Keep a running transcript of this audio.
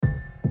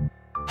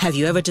Have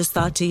you ever just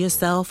thought to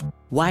yourself,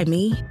 why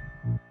me?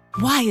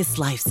 Why is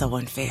life so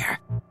unfair?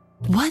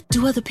 What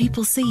do other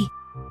people see?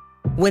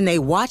 When they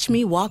watch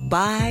me walk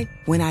by,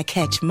 when I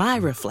catch my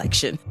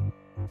reflection,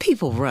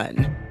 people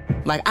run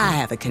like I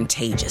have a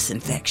contagious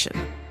infection.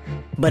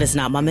 But it's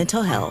not my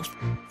mental health.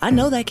 I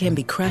know that can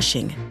be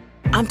crushing.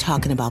 I'm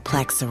talking about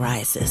plaque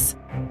psoriasis.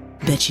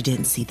 Bet you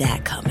didn't see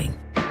that coming.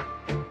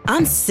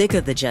 I'm sick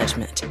of the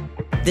judgment,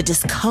 the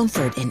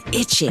discomfort and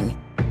itching.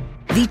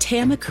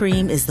 VTAMA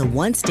cream is the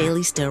once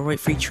daily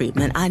steroid-free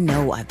treatment I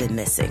know I've been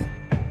missing.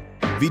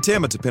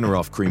 VTAMA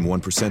Tapinarof Cream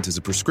 1% is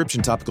a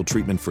prescription topical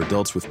treatment for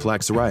adults with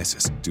plaque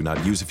psoriasis. Do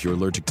not use if you're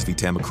allergic to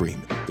VTAMA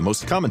Cream. The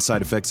most common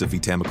side effects of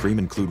VTAMA Cream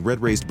include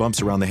red raised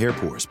bumps around the hair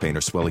pores, pain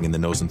or swelling in the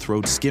nose and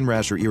throat, skin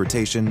rash or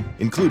irritation,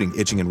 including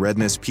itching and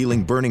redness,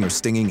 peeling, burning or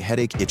stinging,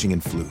 headache, itching,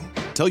 and flu.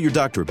 Tell your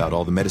doctor about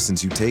all the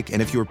medicines you take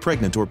and if you're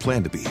pregnant or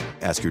plan to be.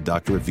 Ask your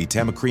doctor if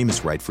VTAMA Cream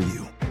is right for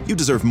you. You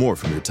deserve more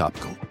from your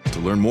topical. To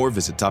learn more,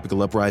 visit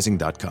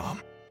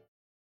topicaluprising.com.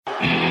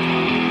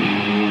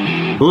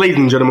 Ladies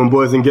and gentlemen,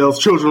 boys and girls,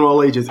 children of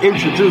all ages,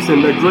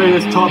 introducing the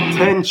greatest top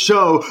 10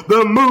 show,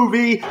 the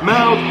movie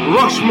Mount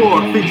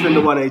Rushmore, featuring the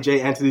one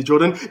AJ Anthony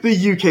Jordan,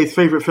 the UK's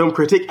favourite film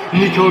critic,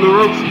 Nico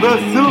Lero, the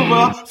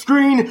Silver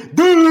Screen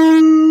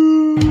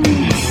Dude!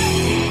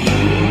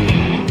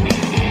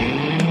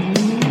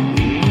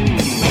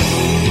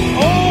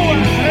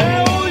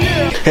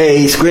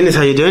 Hey, Squinners,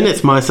 how you doing?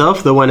 It's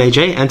myself, the one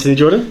AJ Anthony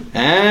Jordan.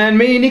 And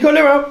me, Nico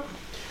Lero.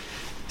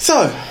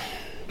 So,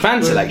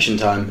 fan selection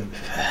time.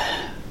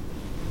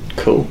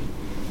 Cool.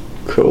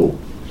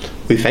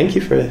 We thank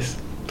you for this.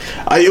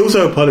 I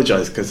also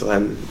apologise because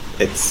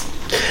it's.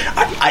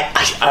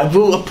 I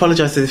will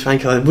apologise to this fan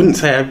because I wouldn't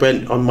say I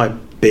went on my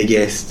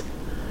biggest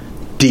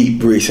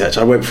deep research.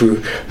 I went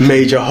through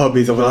major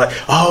hobbies of like,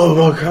 oh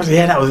my god,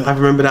 yeah, that was. I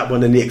remember that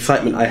one and the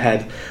excitement I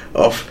had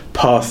of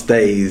past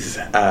days.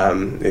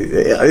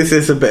 This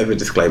is a bit of a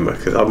disclaimer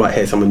because I might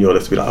hear someone on your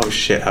list be like, oh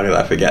shit, how did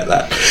I forget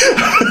that?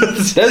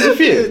 There's a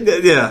few.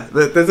 Yeah,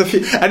 there's a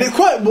few, and it's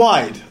quite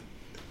wide.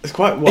 It's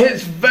quite wide.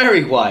 It's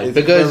very wide. It's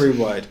because very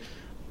wide.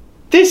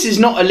 This is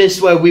not a list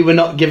where we were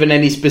not given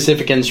any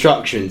specific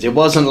instructions. It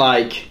wasn't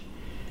like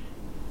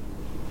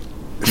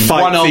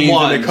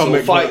one-on-ones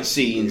or fight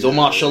scenes or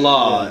martial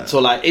arts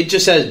or like, it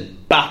just says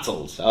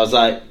battles. I was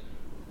like,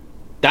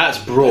 that's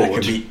broad. It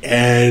could be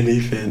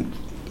anything.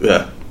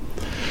 Yeah.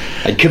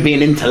 It could be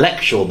an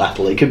intellectual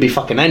battle. It could be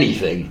fucking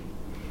anything.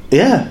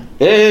 Yeah.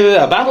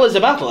 A battle is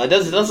a battle. It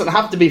doesn't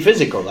have to be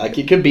physical. Like,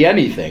 it could be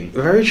anything.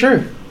 Very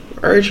true.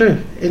 Very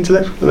true.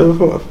 Intellectual, I never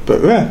thought of.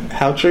 But yeah,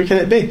 how true can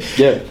it be?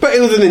 Yeah. But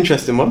it was an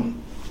interesting one.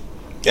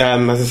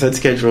 As I said,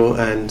 schedule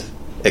and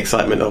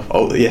excitement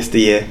of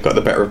yesteryear got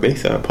the better of me,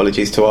 so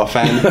apologies to our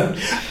fan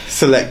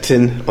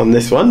selecting on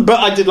this one.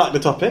 But I did like the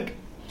topic.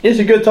 It's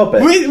a good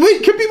topic. We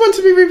could be one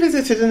to be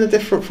revisited in a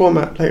different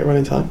format later on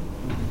in time.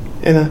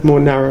 In a more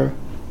narrow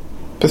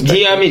perspective.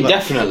 Yeah, I mean,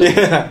 definitely.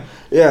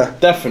 Yeah.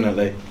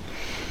 Definitely.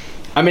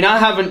 I mean, I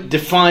haven't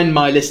defined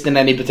my list in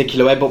any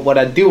particular way, but what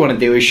I do want to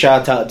do is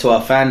shout out to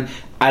our fan,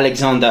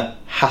 Alexander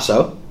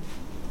Hasso.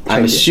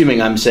 I'm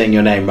assuming I'm saying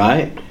your name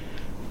right.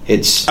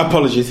 It's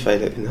apologies for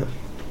editing that.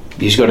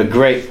 He's got a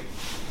great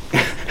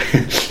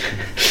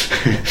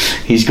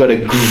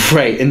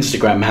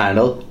Instagram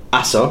handle,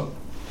 Asso.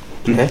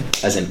 Okay.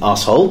 As in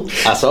asshole.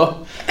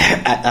 Asso.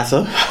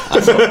 Asso.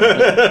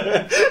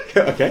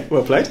 Okay,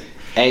 well played.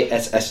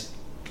 ASSO.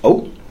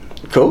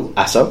 Cool.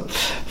 Asso.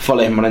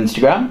 Follow him on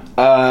Instagram.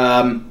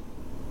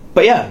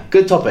 But yeah,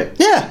 good topic.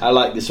 Yeah. I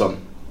like this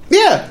one.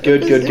 Yeah.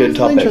 Good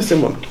topic. An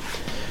interesting one.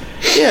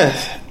 Yeah.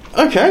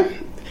 Okay.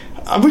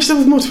 I wish there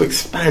was more to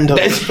expand on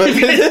this, but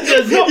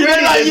there's not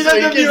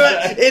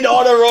really in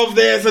honour of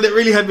this, and it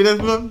really had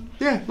been.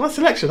 Yeah, my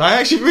selection. I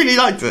actually really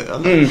liked it.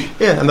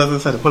 Yeah, and as I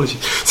said,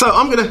 apologies. So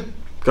I'm gonna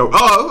go.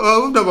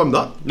 Oh no, I'm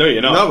not. No,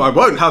 you're not. No, I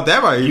won't. How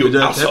dare I? You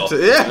asshole.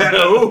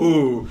 Yeah.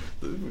 Ooh.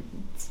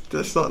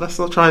 Let's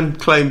not try and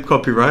claim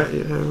copyright.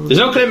 Yeah. There's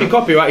no claiming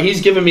copyright.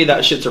 He's given me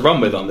that shit to run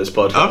with on this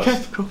podcast.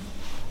 Okay, cool.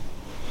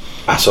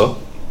 Asshole.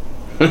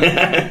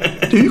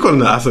 Do you call him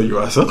that asshole? You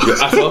asshole.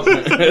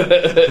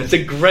 It's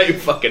a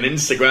great fucking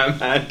Instagram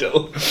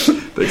handle.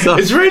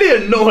 It's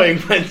really annoying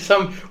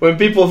when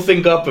people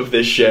think up of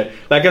this shit.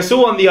 Like, I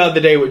saw one the other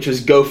day which was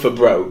 "Go for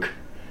broke."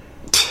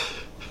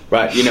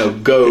 Right, you know,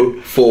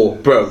 go for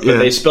broke, but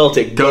they spelt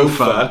it go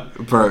for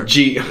broke.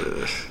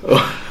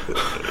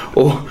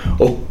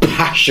 Or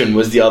passion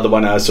was the other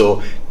one I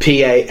saw.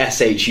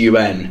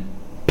 PASHUN.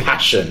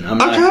 Passion. I'm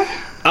like,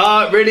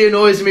 it really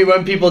annoys me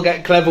when people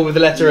get clever with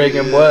lettering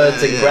and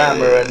words and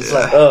grammar, and it's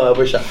like, I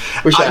wish I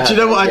had. Do you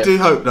know what I do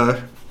hope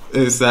though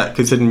is that,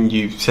 considering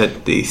you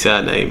said the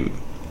surname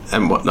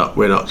and whatnot,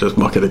 we're not just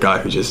mocking the guy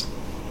who just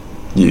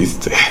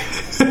used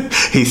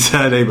his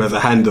surname as a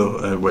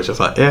handle, which I was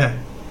like, yeah.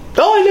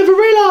 Oh, I never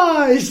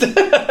realised.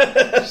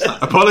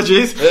 Like,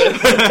 apologies.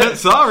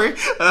 Sorry.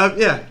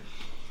 Yeah.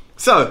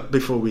 So,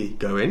 before we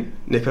go in,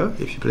 Nico,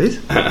 if you please.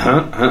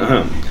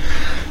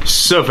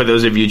 So for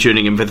those of you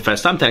tuning in for the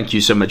first time, thank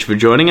you so much for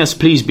joining us.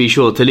 Please be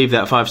sure to leave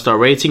that 5-star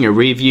rating, a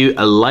review,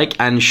 a like,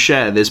 and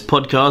share this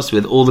podcast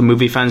with all the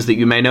movie fans that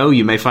you may know.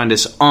 You may find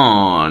us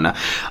on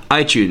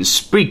iTunes,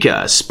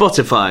 Spreaker,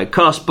 Spotify,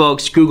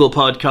 Castbox, Google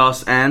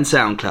Podcasts, and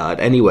SoundCloud.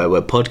 Anywhere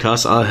where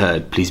podcasts are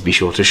heard, please be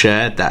sure to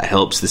share. That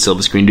helps the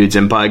Silver Screen Dudes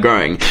empire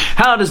growing.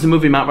 How does the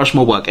movie Mount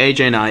Rushmore work?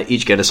 AJ and I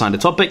each get assigned a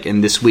topic,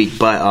 and this week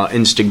by our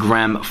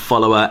Instagram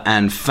follower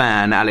and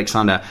fan,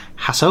 Alexander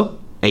Hasso,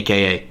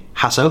 aka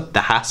Hasso, the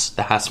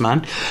Hass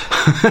man.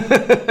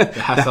 The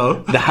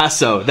Hasso? The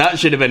Hasso. That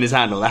should have been his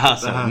handle, the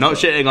Hasso. Not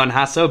shitting on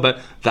Hasso, but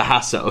the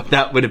Hasso.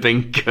 That would have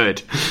been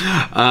good.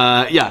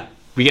 Yeah.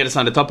 We get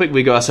assigned a topic,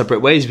 we go our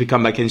separate ways, we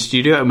come back in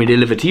studio, and we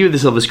deliver to you, the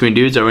Silver Screen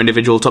Dudes, our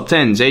individual top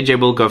 10s. AJ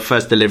will go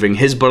first, delivering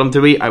his bottom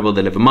 3, I will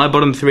deliver my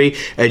bottom 3,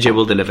 AJ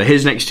will deliver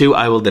his next 2,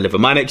 I will deliver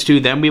my next 2,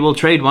 then we will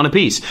trade one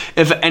apiece.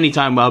 If at any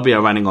time while we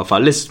are running off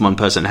our list, one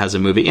person has a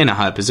movie in a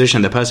higher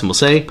position, the person will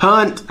say,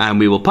 punt, and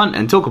we will punt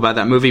and talk about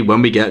that movie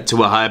when we get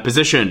to a higher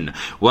position.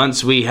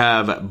 Once we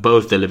have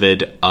both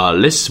delivered our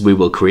lists, we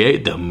will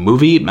create the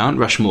movie Mount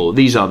Rushmore.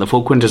 These are the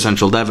 4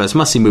 quintessential diverse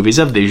must-see movies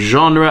of the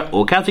genre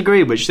or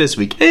category, which this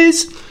week is...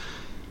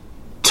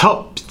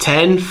 Top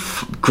 10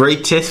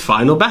 greatest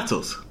final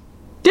battles.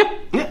 Yep.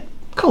 Yeah,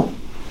 cool.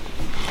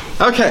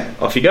 Okay.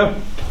 Off you go.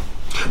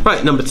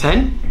 Right, number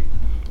 10.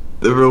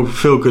 The real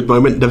feel-good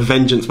moment, the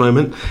vengeance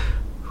moment,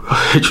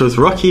 which was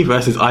Rocky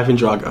versus Ivan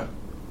Drago.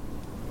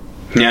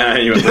 Yeah,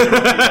 you The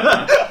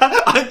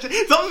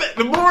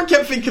more I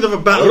kept thinking of a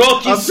battle...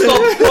 Rocky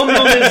stopped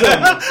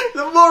communism!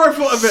 The more I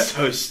thought of it...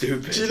 So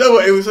stupid. Do you know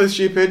what? It was so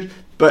stupid.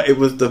 But it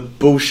was the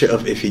bullshit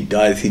of if he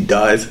dies, and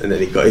then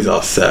he got his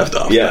ass served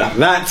after. Yeah.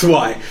 That's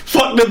why.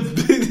 Fuck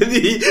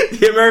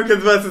the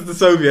Americans versus the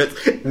Soviets.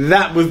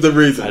 That was the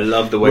reason. I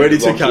love the way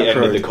Rocky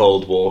ended the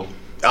Cold War.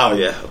 Oh,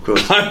 yeah, of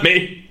course. I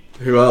mean...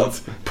 Who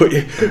else?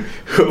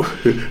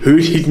 Who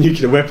needs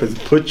nuclear weapons?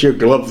 Put your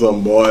gloves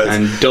on, boys.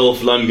 And Dolph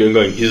Lundgren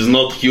going, he's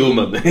not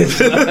human.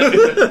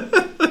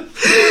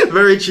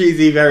 Very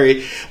cheesy,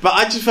 very. But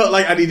I just felt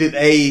like I needed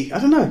I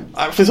don't know.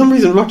 For some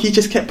reason, Rocky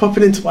just kept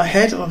popping into my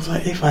head. I was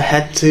like, if I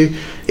had to,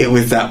 it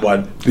was that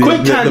one.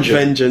 The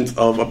vengeance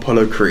of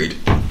Apollo Creed.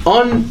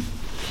 On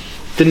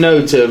the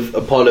note of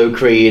Apollo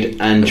Creed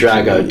and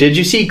Drago, did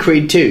you see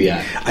Creed 2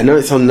 yet? I know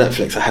it's on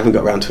Netflix. I haven't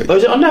got around to it. Oh,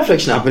 is it on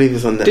Netflix now? I believe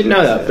it's on Netflix. Didn't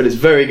know that, but it's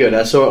very good.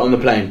 I saw it on the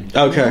plane.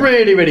 Okay.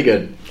 Really, really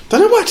good.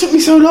 Don't know why it took me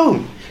so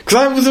long. Because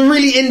I was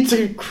really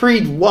into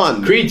Creed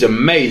 1. Creed's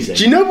amazing.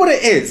 Do you know what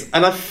it is?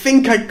 And I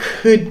think I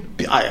could...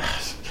 Do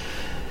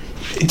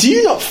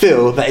you not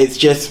feel that it's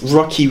just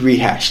Rocky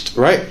rehashed,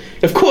 right?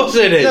 Of course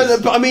it is. No,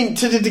 but I mean,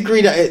 to the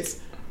degree that it's...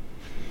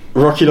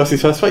 Rocky lost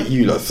his first fight,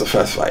 you lost the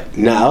first fight.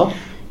 Now...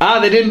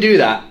 they didn't do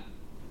that.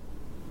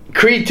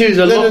 Creed 2 is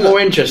a lot more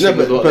interesting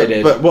with what they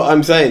did. But what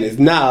I'm saying is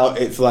now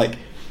it's like...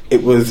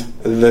 It was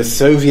the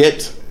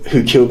Soviet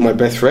who killed my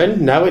best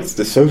friend. Now it's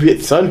the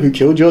Soviet son who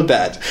killed your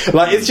dad.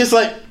 Like, it's just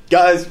like...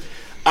 Guys,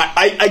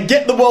 I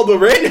get the world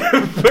we're in,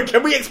 but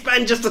can we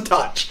expand just a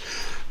touch?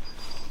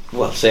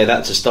 Well, say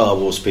that to Star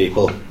Wars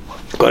people.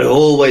 Got to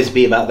always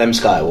be about them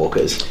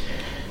Skywalkers.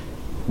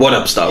 What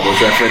up, Star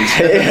Wars reference?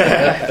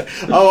 Yeah.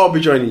 Oh, I'll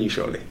be joining you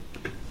shortly.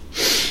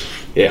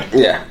 Yeah.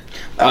 Yeah.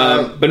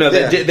 But no,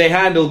 they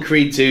handled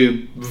Creed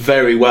 2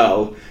 very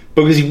well.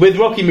 Because with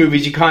Rocky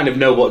movies, you kind of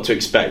know what to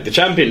expect. The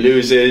champion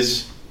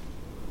loses,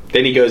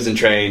 then he goes and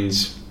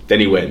trains, then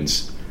he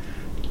wins.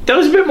 There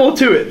was a bit more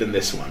to it than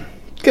this one.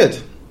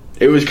 Good.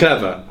 It was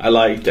clever. I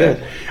liked it.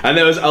 Good. And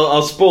there was.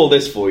 I'll spoil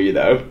this for you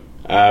though.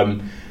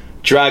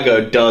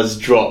 Drago does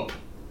drop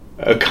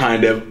a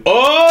kind of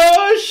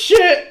 "oh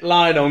shit"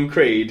 line on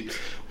Creed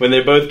when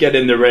they both get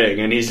in the ring,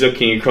 and he's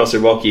looking across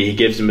at Rocky. He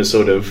gives him a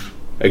sort of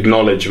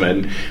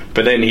acknowledgement,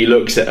 but then he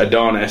looks at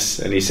Adonis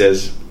and he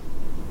says,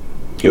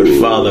 "Your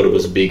father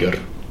was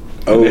bigger."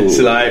 Oh. It's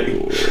like,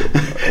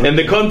 in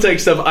the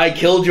context of "I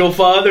killed your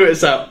father,"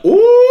 it's like,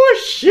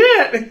 "oh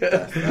shit."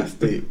 That's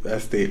deep.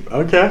 That's deep.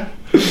 Okay.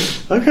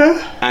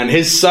 And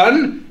his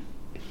son,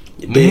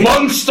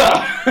 monster,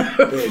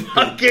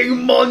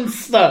 fucking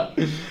monster.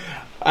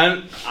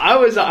 And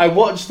I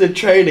watched the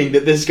training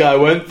that this guy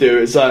went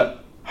through. It's like,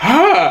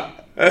 huh?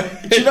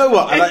 Do you know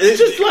what? It's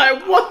just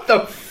like, what the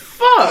fuck?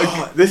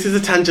 Oh, this is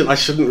a tangent I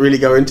shouldn't really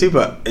go into,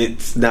 but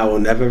it's now or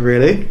never,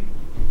 really.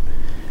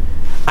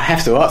 I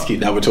have to ask you,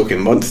 now we're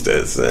talking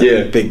monsters,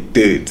 big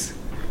dudes.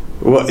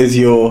 What is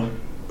your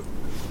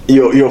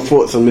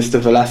thoughts on Mr.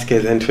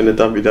 Velasquez entering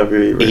the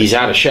WWE ring? He's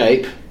out of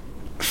shape.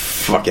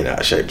 Fucking out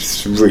of shape.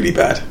 It's really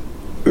bad.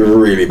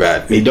 Really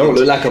bad. He don't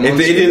look like a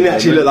monster. He didn't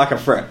actually look like a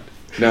threat.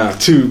 No.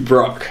 To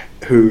Brock,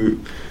 who...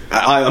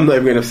 I'm not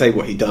even going to say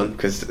what he done,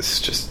 because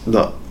it's just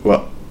not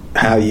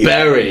how you...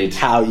 Buried.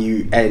 How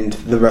you end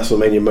the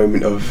WrestleMania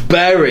moment of...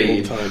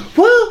 Buried. All time.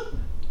 Well,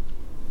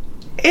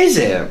 is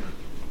it?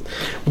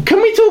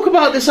 Can we talk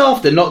about this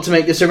after, not to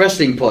make this a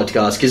wrestling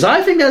podcast? Because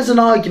I think there's an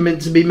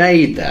argument to be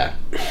made there.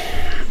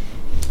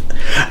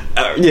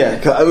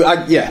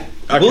 Yeah.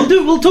 Okay.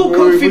 We'll talk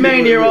Kofi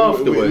Mania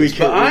afterwards.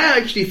 But I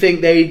actually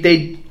think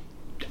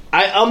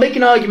I'll make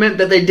an argument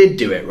that they did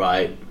do it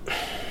right.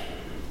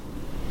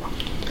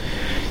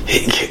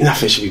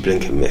 Nothing should be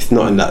blink and miss.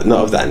 Not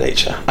of that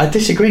nature. I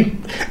disagree.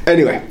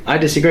 Anyway, I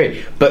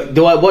disagree. But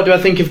what do I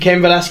think of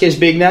Cain Velasquez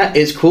being there?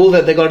 It's cool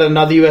that they got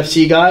another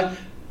UFC guy.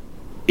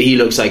 He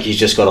looks like he's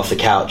just got off the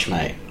couch,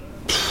 mate.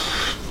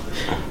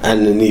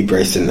 And the knee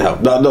brace didn't help.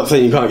 I'm not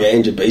saying you can't get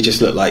injured, but he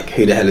just looked like,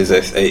 who the hell is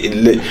this?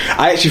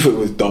 I actually thought it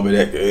was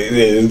Dominic.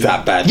 It was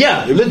that bad.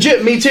 Yeah,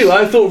 legit, me too.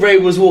 I thought Ray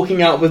was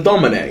walking out with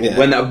Dominic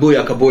when that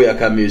Booyaka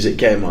Booyaka music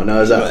came on. I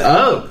was like,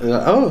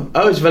 oh,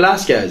 it's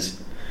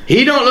Velasquez.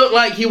 He don't look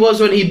like he was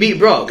when he beat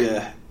Brock.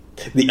 Yeah.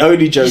 The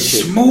only joke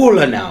He's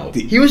smaller now.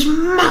 He was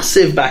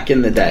massive back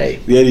in the day.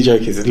 The only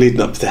joke is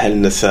leading up to Hell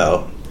in a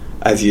Cell.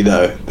 As you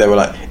know, they were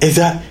like, is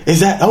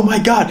that, oh my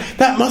god,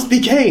 that must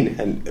be Kane.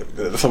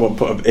 And someone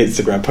put an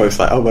Instagram post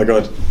like, oh my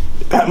god,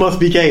 that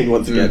must be Kane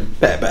once again.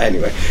 But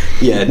anyway,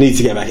 yeah, needs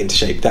to get back into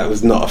shape. That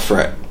was not a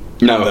threat.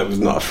 No. That was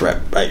not a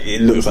threat. Like,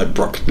 it looks like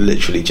Brock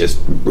literally just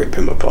ripped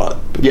him apart.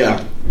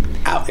 Yeah.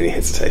 Without any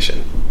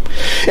hesitation.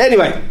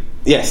 Anyway,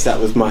 yes, that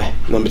was my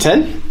number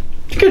 10.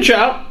 Good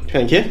shout.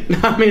 Thank you.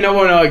 I mean, I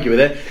won't argue with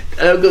it.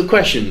 Good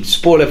question.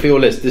 Spoiler for your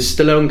list. Does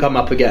Stallone come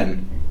up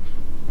again?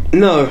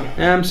 No.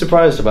 Yeah, I'm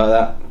surprised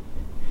about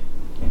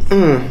that.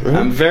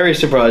 I'm very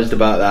surprised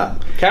about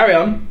that. Carry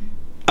on.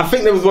 I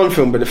think there was one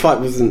film, but the fight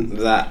wasn't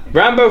that.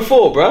 Rambo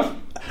 4, bruv.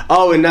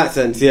 Oh, in that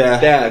sense,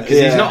 yeah. Yeah, because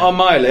he's not on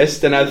my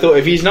list, and I thought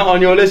if he's not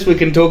on your list, we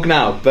can talk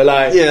now. But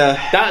like,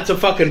 that's a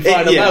fucking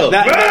final medal.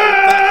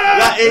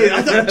 That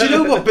is. Do you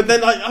know what? But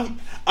then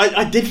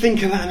I did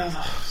think of that, and I was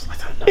like,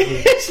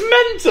 it's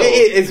mental.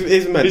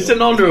 It's mental. It's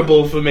an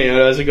honourable for me.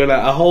 I was going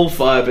a whole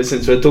fire, but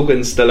since we're talking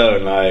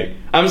Stallone, like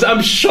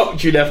I'm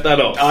shocked you left that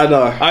off. I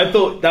know. I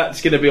thought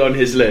that's going to be on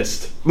his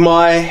list.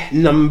 My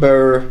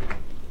number.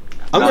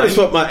 I'm going to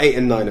swap my 8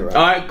 and 9 around.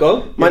 All right,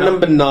 go. My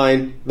number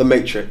 9, The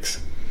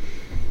Matrix.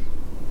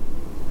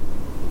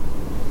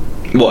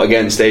 What,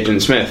 against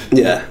Agent Smith?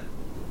 Yeah.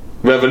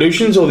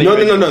 Revolutions or the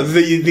original? No.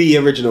 The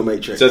original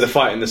Matrix. So the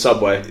fight in the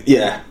subway.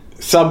 Yeah.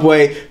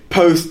 Subway,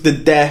 post the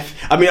death.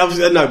 I mean,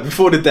 obviously, no,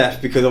 before the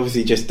death, because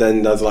obviously just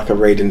then does like a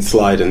Raiden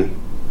slide and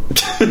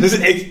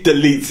it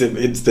deletes him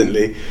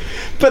instantly.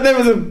 But there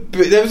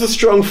was a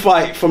strong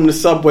fight from the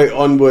subway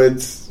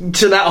onwards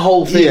to that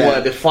whole thing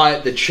where the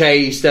fight, the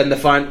chase, then the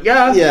fight.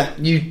 Yeah.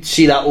 You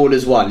see that all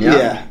as one.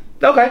 Yeah.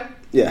 Okay.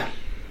 Yeah.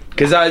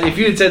 Because if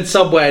you had said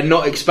Subway and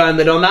not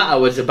expanded on that, I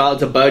was about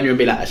to burn you and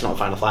be like, it's not a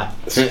final fight.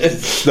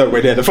 It's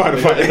nowhere near the final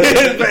fight.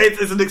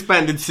 It's an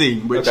expanded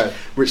scene,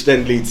 which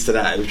then leads to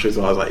that, which was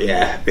why I was like,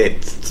 yeah,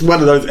 it's one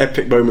of those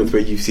epic moments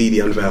where you see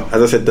the unveil.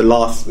 As I said, the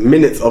last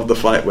minutes of the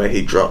fight where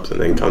he drops and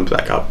then comes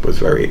back up was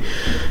very,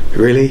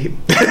 really?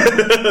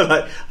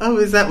 Like, oh,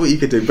 is that what you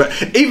could do?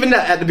 But even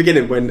at the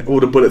beginning, when all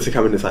the bullets are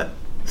coming, it's like,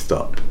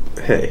 stop.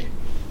 Hey,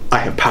 I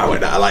have power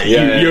now. Like,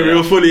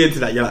 you're fully into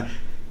that. You're like,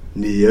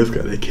 Neo's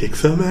gonna kick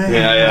some ass.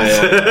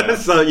 Yeah.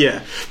 So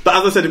yeah, but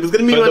as I said, it was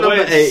gonna be my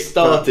number 8.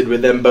 Started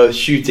with them both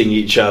shooting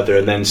each other,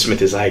 and then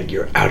Smith is like,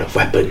 "You're out of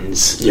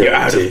weapons. You're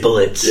out of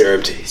bullets. You're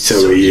empty.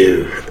 So are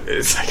you."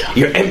 It's like,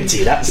 you're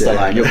empty. That's the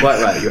line. You're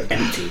quite right. You're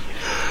empty.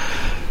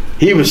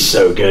 He was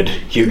so good,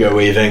 Hugo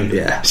Weaving.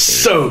 Yeah,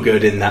 so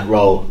good in that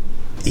role.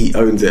 He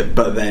owns it,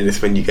 but then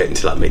it's when you get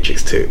into like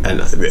Matrix 2,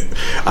 and I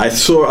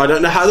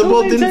don't know how the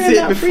world didn't see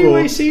it before. The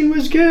freeway scene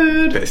was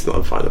good, but it's not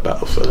a final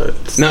battle, so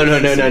no.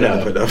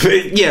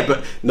 Yeah,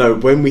 but no,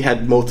 when we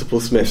had multiple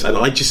Smiths, and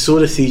I just saw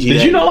the CG.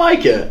 Did you not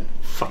like it?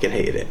 Fucking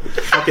hated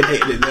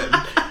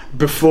it.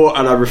 Before,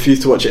 and I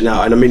refuse to watch it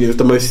now. And I mean, it was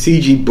the most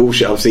CG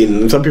bullshit I've seen.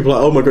 And some people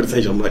are like, "Oh my god, it's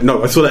CG." I'm like,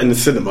 no, I saw that in the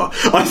cinema.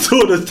 I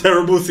saw the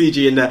terrible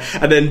CG in there,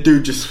 and then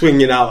dude just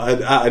swinging out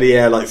of the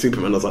air like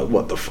Superman. I was like,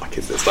 "What the fuck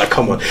is this?" Like,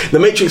 come on. The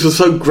Matrix was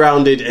so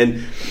grounded,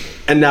 and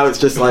now it's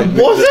just like,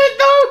 was it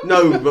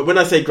though? No, but when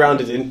I say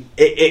grounded,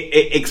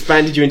 it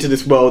expanded you into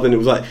this world, and it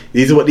was like,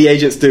 these are what the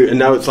agents do, and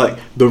now it's like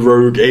the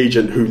rogue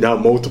agent who now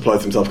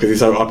multiplies himself because he's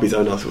so up his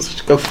own ass. It was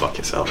like, go fuck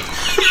yourself.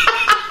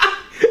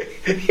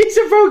 He's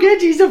a rogue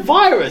agent. He's a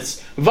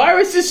virus.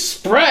 Viruses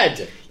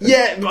spread.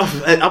 Yeah,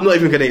 I'm not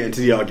even going to get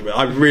into the argument.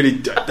 I really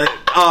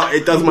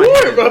it does my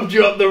head in. Rubbed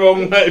you up the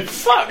wrong way.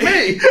 Fuck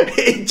me.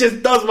 It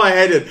just does my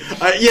head in.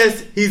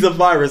 Yes, he's a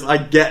virus. I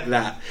get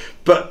that,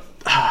 but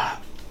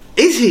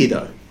is he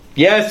though?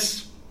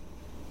 Yes.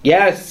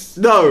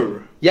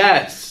 No.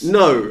 Yes.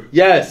 No.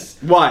 Yes.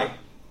 Why?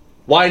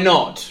 Why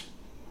not?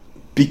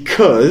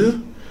 Because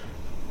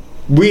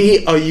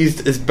we are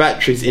used as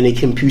batteries in a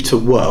computer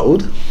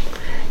world.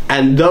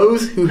 And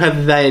those who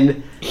have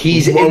then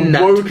he's in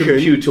that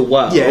computer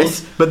world.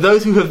 Yes, but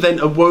those who have then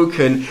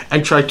awoken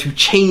and tried to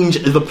change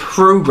the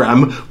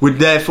program would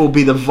therefore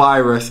be the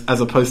virus, as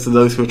opposed to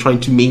those who are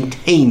trying to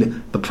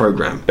maintain the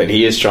program. But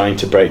he is trying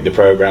to break the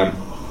program.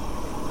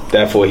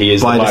 Therefore, he is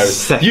the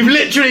virus. You've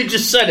literally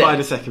just said it. By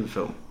the second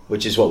film.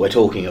 Which is what we're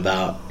talking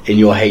about in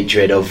your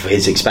hatred of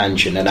his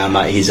expansion, and I'm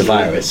like, he's a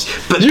virus.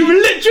 But you've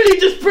literally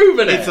just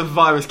proven it. It's a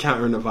virus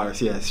countering a virus.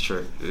 Yeah, it's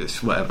true.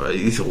 It's whatever.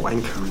 He's a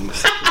wanker in the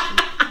second film.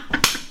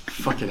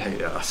 Fucking hate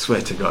it, I swear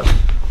to God.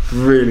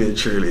 Really and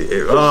truly,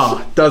 it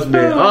does me.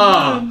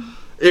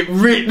 It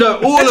really,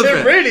 no, all of it.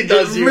 It really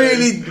does. It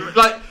really,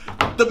 like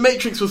The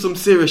Matrix was some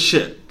serious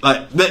shit.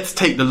 Like, let's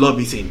take the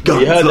lobby scene.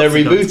 Guns, You heard they're lots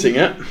of guns. rebooting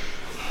it.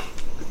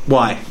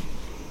 Why?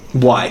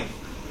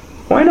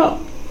 Why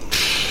not?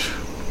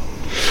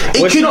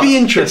 It could be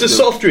interesting. It's a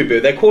soft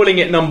reboot. They're calling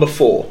it number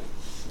 4.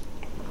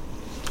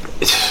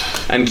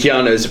 And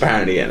Keanu's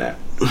apparently in it.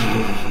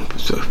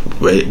 So,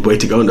 way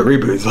to go on the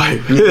reboots.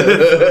 Like,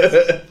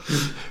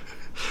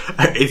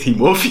 is he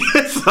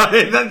Morpheus?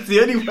 Like, that's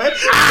the only way.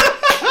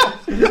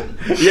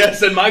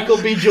 Yes, and Michael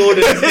B.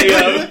 Jordan's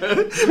Neo.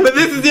 But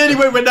this is the only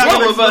way we're not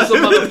Role going to reversal,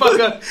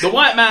 motherfucker. The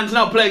white man's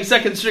now playing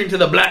second string to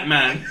the black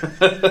man.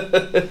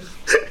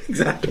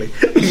 Exactly.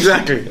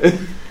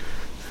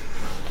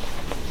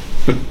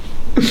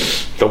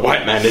 The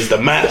white man is the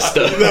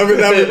master. Now we've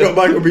got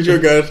Michael B.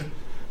 Jordan going,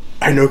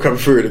 I know come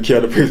through, and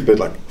Keanu Reeves been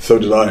like, so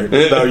did I.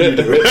 Now you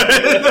do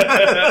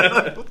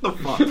it. What the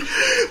fuck?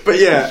 But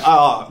yeah,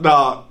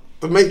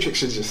 The Matrix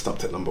should just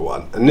stopped at number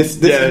 1, and this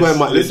is where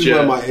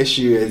my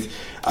issue is.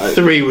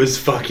 3 was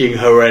fucking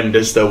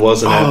horrendous, though,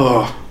 wasn't it?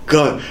 Oh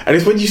god! And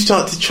it's when you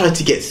start to try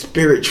to get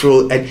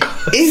spiritual and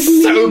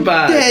is So Neo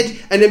bad. dead?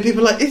 And then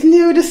people are like, is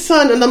Neo the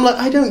son? And I'm like,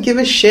 I don't give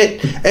a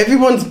shit.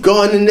 Everyone's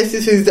gone, and this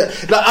is who's dead.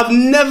 Like, I've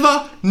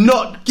never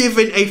not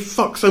given a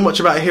fuck so much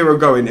about a hero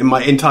going in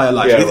my entire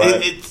life. Yeah,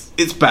 right.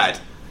 It's bad.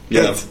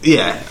 Yeah.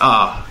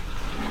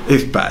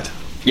 It's bad.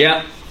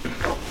 Yeah.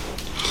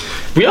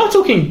 We are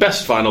talking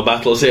best final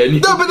battles here.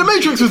 No, but The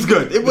Matrix was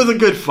good. It was a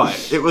good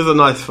fight. It was a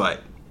nice fight.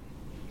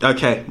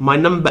 Okay, my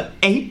number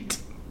 8.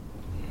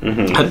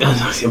 Mm-hmm. I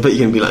bet you're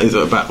gonna be like, is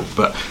it a battle?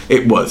 But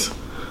it was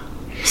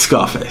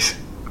Scarface.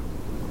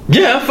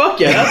 Yeah, fuck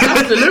yeah, that's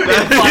absolutely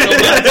a final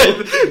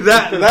battle.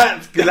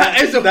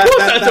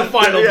 That's a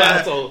final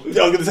battle. I was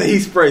gonna say he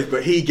sprays,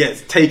 but he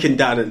gets taken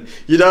down, and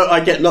I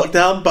get knocked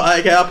down, but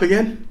I get up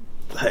again.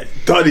 Like,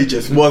 Donnie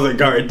just wasn't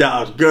going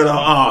down. Good,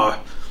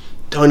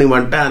 Donnie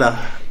went better.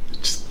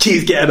 Just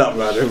keeps getting up,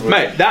 man.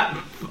 Mate,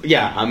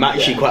 I'm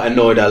actually quite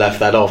annoyed I left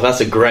that off.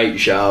 That's a great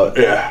shout.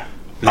 Yeah.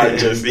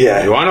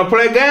 You wanna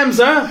play games,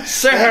 huh?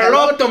 Say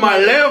hello to my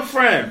little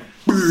friend.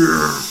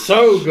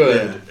 So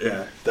good.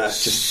 Yeah.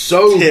 That's just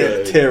so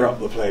good. Tear up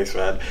the place,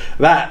 man.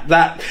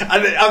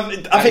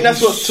 I think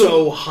that's what's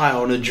so high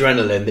on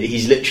adrenaline that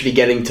he's literally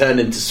getting turned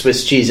into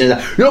Swiss cheese and he's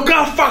like, you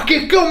can't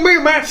fucking kill me,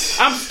 man.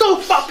 I'm still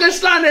fucking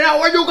standing out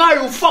where you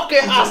got, you fucking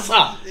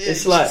hassa.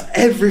 It's like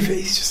everything.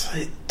 It's just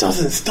like, it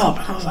doesn't stop.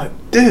 And I was like,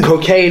 dude,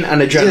 cocaine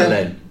and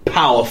adrenaline,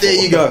 powerful.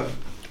 There you go.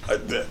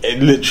 A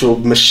literal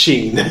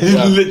machine.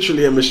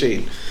 Literally a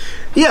machine.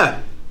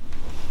 Yeah.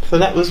 So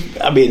that was,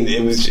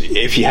 it was,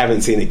 if you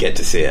haven't seen it, get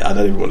to see it. I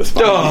don't even want to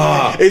spoil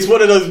it. It's one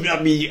of those,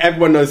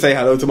 everyone knows say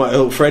hello to my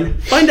old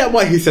friend. Find out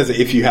why he says it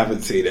if you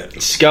haven't seen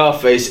it.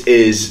 Scarface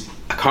is,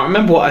 I can't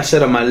remember what I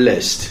said on my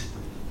list,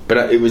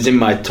 but it was in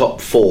my top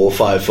 4 or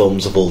 5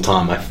 films of all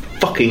time. I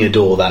fucking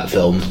adore that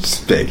film. It's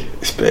big.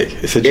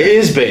 It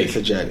is big. It's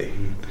a journey.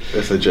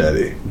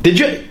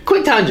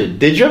 Quick tangent,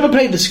 did you ever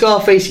play the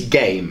Scarface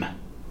game?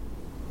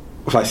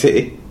 Vice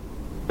City?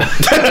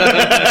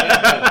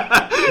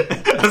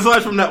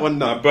 Aside from that one,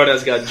 no. My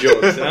brother's got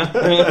jokes,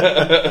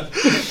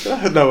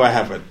 huh? No, I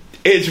haven't.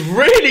 It's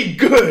really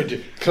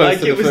good. Close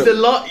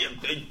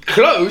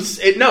Close?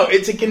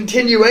 It's a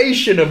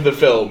continuation of the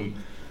film.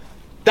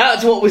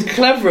 That's what was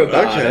clever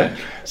about it.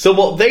 So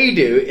what they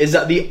do is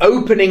that the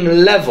opening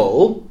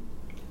level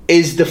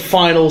is the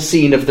final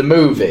scene of the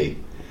movie.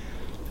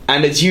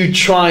 And it's you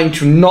trying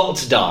to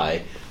not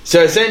die.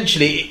 So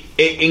essentially,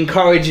 it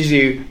encourages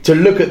you to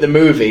look at the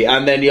movie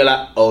and then you're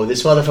like, oh,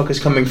 this motherfucker's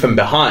coming from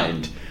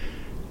behind.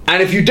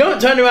 And if you don't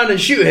turn around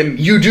and shoot him,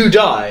 you do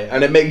die,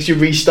 and it makes you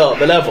restart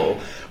the level.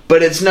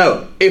 But it's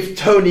if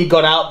Tony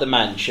got out the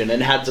mansion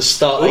and had to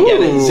start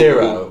again at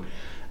 0,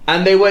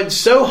 and they went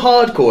so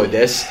hardcore with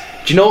this,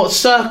 do you know what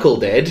Circle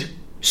did?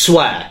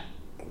 Swear.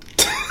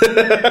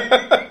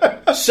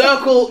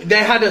 Circle,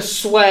 they had a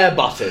swear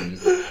button.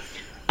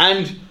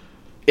 And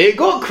it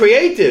got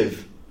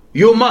creative.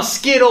 You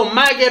mosquito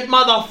maggot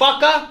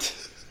motherfucker.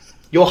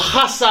 You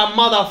hassa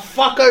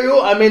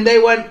motherfucker. They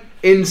went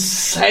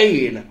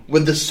insane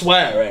with the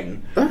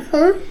swearing.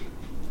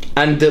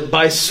 And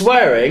by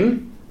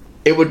swearing,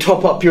 it would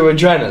top up your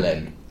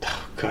adrenaline.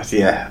 Oh, God,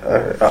 yeah.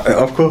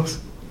 Of course.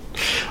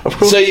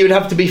 So you would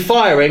have to be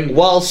firing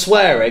while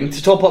swearing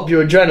to top up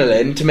your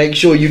adrenaline to make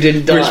sure you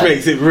didn't die. Which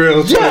makes it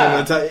real.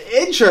 Yeah.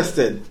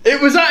 Interesting. It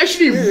was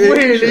actually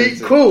really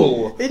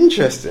cool.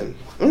 Interesting.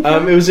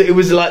 Okay. It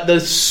was like the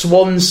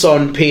Swan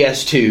Song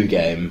PS2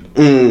 game.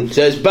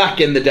 So it's back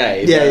in the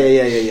day.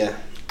 Yeah.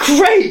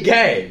 Great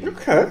game.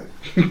 Okay.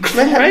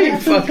 Great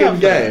fucking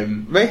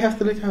game. May have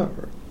to look out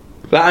for it.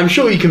 But I'm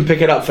sure you can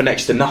pick it up for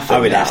next to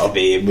nothing.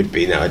 It would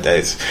be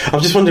nowadays.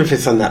 I'm just wondering if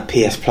it's on that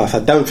PS Plus. I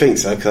don't think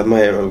so, because I might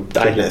have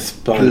given it a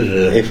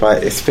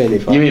spin.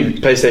 You mean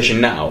PlayStation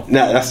Now?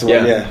 No, that's the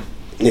one.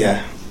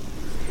 Yeah.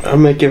 I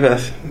may give it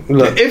a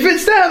look. If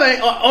it's there, mate,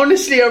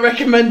 honestly, I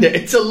recommend it.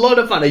 It's a lot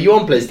of fun. Are you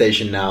on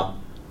PlayStation Now?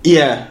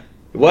 Yeah.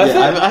 Worth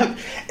it?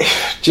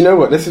 Do you know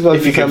what? This is what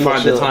if you can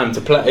find the time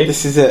to play.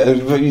 This is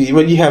it.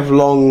 When you have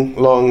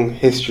long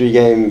history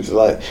games,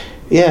 like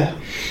Yeah,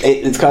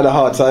 it's kind of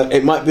hard. So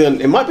it might be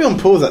on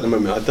pause at the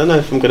moment. I don't know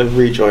if I'm going to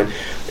rejoin.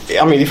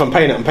 I mean, if I'm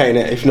paying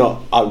it. If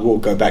not, I will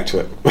go back to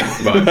it.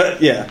 Right.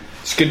 But, yeah,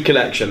 it's a good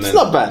collection. Then it's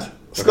not bad.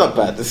 It's not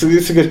bad. It's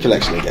a good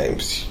collection of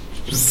games.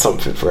 There's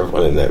something for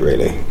everyone in there,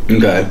 really.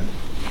 Okay.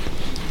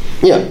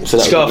 Yeah. So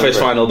Scarface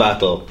Final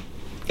Battle.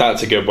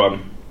 That's a good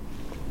one.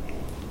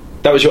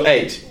 That was your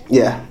 8.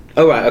 Yeah.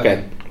 Oh right.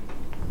 Okay.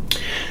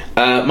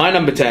 My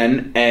number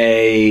 10,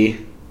 a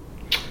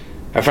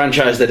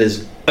franchise that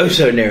is oh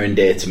so near and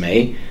dear to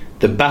me.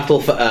 The Battle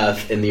for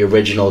Earth in the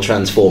original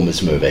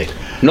Transformers movie.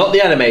 Not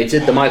the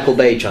animated, the Michael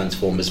Bay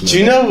Transformers movie. Do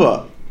you know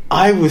what?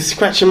 I was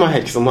scratching my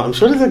head because I'm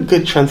sure there's a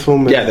good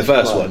Transformers. Yeah, the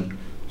first one.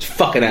 It's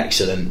fucking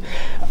excellent.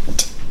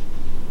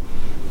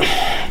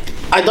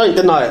 I don't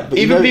deny it. But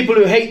even people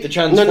who hate the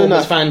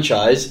Transformers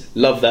franchise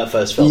love that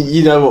first film.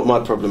 You know what my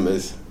problem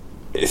is?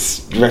 It's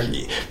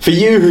for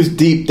you who's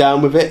deep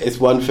down with it, it's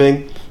one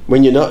thing.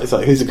 When you're not, it's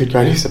like, who's a good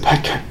guy and who's a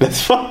bad guy?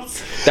 That's fine.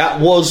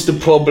 That was the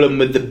problem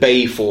with the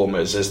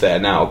Bayformers, as they're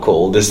now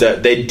called, is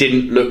that they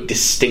didn't look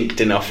distinct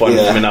enough one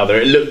from another.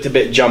 It looked a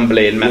bit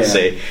jumbly and messy.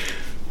 Yeah.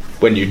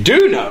 When you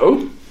do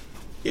know,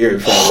 you're in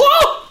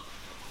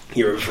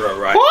for a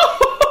ride.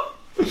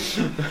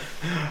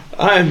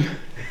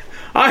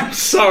 I'm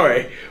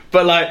sorry,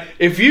 but like,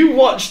 if you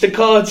watched the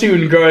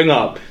cartoon growing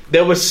up,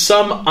 there were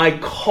some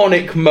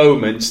iconic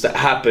moments that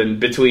happened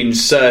between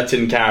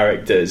certain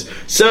characters,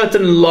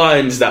 certain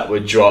lines that were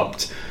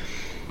dropped,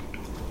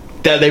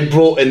 that they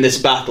brought in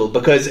this battle,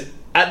 because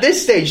at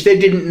this stage they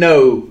didn't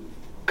know,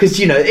 because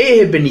it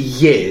had been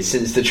years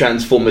since the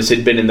Transformers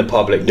had been in the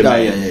public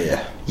domain.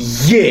 Yeah.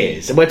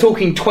 Years, and we're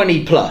talking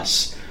 20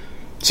 plus.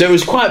 So it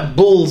was quite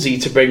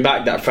ballsy to bring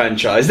back that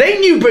franchise. They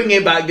knew bringing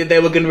it back that they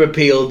were going to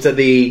appeal to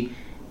the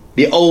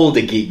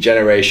older geek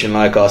generation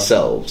like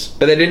ourselves,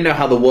 but they didn't know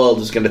how the world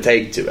was going to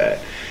take to it.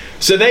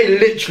 So they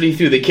literally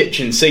threw the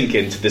kitchen sink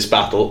into this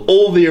battle.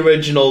 All the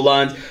original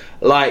lines,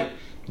 like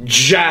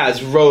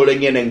Jazz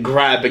rolling in and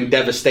grabbing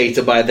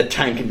Devastator by the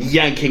tank and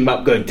yanking him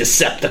up, going,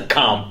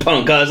 "Decepticon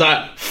punk." I was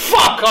like,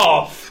 fuck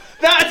off!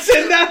 That's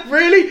in that?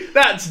 Really?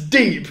 That's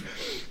deep.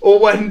 Or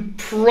when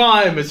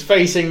Prime is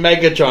facing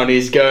Megatron,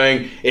 he's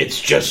going, "It's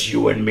just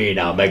you and me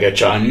now,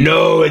 Megatron."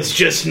 "No, it's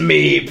just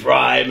me,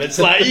 Prime." It's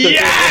like,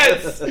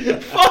 yes!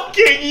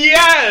 Fucking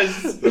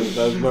yes!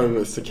 Those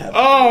moments to capture.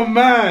 Oh,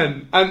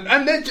 man.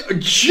 And they're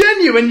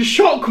genuine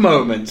shock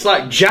moments.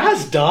 Like,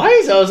 Jazz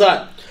dies? I was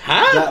like,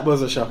 huh? That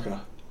was a shocker.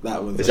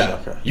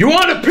 Shocker. "You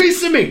want a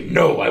piece of me?"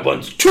 "No, I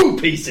want 2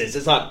 pieces."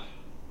 It's like,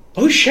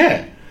 oh,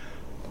 shit.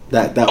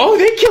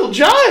 They killed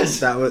Jazz!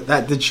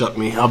 That did shock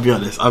me, I'll be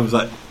honest. I was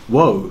like,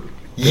 whoa.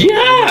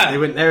 Yeah! They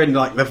went there in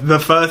like the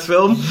first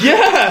film.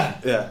 Yeah!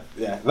 Yeah.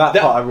 That part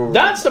I will.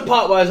 That's the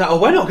part where I was like, oh,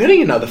 we're not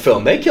getting another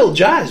film. They killed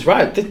Jazz,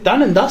 right? They're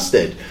done and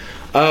dusted.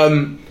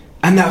 And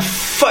that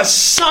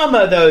some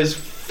of those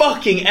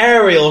fucking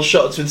aerial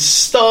shots with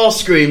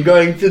Starscream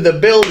going through the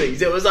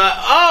buildings, it was like,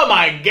 oh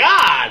my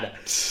god!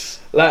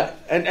 Like,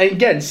 and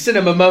again,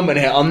 cinema moment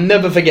here. I'll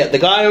never forget the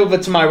guy over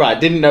to my right.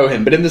 Didn't know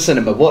him, but in the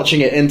cinema,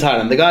 watching it in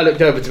Thailand, the guy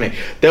looked over to me.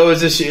 There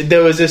was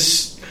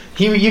this.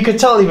 You could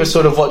tell he was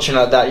sort of watching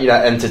like that,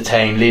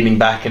 entertained, leaning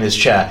back in his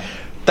chair.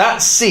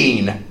 That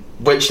scene,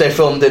 which they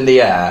filmed in the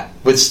air,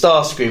 with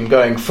Starscream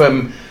going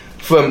from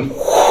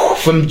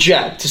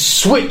jet to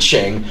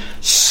switching,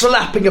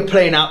 slapping a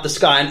plane out the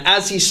sky, and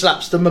as he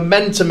slaps, the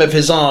momentum of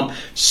his arm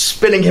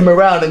spinning him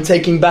around and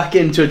taking back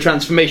into a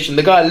transformation.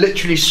 The guy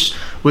literally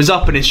was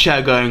up in his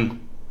chair going,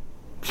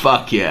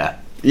 fuck yeah.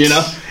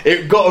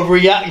 It got a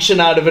reaction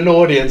out of an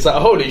audience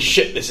like, holy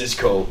shit, this is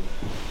cool.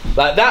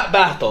 Like, that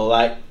battle,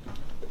 like,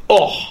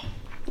 oh.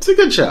 It's a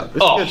good shout.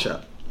 It's a good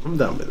shout. I'm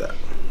down with that.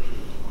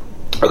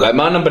 Okay,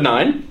 my number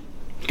 9,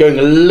 going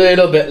a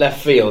little bit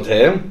left field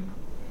here.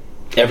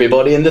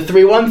 Everybody in the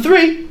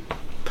 313.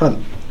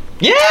 Punt.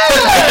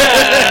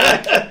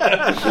 Yeah!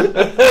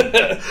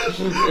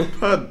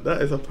 Punt.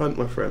 That is a punt,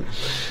 my friend.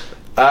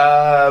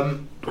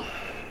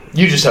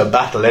 You just heard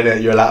battle,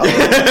 innit? You're like,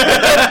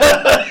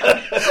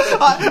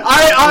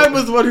 I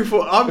was the one who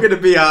thought I'm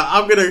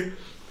gonna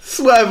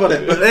swerve on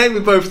it, but then we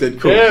both did.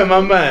 Cool. Yeah,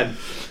 my man.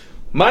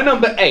 My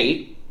number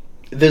 8,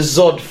 the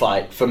Zod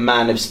fight from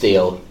Man of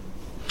Steel.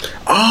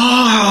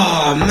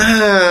 Oh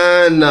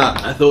man,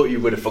 I thought you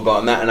would have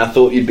forgotten that, and I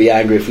thought you'd be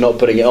angry for not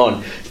putting it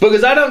on,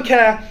 because I don't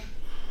care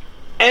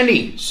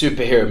any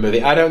superhero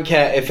movie. I don't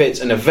care if it's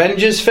an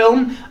Avengers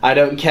film, I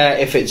don't care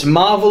if it's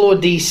Marvel or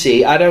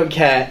DC, I don't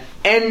care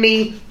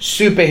any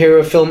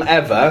superhero film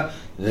ever.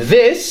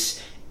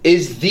 This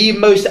is the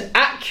most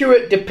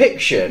accurate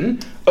depiction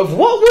of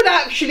what would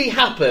actually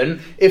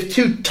happen if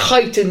 2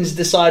 titans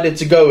decided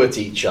to go at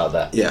each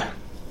other. Yeah.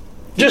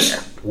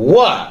 Just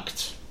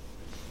worked.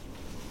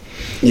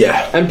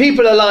 Yeah. And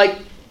people are like,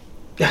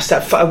 yes,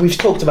 we've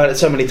talked about it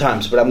so many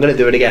times, but I'm going to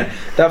do it again.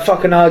 That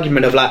fucking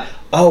argument of like,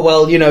 oh,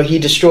 well, he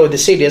destroyed the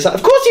city. It's like,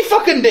 of course he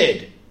fucking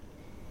did.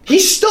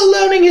 He's still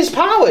learning his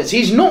powers.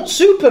 He's not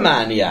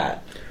Superman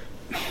yet.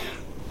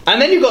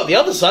 And then you've got the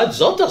other side.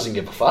 Zod doesn't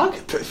give a fuck.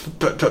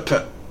 But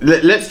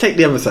let's take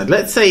the other side.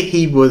 Let's say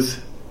he was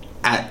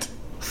at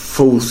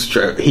full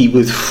stroke. He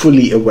was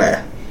fully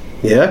aware.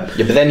 Yeah?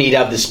 Yeah, but then he'd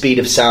have the speed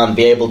of sound,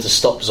 be able to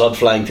stop Zod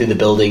flying through the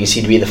buildings.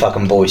 He'd be the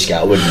fucking Boy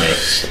Scout, wouldn't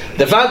he?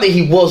 The fact that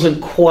he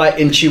wasn't quite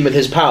in tune with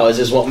his powers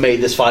is what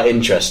made this fight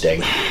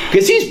interesting.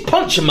 Because he's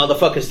punching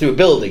motherfuckers through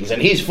buildings,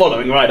 and he's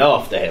following right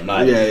after him.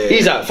 Like,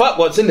 he's like, fuck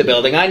what's in the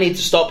building, I need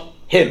to stop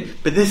him.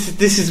 But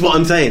this is what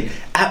I'm saying.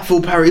 At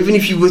full power, even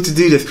if you were to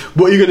do this,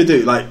 what are you going to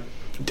do? Like,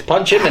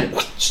 punch him and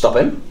stop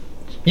him?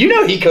 You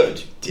know he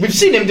could. We've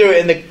seen him do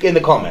it in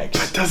the comics.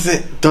 But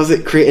does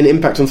it create an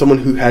impact on someone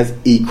who has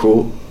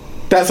equal?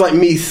 That's like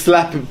me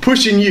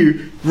pushing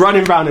you,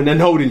 running around and then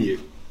holding you.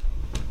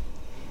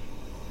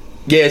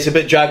 Yeah, it's a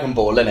bit Dragon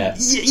Ball, isn't it?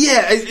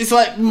 Yeah, it's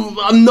like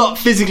I'm not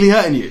physically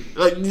hurting you.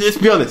 Like, let's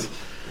be honest.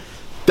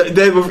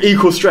 They're of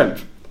equal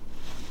strength,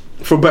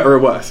 for better or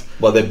worse.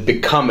 Well, they've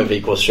become of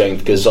equal strength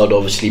because Zod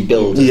obviously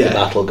builds as the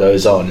battle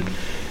goes on.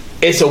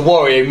 It's a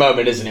worrying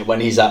moment, isn't it,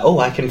 when he's like, oh,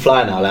 I can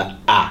fly now.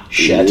 Like,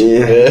 shit.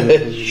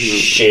 Yeah.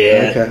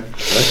 Shit. Okay.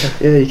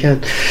 Yeah, you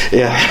can.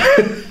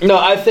 Yeah. No,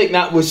 I think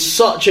that was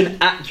such an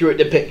accurate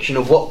depiction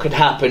of what could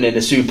happen in a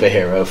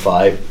superhero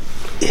fight.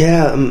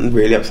 Yeah, I'm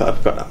really upset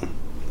I've got that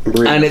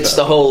one. And it's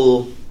the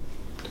whole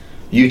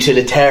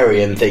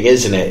utilitarian thing,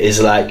 isn't it?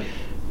 Is like,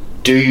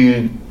 do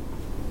you,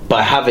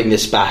 by having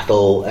this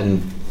battle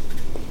and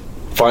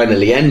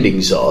finally ending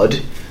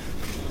Zod,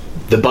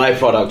 the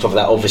byproduct of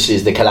that obviously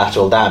is the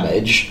collateral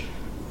damage.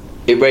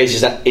 It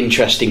raises that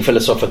interesting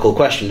philosophical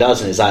question,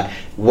 doesn't it? It's like,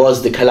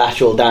 was the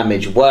collateral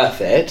damage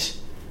worth it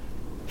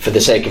for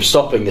the sake of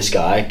stopping this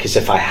guy? Because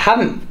if I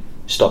hadn't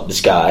stopped this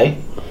guy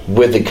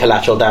with the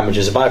collateral damage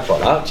as a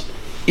byproduct,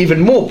 even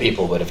more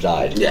people would have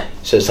died. Yeah.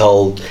 So it's the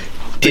whole...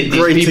 Did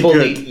these people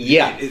good.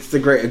 It's the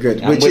greater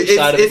good. And which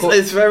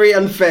it's very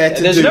unfair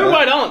to There's do. no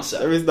right answer.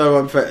 There is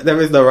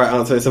no right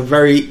answer. It's a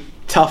very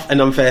tough and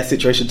unfair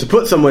situation to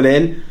put someone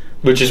in.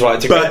 Which is why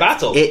it's a great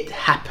battle. It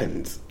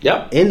happens.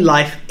 Yeah. In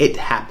life, it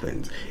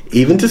happens.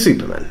 Even to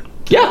Superman.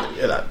 Yeah.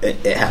 You know,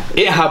 it happens.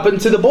 It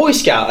happened to the Boy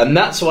Scout, and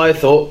that's why I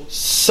thought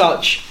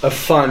such a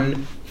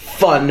fun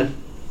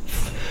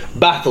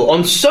battle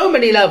on so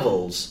many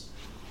levels.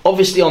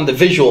 Obviously on the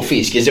visual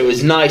feast, because it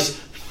was nice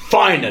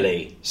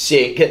finally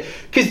seeing...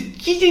 Because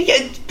you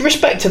get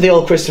respect to the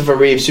old Christopher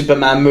Reeve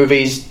Superman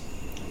movies,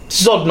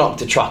 Zod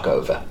knocked a truck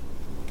over.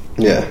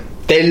 Yeah.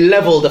 They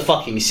leveled a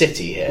fucking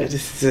city here,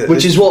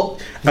 which is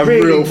what a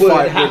really real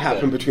fight would would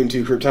happen between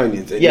two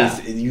Kryptonians.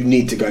 You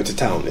need to go to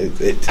town.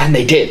 And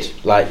they did,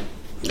 like,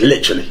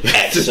 literally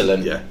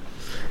excellent.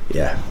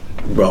 Yeah.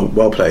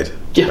 Well played.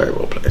 Yeah. Very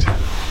well played.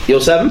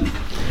 Your 7?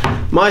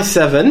 My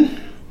 7.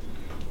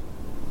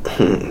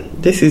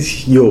 This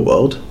is your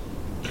world.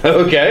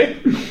 Okay.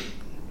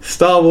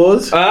 Star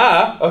Wars.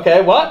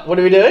 Okay. What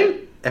are we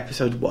doing?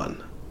 Episode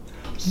 1.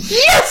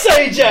 Yes,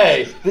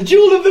 AJ! The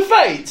Duel of the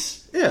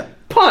Fates. Yeah.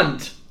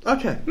 Punt.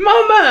 Okay.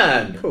 My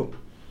man. Cool.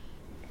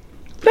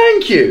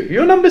 Thank you.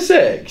 You're number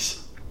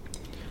 6.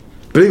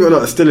 Believe it or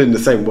not, it's still in the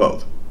same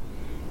world.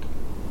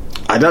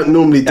 I don't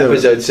normally do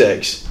Episode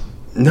 6.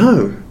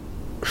 No.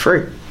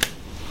 3.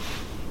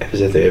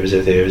 Episode 3.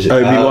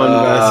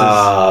 Obi-Wan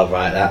versus...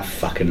 right, that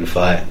fucking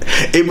fight.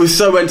 It was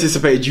so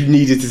anticipated, you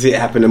needed to see it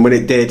happen, and when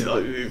it did...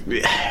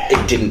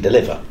 It didn't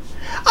deliver.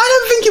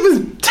 I don't think it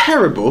was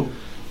terrible.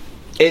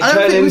 It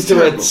turned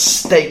into a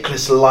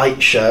stakeless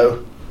light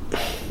show.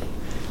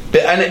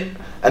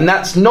 And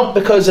that's not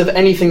because of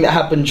anything that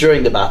happened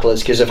during the battle,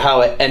 it's because of how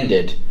it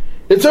ended.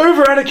 It's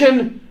over,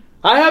 Anakin!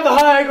 I have the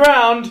higher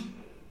ground!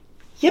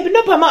 Yeah, but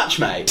not by much,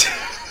 mate.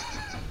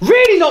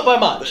 Really not by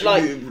much.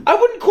 Like, I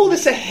wouldn't call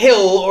this a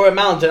hill or a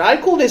mountain.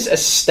 I'd call this a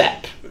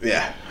step.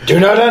 Yeah. Do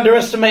not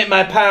underestimate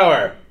my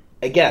power.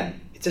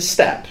 Again, it's a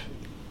step.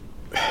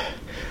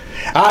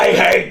 I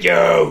hate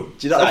you!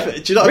 Do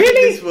you know,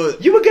 really?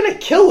 You were going to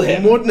kill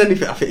him? More than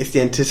anything, I think it's the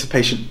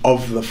anticipation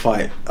of the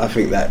fight. I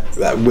think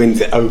that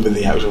wins it over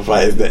the actual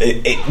fight. Is that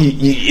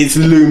it's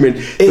looming.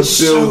 It's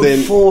the building.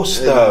 So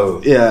forced, though.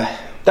 Yeah.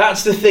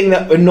 That's the thing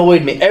that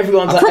annoyed me.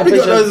 Everyone's like... I probably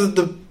got those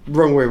the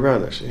wrong way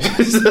around, actually.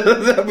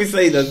 We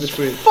say those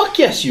between. Fuck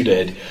yes, you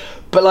did.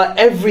 But, like,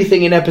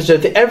 everything in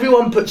episode...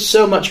 everyone puts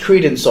so much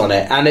credence on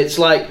it, and it's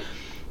like...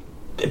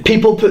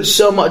 people put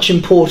so much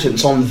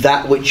importance on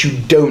that which you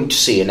don't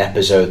see in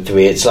episode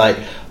 3. It's like,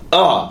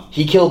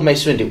 he killed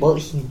Mace Windu. Well,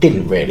 he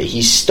didn't really.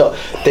 He stopped.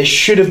 There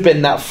should have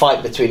been that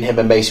fight between him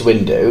and Mace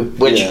Windu,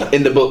 which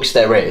in the books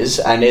there is,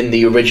 and in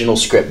the original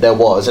script there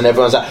was, and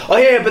everyone's like, oh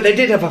yeah, but they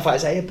did have a fight. I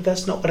say, yeah, but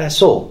that's not what I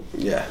saw.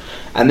 Yeah.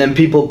 And then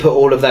people put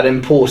all of that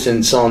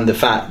importance on the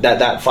fact that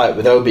that fight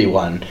with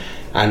Obi-Wan,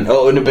 and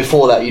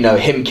before that,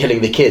 him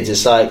killing the kids.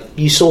 It's like,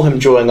 you saw him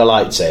drawing a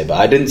lightsaber.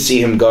 I didn't see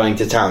him going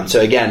to town.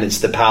 So again, it's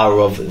the power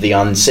of the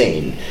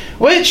unseen,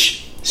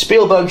 which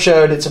Spielberg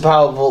showed it's a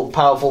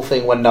powerful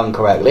thing when done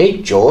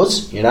correctly.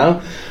 Jaws, it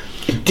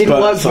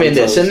didn't work for me in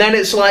this. And then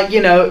it's like,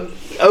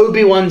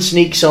 Obi-Wan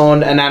sneaks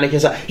on and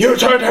Anakin's like, you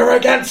turned her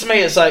against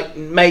me. It's like,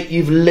 mate,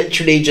 you've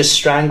literally just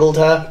strangled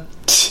her.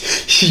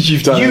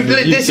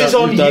 This is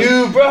on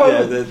you, bro.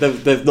 Yeah,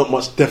 there's not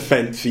much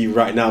defense for you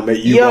right now,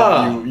 mate. You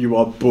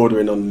are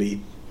bordering on the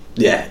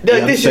Yeah,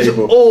 This is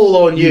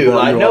all on you.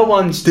 Like, no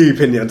one's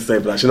deep in the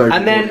unstable action.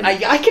 And then I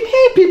can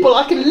hear people.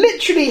 I can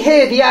literally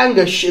hear the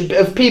anger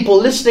of people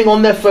listening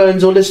on their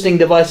phones or listening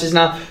devices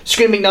now,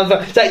 screaming down the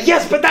phone. It's like,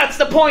 yes, but that's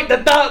the point. The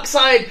dark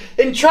side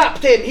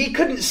entrapped him. He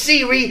couldn't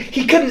see.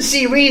 He couldn't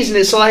see reason.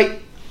 It's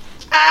like,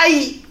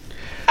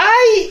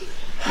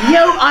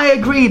 I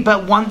agree,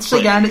 but once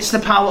again, it's the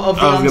power of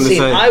the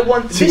unseen. I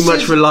want too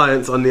much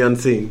reliance on the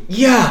unseen.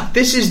 Yeah,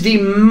 this is the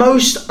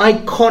most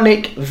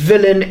iconic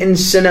villain in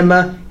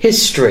cinema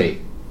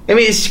history. I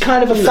mean, it's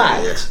kind of a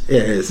fact. Yeah,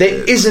 it is.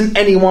 There isn't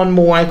anyone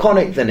more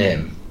iconic than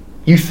him.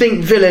 You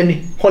think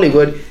villain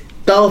Hollywood,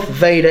 Darth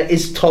Vader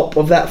is top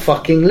of that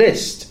fucking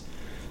list.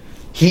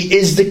 He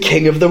is the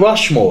king of the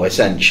Rushmore,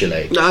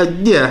 essentially. I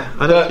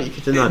don't think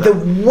you can deny that.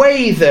 The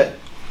way that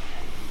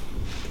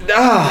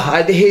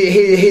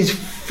his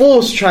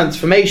forced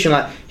transformation,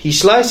 like he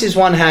slices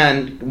one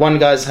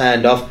guy's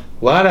hand off.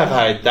 What have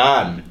I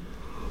done?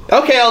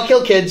 Okay, I'll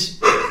kill kids.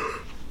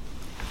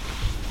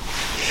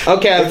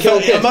 Okay, I'll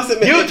kill kids. I must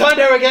admit, you turned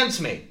her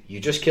against me. You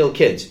just killed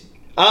kids.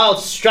 I'll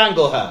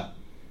strangle her.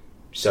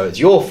 So it's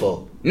your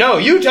fault. No,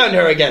 you turned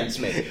her against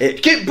me.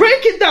 Break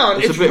it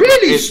down. It's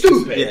really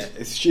stupid.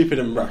 It's stupid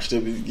and rushed.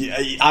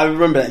 I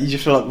remember that. You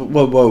just feel like,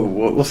 whoa,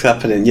 what's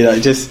happening? You know,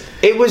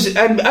 it was.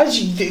 And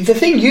the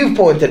thing you've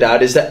pointed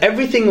out is that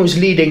everything was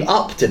leading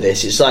up to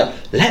this. It's like,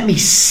 let me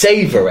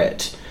savor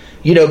it.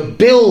 You know,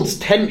 build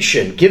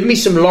tension. Give me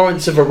some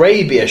Lawrence of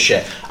Arabia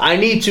shit. I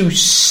need to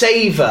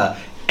savor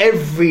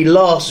every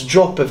last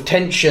drop of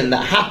tension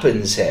that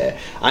happens here.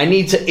 I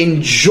need to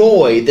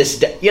enjoy this,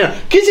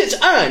 because it's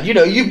earned. You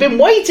know, you've been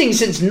waiting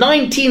since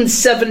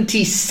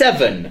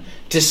 1977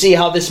 to see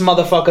how this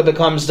motherfucker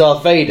becomes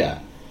Darth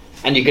Vader,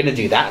 and you're going to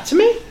do that to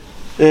me?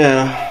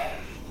 Yeah.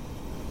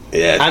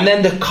 And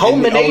then the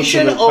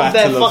culmination of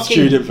their fucking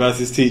student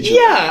versus teacher.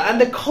 Yeah,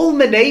 and the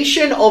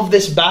culmination of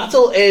this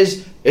battle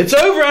is, it's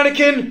over,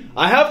 Anakin.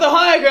 I have the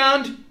higher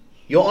ground.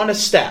 You're on a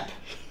step.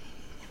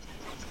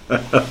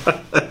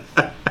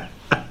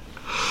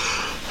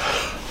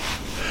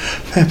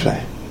 Fair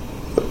play.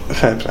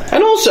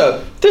 And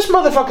also, this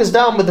motherfucker's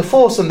down with the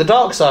Force and the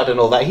dark side and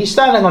all that. He's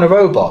standing on a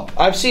robot.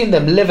 I've seen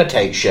them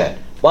levitate shit.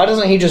 Why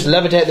doesn't he just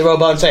levitate the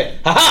robot and say,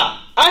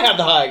 "Ha-ha! I have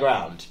the higher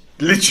ground"?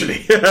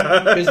 Literally.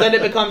 Because then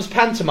it becomes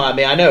pantomime.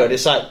 I know it.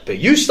 It's like, but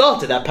you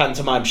started that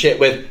pantomime shit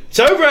with, "It's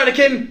over,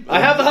 Anakin. I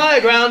have the higher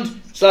ground."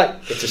 It's like,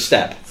 it's a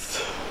step.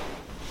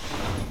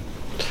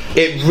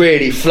 It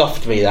really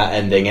fluffed me, that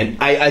ending,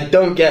 and I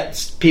don't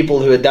get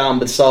people who are down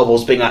with Star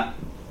Wars being like,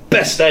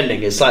 best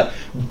ending. It's like,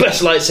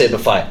 best lightsaber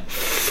fight.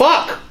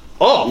 Fuck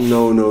off.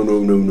 No. That's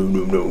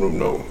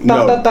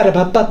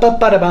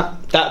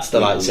the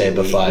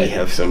lightsaber fight. We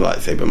have some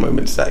lightsaber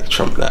moments that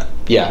trump that.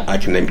 Yeah. I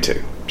can name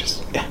two.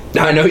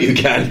 I know you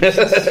can.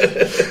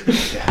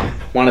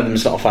 One of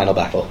them's not a final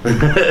battle.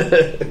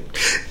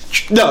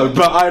 No,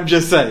 but I'm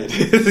just saying.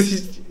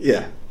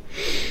 Yeah.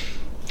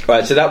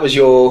 Right, so that was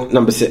your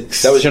number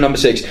 6. That was your number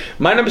 6.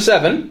 My number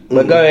 7,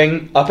 we're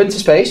going up into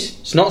space.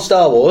 It's not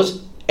Star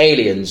Wars.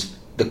 Aliens.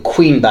 The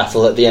Queen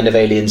battle at the end of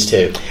Aliens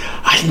 2.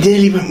 I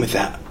nearly went with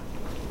that.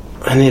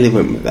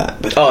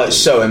 But it's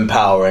so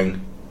empowering.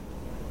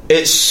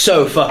 It's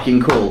so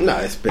fucking cool. No,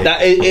 it's big.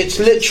 It's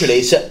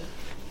literally...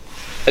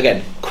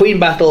 Again, Queen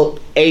battle,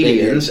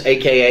 Aliens,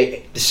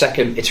 aka the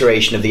second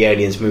iteration of the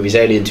Aliens movies,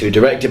 Alien 2,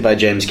 directed by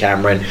James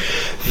Cameron.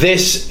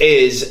 This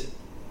is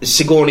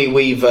Sigourney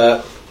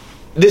Weaver.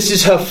 This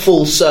is her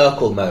full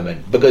circle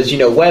moment, because,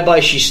 whereby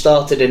she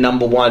started in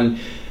number 1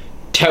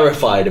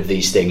 terrified of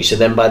these things, so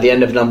then by the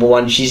end of number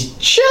 1 she's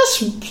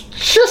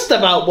just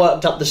about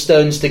worked up the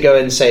stones to go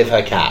and save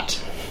her cat,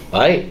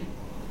 right?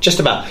 Just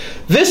about.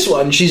 This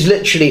one, she's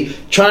literally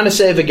trying to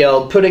save a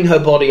girl, putting her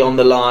body on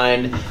the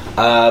line,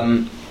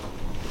 and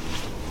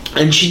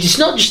she's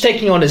not just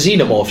taking on a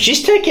xenomorph,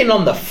 she's taking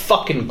on the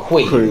fucking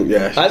Queen.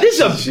 This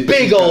is a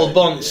big old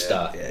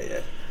monster.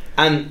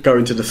 And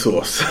going to the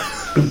source.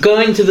 And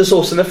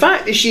the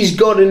fact that she's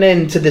gotten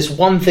into this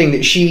one thing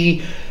that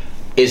she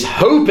is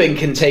hoping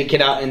can take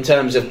it out in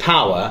terms of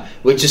power,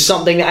 which is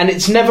something, and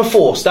it's never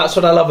forced. That's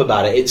what I love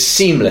about it. It's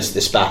seamless,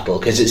 this battle,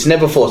 because it's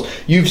never forced.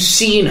 You've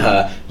seen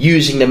her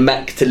using the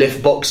mech to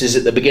lift boxes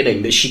at the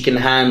beginning, that she can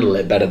handle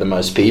it better than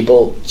most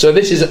people. So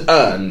this is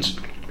earned.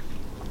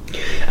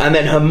 And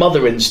then her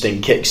mother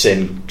instinct kicks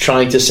in,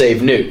 trying to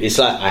save Newt. It's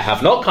like, I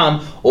have not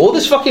come all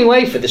this fucking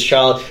way for this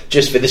child,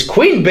 just for this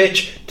queen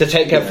bitch to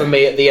take her from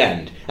me at the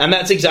end. And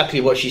that's exactly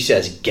what she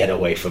says. Get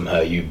away from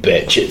her, you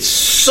bitch. It's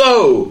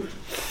so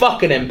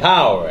fucking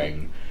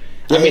empowering.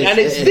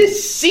 It's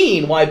this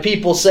scene why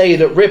people say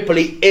that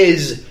Ripley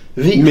is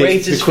the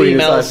greatest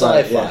female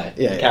sci-fi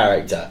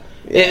character.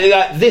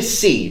 This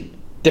scene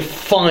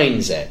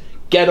defines it.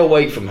 Get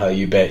away from her,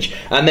 you bitch.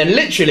 And then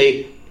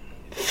literally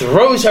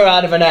throws her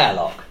out of an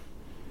airlock.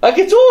 Like,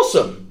 it's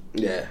awesome.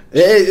 Yeah.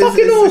 It's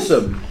fucking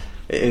awesome.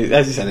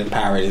 As you said,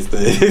 empowering is the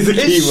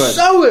key word. It's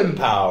so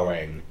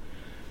empowering.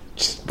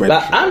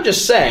 I'm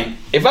just saying,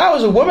 if I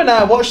was a woman and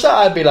I watched that,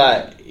 I'd be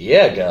like,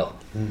 yeah, girl.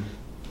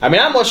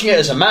 I'm watching it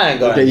as a man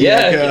going,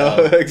 yeah,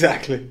 girl.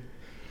 Exactly.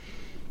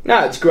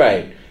 No, it's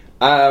great.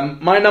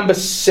 My number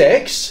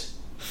 6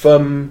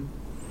 from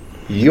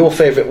your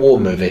favourite war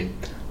movie,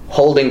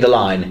 Holding the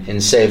Line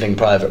in Saving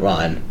Private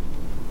Ryan.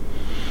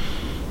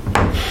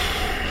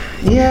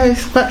 Yeah,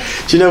 but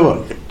do you know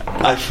what?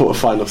 I thought a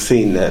final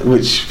scene there,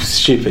 which was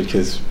stupid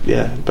because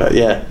that's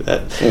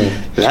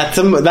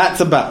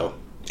a battle.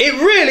 It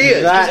really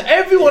is, because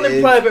everyone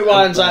in Private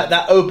Ryan's like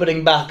that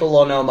opening battle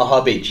on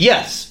Omaha Beach.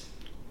 Yes,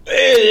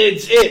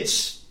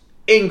 it's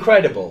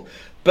incredible.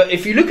 But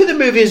if you look at the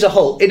movie as a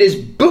whole, it is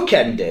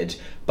bookended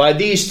by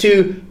these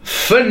two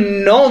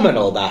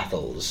phenomenal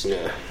battles.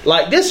 Yeah.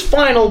 Like, this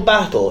final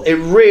battle, it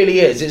really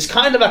is. It's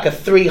kind of like a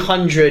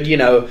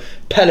 300,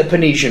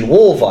 Peloponnesian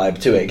War vibe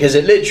to it, because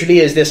it literally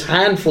is this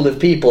handful of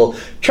people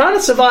trying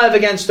to survive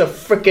against a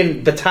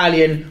freaking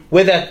battalion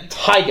with a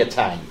tiger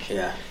tank.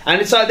 Yeah. And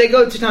it's like they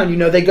go to town,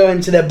 they go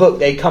into their book,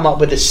 they come up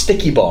with a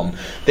sticky bomb.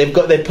 They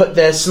put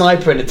their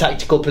sniper in a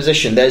tactical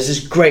position. There's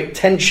this great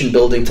tension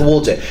building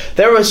towards it.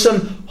 There are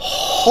some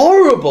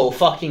horrible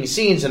fucking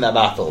scenes in that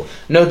battle.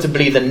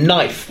 Notably the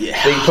knife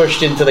being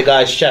pushed into the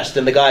guy's chest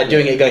and the guy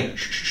doing it going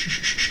shh, shh,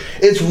 shh, shh.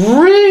 It's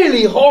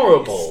really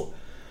horrible.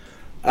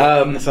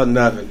 It's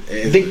unnerving.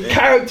 The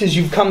characters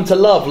you've come to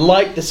love,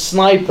 like the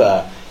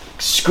sniper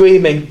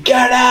screaming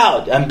 "Get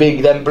out!" and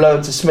being then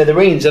blown to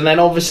smithereens, and then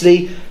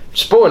obviously,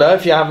 spoiler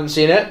if you haven't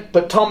seen it,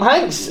 but Tom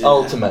Hanks'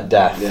 ultimate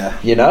death.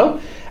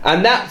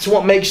 And that's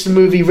what makes the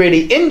movie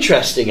really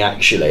interesting,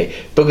 actually,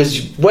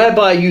 because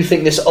whereby you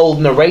think this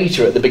old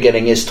narrator at the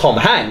beginning is Tom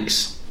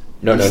Hanks,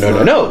 no.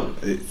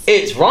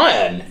 It's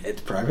Ryan.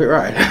 It's Private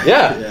Ryan.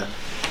 Yeah.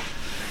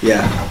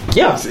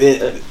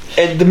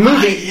 The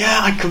movie,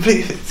 I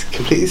completely.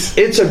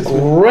 It's a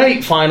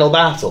great final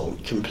battle.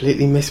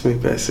 Completely missed me,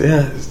 but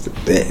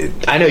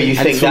I know you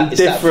think that is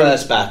that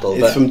first battle,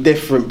 but it's from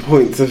different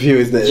points of view,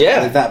 isn't it?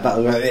 Yeah, that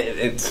battle.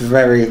 It's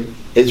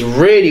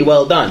really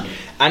well done.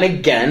 And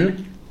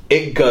again,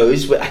 it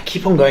goes. I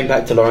keep on going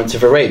back to Lawrence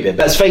of Arabia.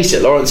 Let's face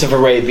it, Lawrence of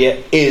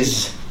Arabia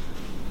is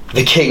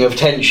the king of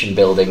tension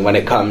building when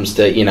it comes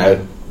to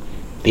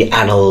the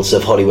annals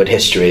of Hollywood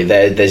history.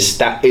 That is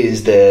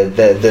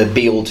the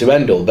be all to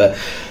end all. But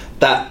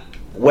that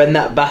when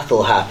that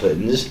battle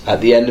happens at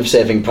the end of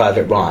Saving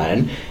Private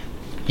Ryan,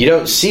 you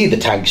don't see the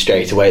tank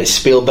straight away. It's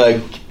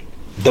Spielberg,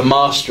 the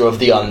master of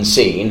the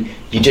unseen.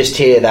 You just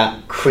hear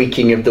that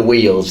creaking of the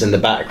wheels in the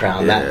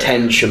background, that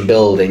tension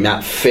building,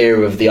 that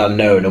fear of the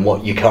unknown and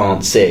what you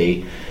can't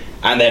see,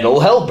 and then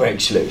all hell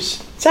breaks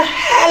loose. It's a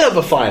hell of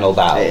a final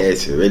battle. It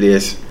is. It really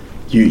is.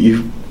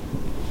 You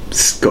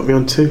got me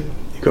on 2. You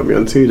got me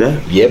on 2 there.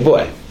 Yeah,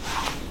 boy.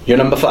 Your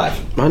number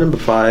 5. My number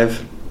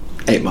 5,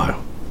 8 Mile.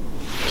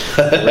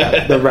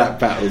 The rap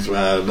battles,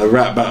 man. The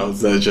rap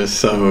battles are just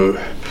so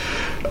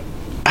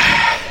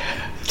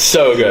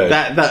good.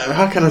 That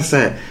how can I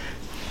say it?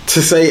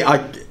 To say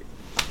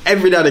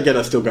every now and again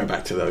I still go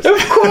back to those. Of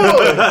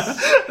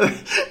course.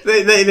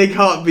 they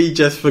can't be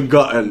just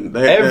forgotten.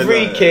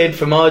 Every kid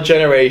from our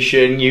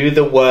generation knew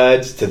the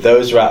words to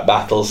those rap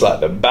battles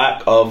like the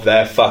back of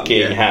their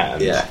fucking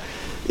hands. Yeah.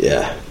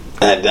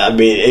 And I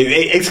mean,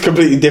 it's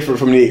completely different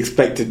from the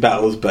expected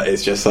battles, but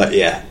it's just like,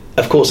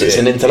 of course, it's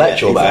an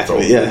intellectual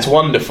battle. Yeah. It's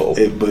wonderful.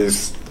 It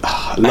was.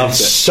 I loved it.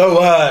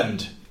 So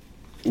earned.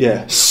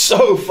 Yeah.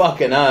 So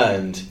fucking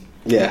earned.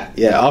 Yeah.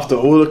 After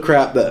all the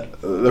crap that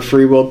the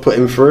free world put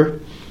him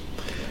through,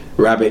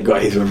 Rabbit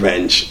got his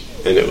revenge,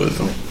 and it was.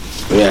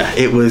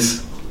 It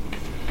was.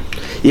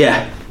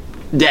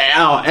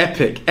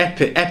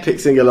 Epic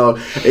sing along.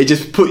 It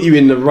just put you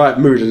in the right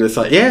mood, and it's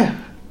like,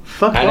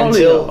 fuck.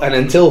 And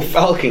until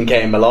Falcon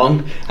came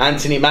along,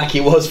 Anthony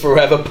Mackie was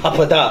forever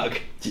Papa Duck.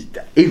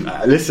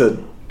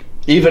 Listen.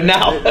 Even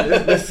now.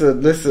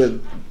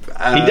 Listen.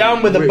 He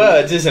down with the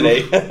birds, isn't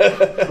he?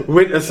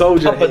 Winter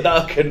Soldier. Papa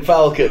Duck and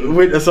Falcon.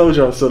 Winter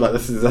Soldier, I'm still like,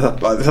 this is a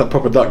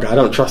proper Duck guy. I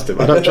don't trust him.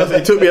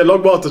 It took me a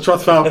long while to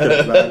trust Falcon,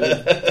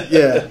 man.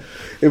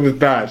 It was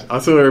bad. I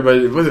saw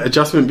everybody. Was it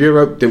Adjustment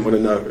Bureau? Didn't want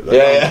to know.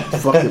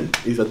 Fuck him.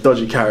 He's a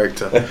dodgy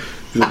character.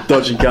 He's a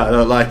dodgy guy. I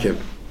don't like him.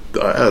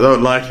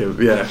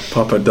 Yeah,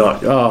 Papa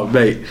Duck. Oh,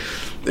 mate.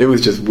 It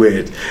was just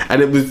weird.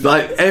 And it was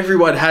like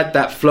everyone had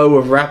that flow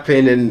of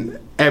rapping, and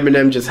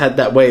Eminem just had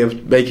that way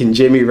of making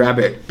Jimmy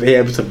Rabbit be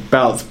able to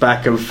bounce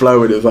back and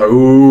flow, and it was like,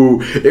 ooh.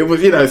 It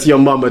was, it's Your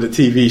Mama, the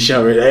TV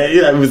show.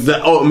 It was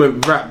the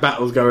ultimate rap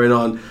battles going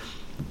on.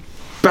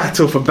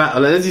 Battle for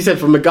battle. And as you said,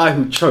 from a guy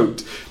who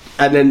choked.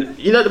 And then,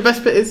 the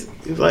best bit is,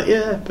 he was like,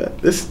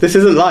 but this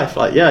isn't life.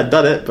 Like, I've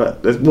done it,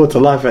 but there's more to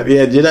life at the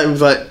end. It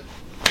was like,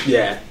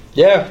 Yeah.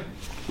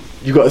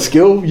 You got a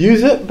skill,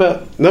 use it,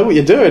 but know what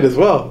you're doing as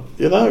well.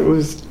 It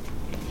was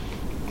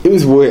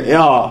weird. It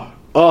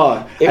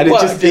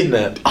worked, didn't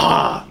it?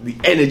 The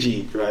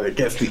energy, right? It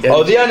gets the energy.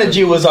 Oh, the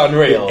energy was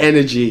unreal.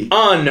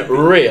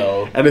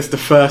 Unreal. And it's the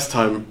first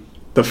time.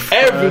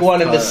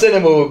 Everyone in the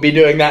cinema would be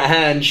doing that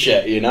hand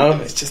shit,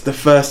 It's just the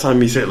first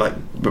time you say it, like,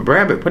 but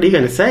Rabbit, what are you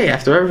going to say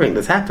after everything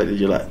that's happened? And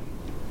you're like,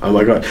 oh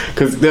my god.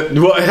 Because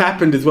what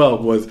happened as well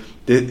was,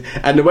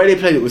 and the way they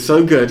played it was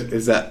so good,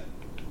 is that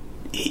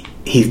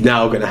he's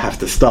now going to have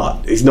to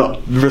start. He's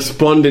not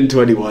responding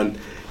to anyone.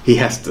 he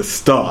has to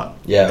start.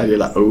 Yeah. And you're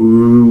like,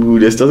 ooh,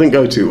 this doesn't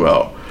go too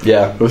well.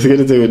 Yeah. What's he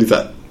going to do? And he's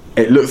like,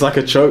 it looks like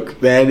a choke,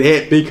 then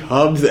it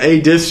becomes a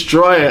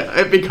destroyer.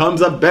 It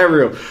becomes a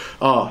burial.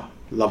 Oh,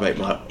 love 8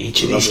 Mile.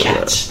 Each of these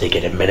cats, they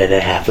get a minute and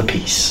a half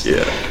apiece.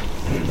 Yeah.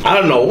 I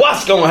don't know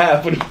what's going to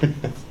happen.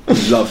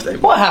 Love 8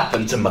 Mile. What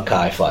happened to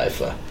Mekhi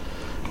Phifer?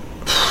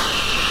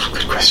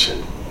 Good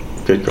question.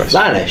 Good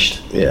question.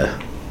 Vanished. Yeah.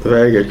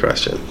 Very good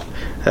question.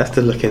 I have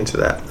to look into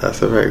that.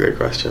 That's a very good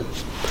question.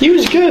 He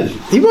was good.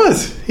 He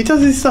was. He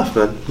does his stuff,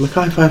 man.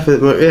 Mekhi Phifer,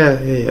 yeah.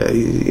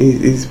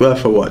 He's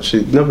worth a watch.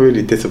 He never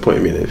really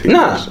disappointed me in anything.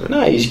 No,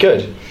 he's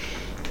good.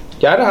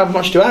 Yeah, I don't have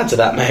much to add to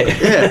that, mate.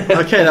 Yeah,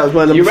 okay, that was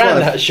my number 5. You ran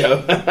that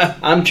show.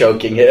 I'm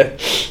joking here.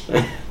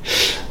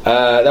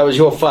 That was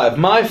your 5.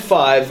 My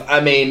 5, I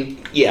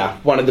mean, yeah,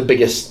 one of the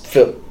biggest,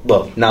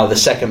 now the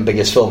second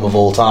biggest film of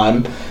all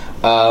time.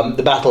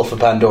 The Battle for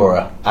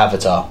Pandora,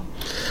 Avatar.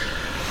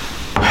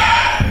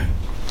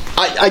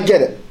 I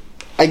get it.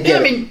 I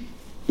get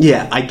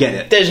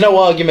it. There's no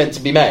argument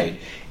to be made.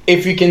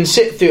 If you can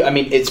sit through, I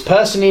mean, it's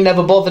personally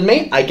never bothered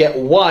me. I get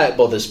why it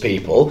bothers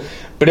people.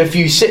 But if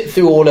you sit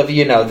through all of,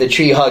 the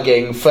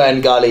tree-hugging,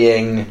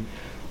 fern-gullying,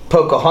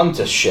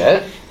 Pocahontas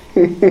shit,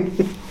 or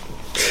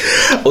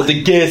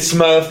the Gay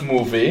Smurf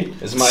movie,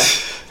 is my...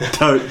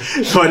 Don't.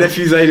 My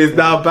nephew Zayn is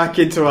now back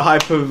into a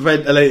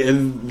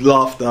hyperventilating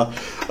laughter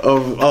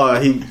of,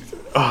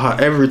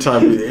 every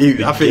time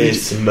I think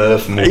he's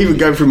Smurf movie. Even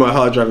going through my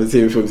hard drive and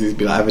seeing films, he'd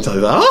be like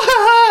advertising,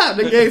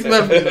 the Gay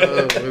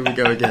Smurf. Here we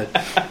go again.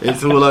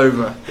 It's all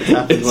over.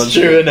 It's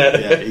true, isn't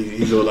it? Yeah,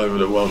 he's all over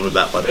the world with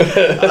that one.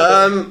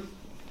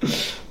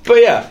 But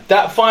yeah,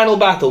 that final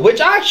battle, which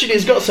actually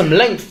has got some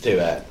length to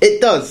it. It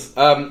does.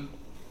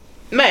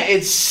 Mate,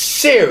 it's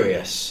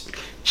serious.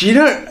 Do you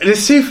know,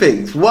 there's 2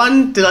 things.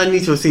 One, did I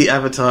need to see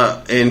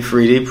Avatar in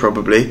 3D?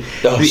 Probably.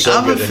 Oh, the so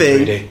other good in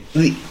thing, 3D.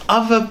 the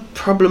other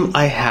problem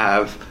I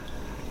have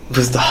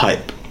was the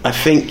hype. I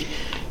think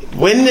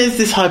when there's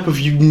this hype of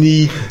you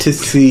need to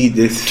see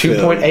this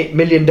 $2.8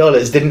 million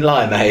didn't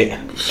lie, mate.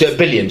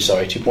 Billion,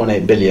 sorry,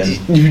 2.8 billion.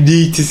 You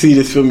need to see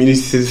this film, you need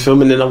to see this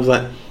film, and then I was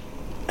like,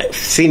 I've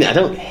seen it, I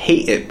don't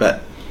hate it,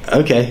 but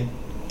okay.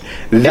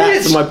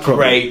 That's it's my problem.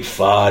 Great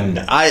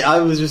fun. I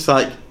was just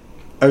like,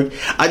 okay.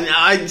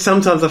 I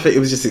sometimes I think it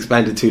was just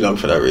expanded too long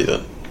for no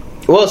reason.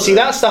 Well, see,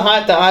 that's the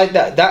hype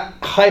that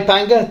hype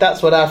anger.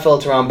 That's what I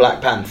felt around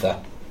Black Panther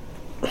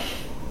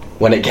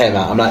when it came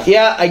out. I'm like,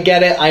 yeah, I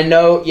get it. I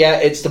know, yeah,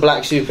 it's the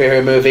black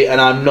superhero movie,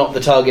 and I'm not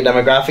the target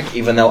demographic,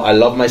 even though I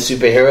love my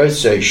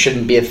superheroes, so it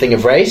shouldn't be a thing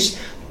of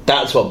race.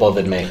 That's what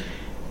bothered me.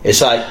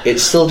 It's like,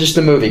 it's still just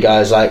a movie,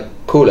 guys. Like,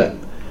 cool it.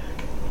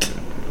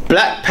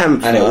 Black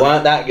Panther, and it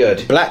weren't that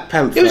good. Black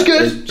Panther, it was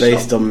good. Is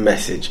based on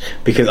message,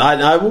 because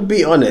I will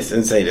be honest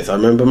and say this. I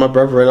remember my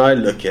brother and I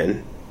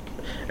looking,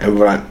 and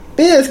we're like,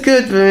 yeah, it's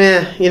good,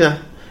 but yeah,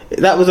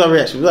 that was our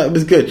reaction. Like, it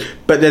was good,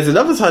 but there's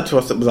another side to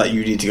us that was like,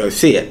 you need to go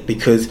see it,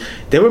 because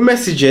there were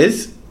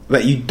messages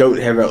that you don't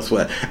hear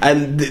elsewhere.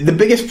 And the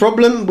biggest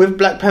problem with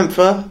Black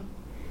Panther,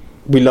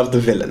 we love the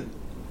villain.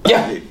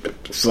 Yeah,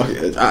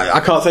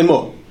 I can't say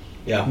more.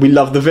 Yeah, we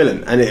love the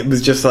villain, and it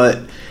was just like.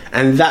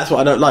 And that's what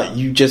I don't like.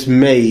 You just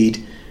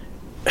made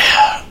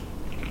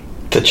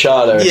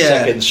T'Challa a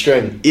second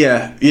string.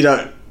 Yeah,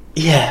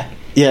 Yeah.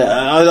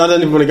 I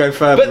don't even want to go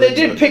further. But they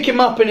did pick him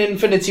up in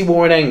Infinity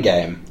War and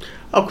Endgame.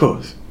 Of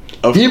course.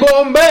 But do you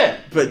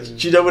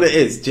know what it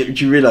is? Do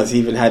you realise he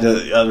even had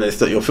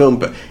it's not your film,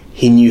 but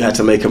he knew how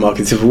to make a mark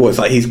in Civil War. It's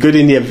like he's good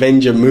in the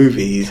Avenger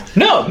movies.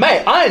 No,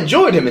 mate, I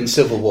enjoyed him in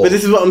Civil War. But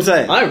this is what I'm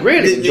saying. I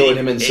really enjoyed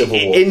him in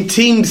Civil War. In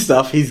team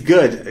stuff, he's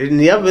good. In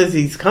the others,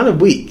 he's kind of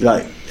weak.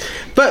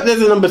 But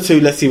there's a number 2.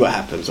 Let's see what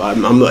happens.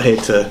 I'm not here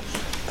to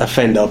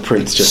offend our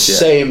prince just yet.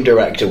 Same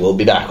director will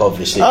be back,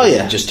 obviously. Oh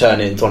yeah, just turn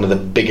it into one of the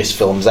biggest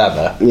films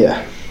ever.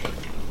 Yeah.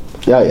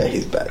 Yeah,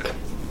 he's back.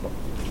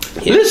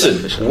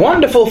 Listen,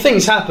 wonderful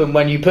things happen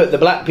when you put the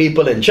black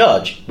people in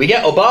charge. We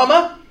get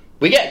Obama.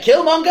 We get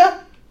Killmonger.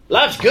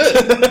 Life's good.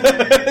 Life's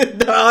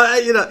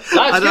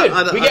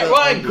good. We get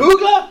Ryan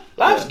Coogler.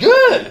 Life's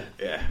good.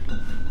 Yeah.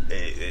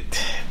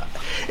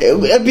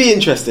 It'd be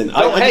interesting.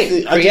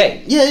 Create.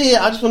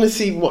 I just want to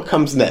see what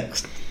comes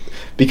next.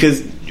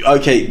 Because,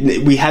 okay,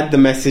 we had the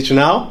message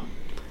now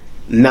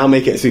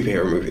make it a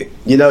superhero movie.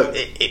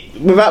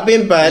 Without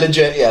being bad.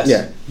 Legit, yes.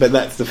 Yeah, but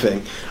that's the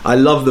thing. I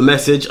love the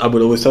message. I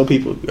would always tell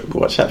people,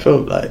 watch that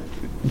film.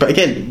 But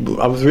again,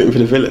 I was rooting for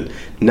the villain.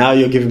 Now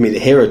you're giving me the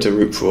hero to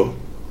root for.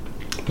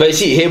 But you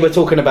see, here we're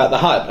talking about the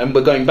hype, and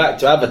we're going back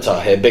to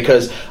Avatar here,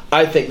 because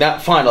I think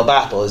that final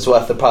battle is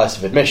worth the price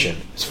of admission.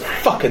 It's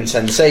fucking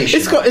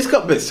sensational. It's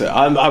got bits to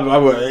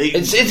it.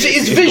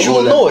 It's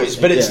visual noise,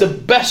 but it's the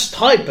best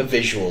type of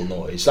visual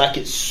noise.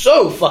 It's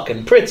so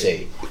fucking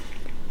pretty.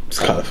 It's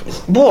colourful.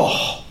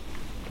 Whoa.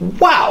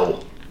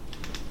 Wow.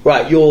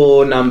 Right,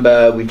 your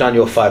number, we've done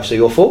your 5, so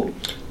your 4?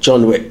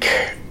 John Wick,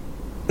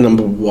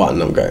 number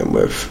 1, I'm going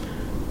with.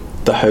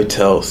 The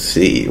Hotel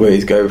C, where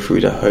he's going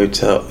through the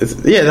hotel.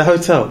 The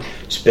hotel.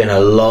 It's been a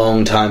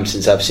long time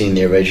since I've seen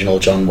the original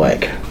John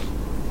Wick.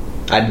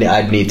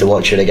 I'd need to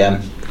watch it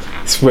again.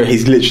 It's where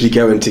he's literally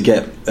going to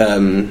get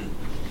Theon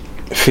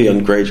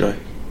Greyjoy,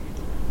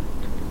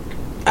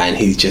 and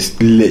he's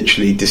just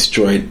literally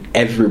destroyed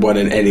everyone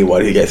and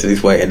anyone who gets in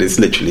his way, and it's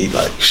literally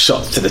like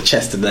shots to the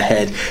chest and the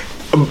head.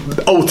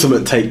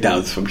 Ultimate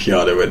takedowns from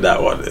Keanu in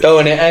that one. Oh,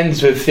 and it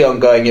ends with Theon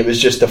going, "It was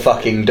just a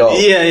fucking dog."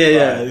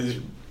 Yeah.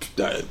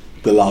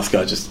 The last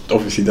guy just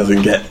obviously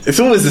doesn't get. It's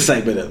always the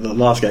same, isn't it? The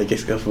last guy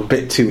gets off a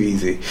bit too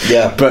easy.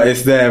 Yeah, but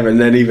it's there, and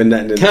then even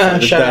then.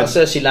 Shout out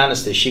Cersei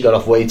Lannister. She got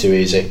off way too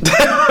easy.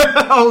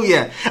 Oh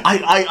yeah,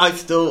 I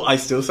still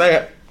say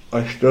it.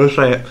 I still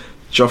say it.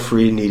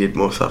 Joffrey needed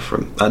more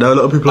suffering. I know a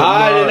lot of people.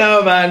 I don't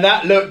know, man.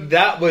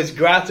 That was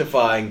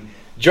gratifying.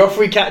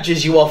 Joffrey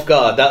catches you off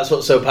guard. That's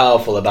what's so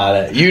powerful about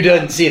it. You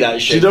don't see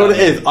that shit. Do you know what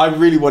it is? I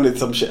really wanted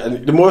some shit,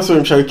 and the more I saw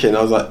him choking,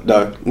 I was like,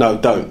 no,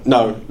 don't,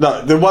 no.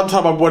 The one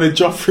time I wanted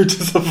Joffrey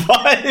to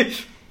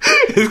survive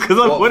is because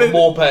I wanted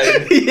more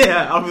pain.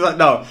 Yeah, I was like,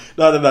 no.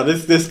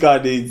 This guy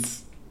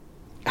needs.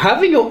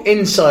 Having your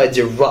insides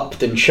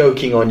erupt and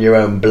choking on your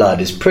own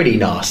blood is pretty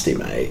nasty,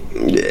 mate.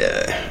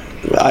 Yeah.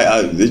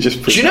 It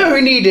just. Do you know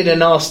who needed a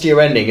nastier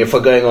ending? If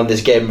we're going on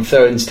this Game of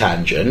Thrones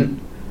tangent,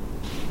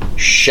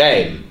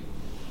 Shame.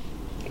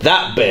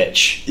 That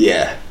bitch.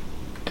 Yeah.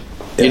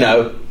 You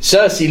know,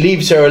 Cersei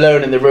leaves her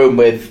alone in the room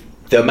with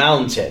the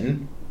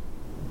Mountain.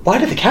 Why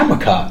did the camera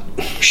cut?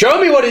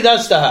 Show me what it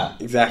does to her.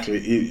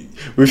 Exactly.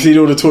 We've seen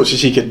all the torches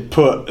she could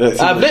put.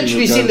 I've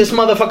literally seen this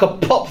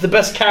motherfucker pop the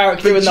best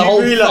character in the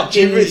whole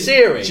fucking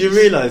series. Do you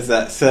realise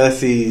that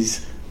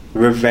Cersei's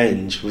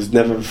revenge was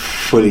never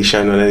fully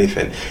shown on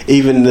anything?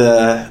 Even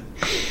the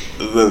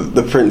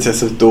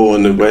Princess of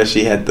Dawn, and where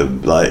she had the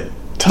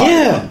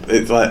tie up.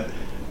 It's like,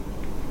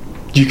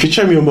 you could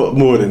show me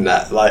more than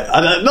that. Like,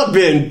 not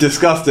being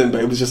disgusting, but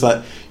it was just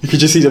like, you could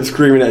just see them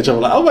screaming at each other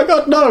like, oh my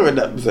god, no, and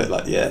that was it.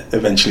 Like, yeah,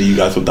 eventually you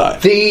guys will die.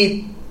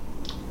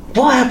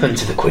 What happened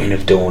to the Queen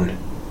of Dawn? Do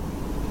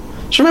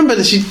you remember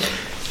that she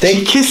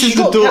kisses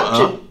the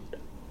daughter?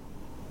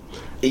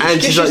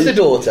 And she's like, the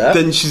daughter.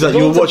 Then she's like,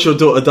 you'll watch your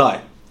daughter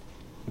die.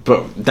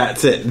 But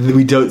that's it.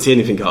 We don't see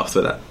anything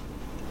after that.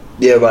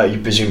 Yeah, right, you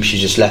presume she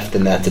just left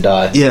them there to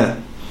die. Yeah.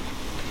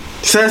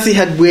 Cersei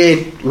had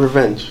weird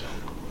revenge.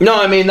 No,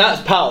 I mean,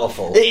 that's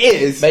powerful. It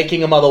is.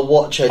 Making a mother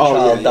watch her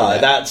child die.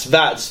 Yeah. That's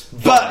vile.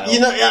 But, you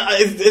know,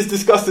 as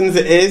disgusting as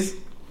it is,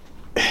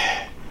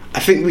 I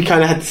think we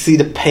kind of had to see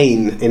the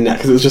pain in that,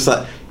 because it was just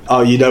like,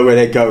 oh, you know where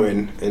they're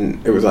going,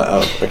 and it was like,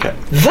 oh, okay.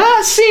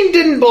 That scene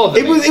didn't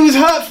bother me. It was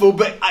hurtful,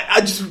 but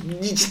you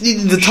just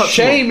needed the touch.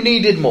 Shame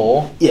needed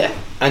more. Yeah.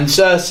 And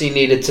Cersei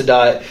needed to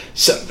die.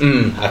 So,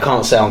 I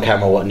can't say on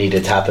camera what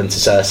needed to happen to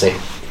Cersei.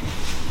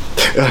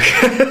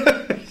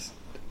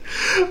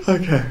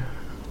 Okay.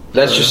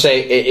 Let's just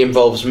say it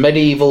involves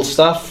medieval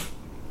stuff,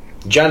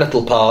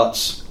 genital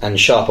parts, and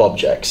sharp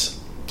objects.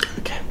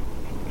 Okay.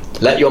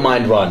 Let your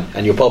mind run,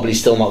 and you're probably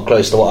still not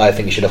close to what I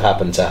think should have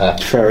happened to her.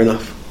 Fair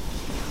enough.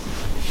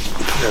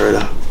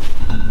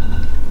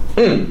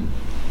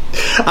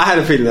 I had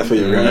a feeling that's where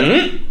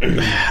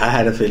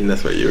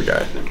you were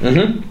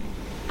going.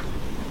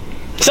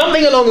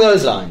 Something along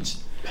those lines.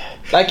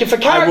 Like, if a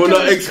character, I will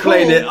not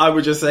explain it. I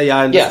would just say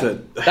I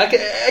understood. Yeah. Like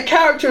a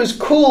character as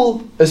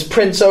cool as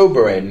Prince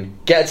Oberyn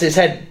gets his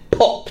head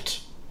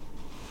popped,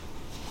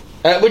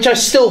 which I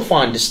still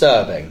find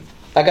disturbing.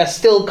 Like, I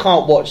still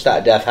can't watch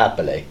that death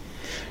happily.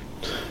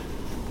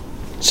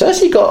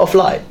 Cersei got off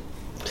light.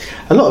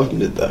 A lot of them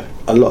did, though.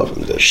 A lot of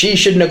them did. She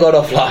shouldn't have got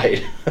off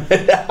light.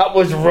 That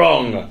was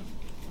wrong.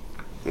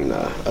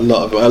 No, a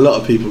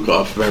lot of people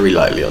got off very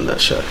lightly on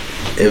that show.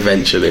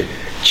 Eventually.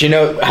 Do you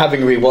know,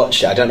 having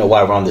rewatched it, I don't know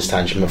why we're on this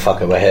tangent, but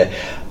fuck it, we're here.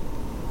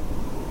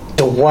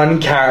 The one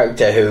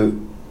character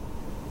who,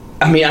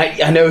 I mean,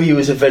 I know he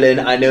was a villain,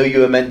 I know you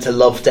were meant to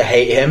love to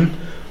hate him,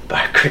 but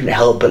I couldn't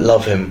help but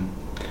love him.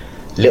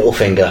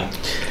 Littlefinger.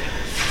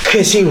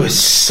 Because he was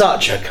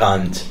such a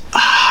cunt.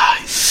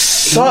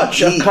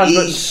 Such a cunt,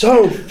 but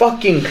so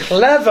fucking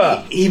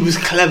clever. He was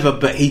clever,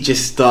 but he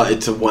just started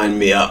to wind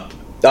me up.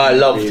 I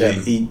loved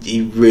him.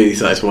 He really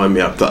started to wind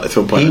me up to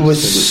a point. He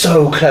was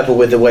so clever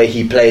with the way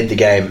he played the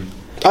game.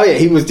 Oh yeah,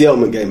 he was the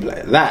ultimate game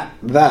player. That.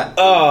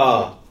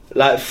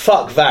 Like,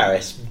 fuck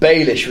Varys.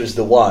 Baelish was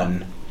the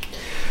one.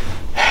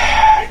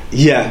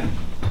 Yeah.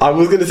 I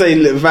was going to say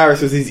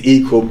Varys was his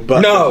equal,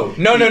 but no.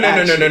 He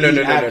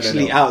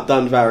actually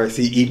outdone Varys.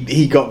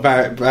 He got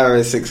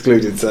Varys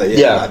excluded, so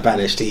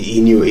banished. He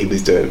knew what he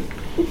was doing.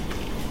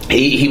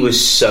 He was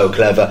so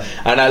clever,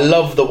 and I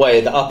love the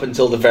way that up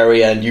until the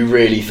very end you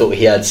really thought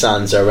he had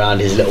Sansa around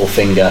his little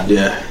finger.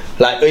 Yeah.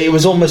 Like, it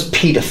was almost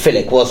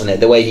paedophilic, wasn't it?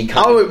 The way he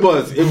kind of... it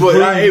was.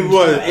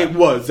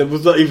 It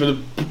was not even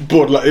a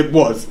board. Like, it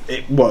was.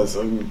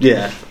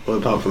 Yeah. Well,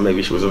 apart from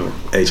maybe she was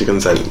of age of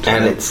consent.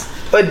 And it's...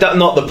 But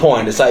not the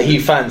point. It's like he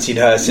fancied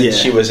her since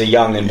she was a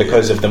young'un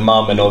because of the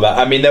mum and all that.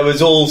 I mean, there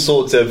was all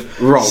sorts of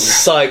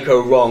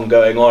psycho wrong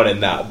going on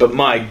in that. But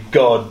my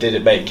God, did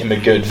it make him a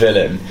good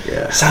villain.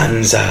 Yeah.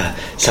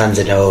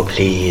 Sansa, no,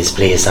 please,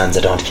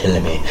 Sansa, don't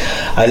kill me.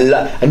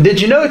 And did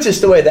you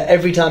notice the way that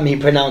every time he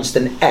pronounced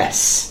an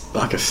S...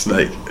 Like a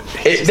snake.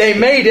 They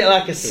made it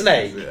like a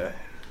snake. Yeah.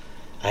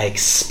 I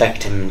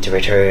expect him to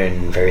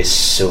return very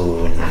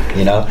soon.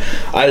 You know,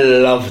 I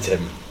loved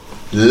him.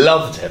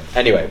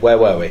 Anyway, where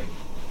were we?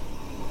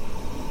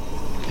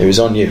 It was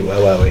on you. Where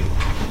were we?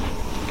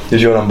 It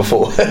was your number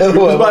 4. What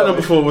was my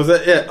number 4? Was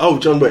it? Yeah. Oh,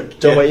 John Wick.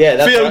 John Wick. Yeah.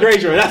 That's Theon right.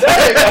 Greyjoy.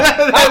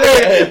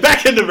 That's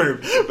back in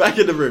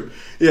the room.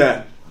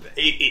 Yeah.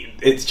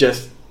 It's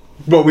just.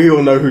 Well, we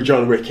all know who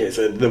John Wick is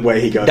and the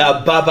way he goes.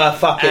 The Baba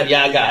fucking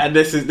Yaga. And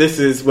this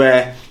is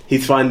where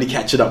he's finally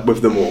catching up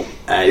with them all,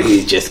 and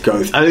he just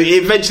goes. I mean, he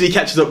eventually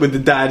catches up with the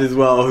dad as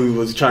well, who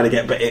was trying to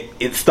get. But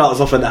it starts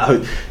off in that.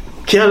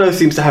 Keanu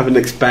seems to have an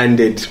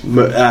expanded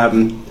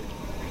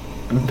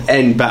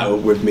end battle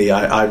with me.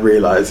 I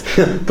realise,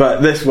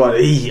 but this one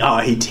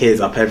he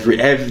tears up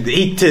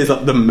he tears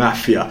up the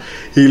mafia.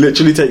 He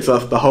literally takes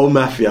off the whole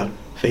mafia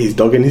for his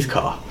dog in his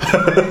car.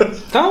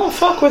 Don't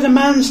fuck with a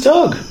man's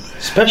dog,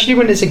 especially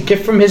when it's a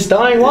gift from his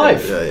dying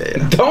wife.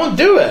 Yeah. Don't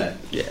do it.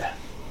 Yeah.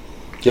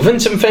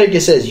 Vincent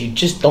Vega says you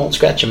just don't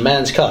scratch a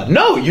man's car.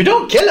 No, you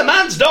don't kill a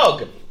man's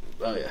dog.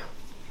 Oh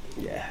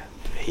yeah.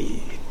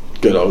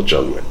 Good old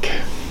John Wick.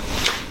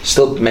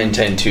 Still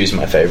maintain 2 is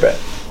my favourite.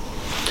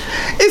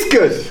 It's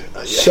good.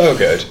 So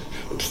good.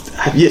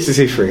 I've yet to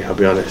see 3, I'll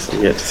be honest.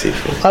 I'm yet to see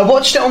 3. I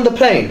watched it on the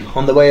plane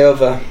on the way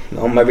over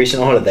on my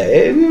recent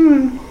holiday.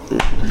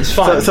 It's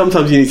fine. So,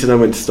 sometimes you need to know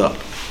when to stop,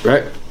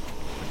 right?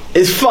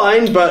 It's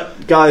fine,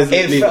 but guys,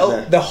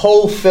 the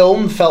whole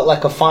film felt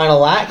like a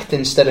final act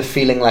instead of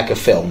feeling like a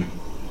film.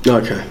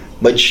 Okay.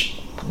 Which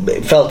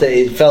it felt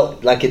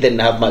like it didn't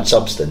have much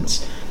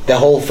substance. The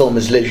whole film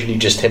is literally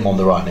just him on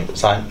the run. It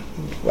was like,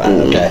 right,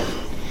 okay.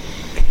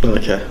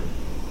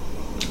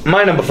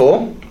 My number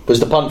 4 was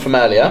the punt from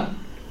earlier,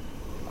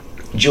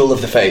 Duel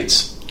of the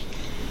Fates.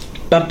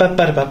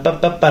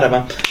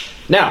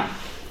 Now,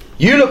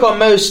 you look on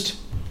most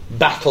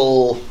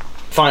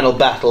final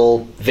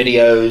battle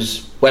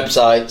videos,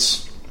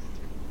 websites,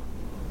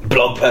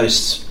 blog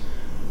posts.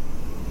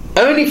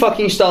 Only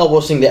fucking Star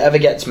Wars thing that ever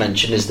gets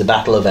mentioned is the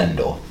Battle of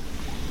Endor.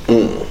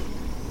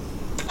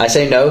 I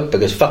say no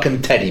because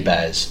fucking teddy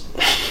bears.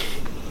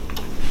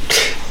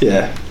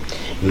 Yeah.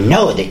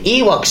 No, the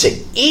Ewoks are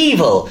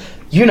evil.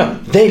 You know,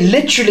 they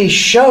literally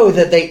show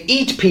that they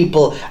eat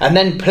people and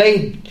then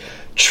play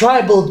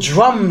tribal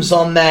drums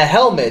on their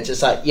helmets.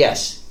 It's like,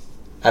 yes.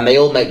 And they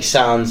all make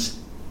sounds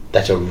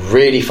that are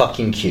really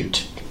fucking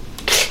cute.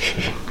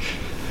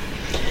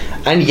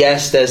 And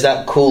yes, there's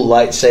that cool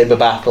lightsaber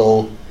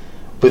battle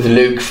with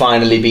Luke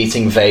finally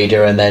beating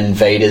Vader and then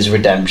Vader's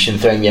redemption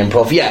throwing the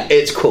Emperor off. Yeah,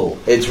 it's cool.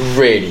 It's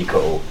really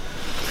cool.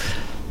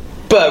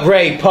 But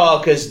Ray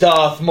Parker's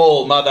Darth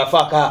Maul,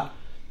 motherfucker.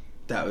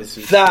 That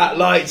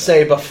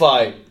lightsaber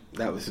fight.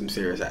 That was some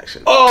serious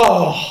action.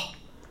 Oh!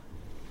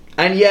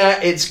 And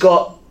yeah, it's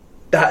got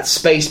that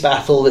space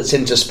battle that's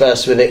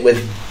interspersed with it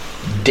with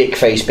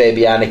dick-face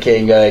baby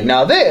Anakin going,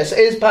 now this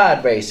is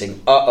bad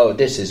racing. Uh-oh,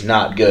 this is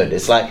not good.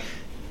 It's like,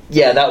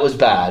 yeah, that was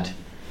bad.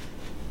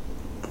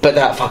 But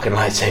that fucking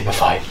lightsaber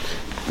fight.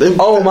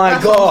 Oh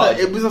my god.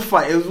 It was a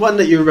fight. It was one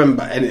that you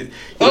remember. And it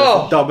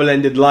was a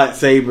double-ended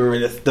lightsaber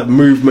and it's the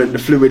movement, the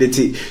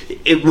fluidity.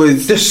 It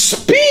was... The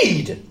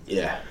speed!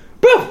 Yeah.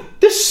 Bro,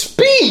 the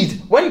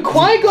speed! When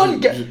Qui-Gon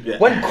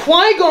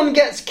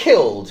gets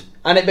killed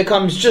and it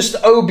becomes just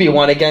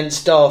Obi-Wan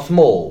against Darth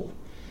Maul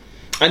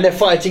and they're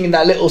fighting in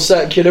that little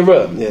circular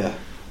room. Yeah.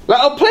 Like,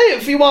 I'll play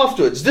it for you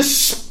afterwards. The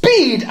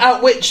speed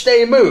at which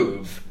they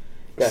move.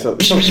 Yeah.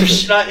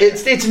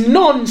 It's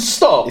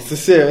non-stop. It's a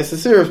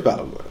serious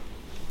battle.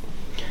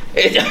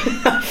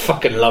 I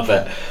fucking love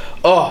it.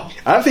 Oh,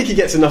 I don't think it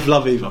gets enough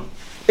love either.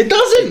 It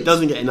doesn't. It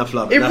doesn't get enough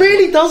love. It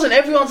really doesn't.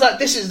 Everyone's like,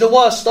 this is the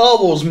worst Star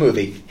Wars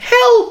movie.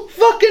 Hell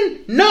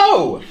fucking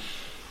no.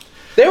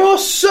 There are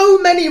so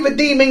many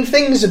redeeming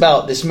things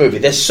about this movie.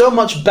 There's so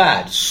much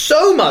bad.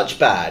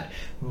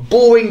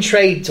 Boring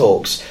trade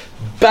talks,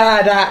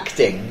 bad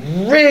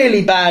acting,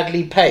 really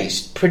badly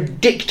paced,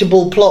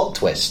 predictable plot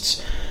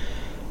twists.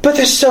 But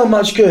there's so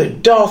much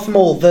good. Darth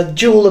Maul, the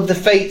Duel of the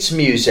Fates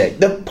music,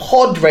 the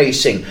pod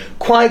racing,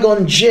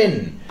 Qui-Gon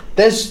Jinn.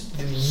 There's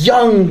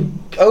young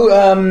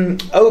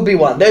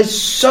Obi-Wan. There's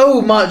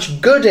so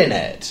much good in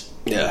it.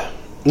 Yeah.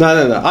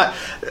 No.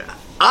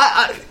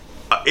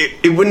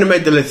 It wouldn't have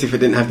made the list if it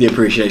didn't have the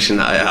appreciation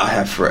that I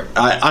have for it.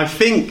 I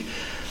think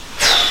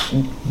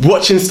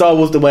watching Star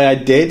Wars the way I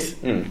did,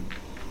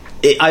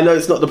 I know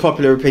it's not the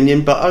popular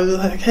opinion, but I was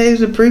like, hey,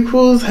 the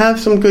prequels have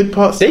some good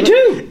parts to it. They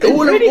do.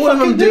 All of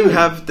them do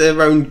have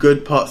their own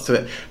good parts to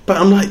it. But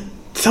I'm like,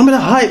 some of the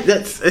hype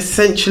that's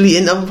essentially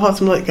in other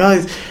parts, I'm like,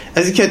 guys,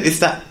 as a kid, it's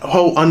that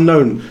whole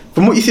unknown.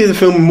 From what you see as a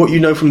film and what you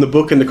know from the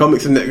book and the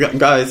comics, and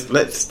guys,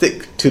 let's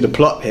stick to the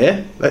plot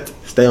here. Let's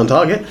stay on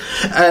target.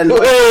 And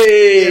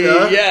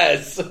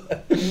yes.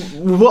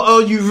 What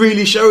are you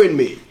really showing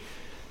me?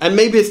 And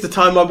maybe it's the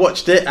time I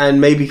watched it, and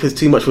maybe because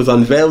too much was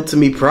unveiled to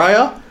me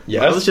prior.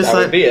 Yes, I was just that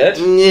would be it.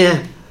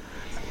 Yeah.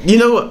 You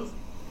know what?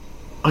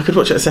 I could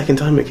watch it a second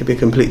time. It could be a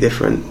complete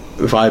different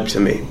vibe to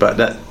me.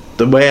 But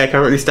the way I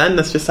currently stand,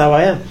 that's just how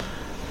I am.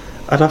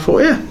 And I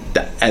thought,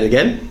 and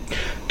again,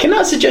 Can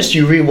I suggest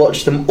you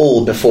rewatch them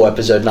all before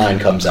episode 9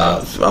 comes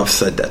out? I've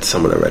said that to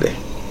someone already.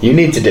 You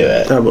need to do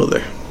it. I will do.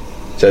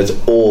 So it's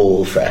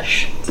all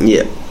fresh.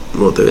 Yeah,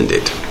 will do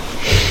indeed.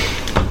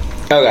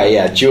 Okay,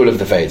 yeah, Duel of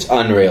the Fates,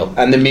 unreal.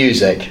 And the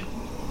music.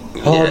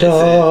 Sets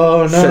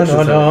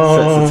the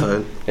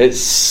tone. It's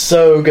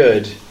so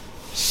good.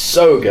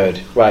 So good.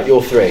 Right,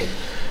 you're 3.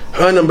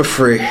 My number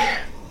 3.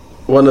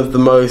 One of the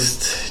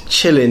most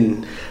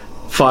chilling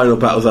final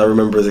battles I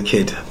remember as a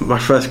kid. My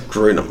first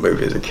grown-up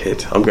movie as a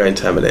kid. I'm going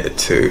Terminator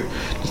 2.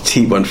 The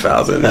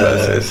T-1000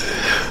 versus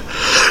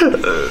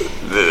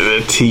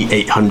the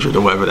T-800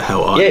 or whatever the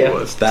hell it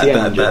was. That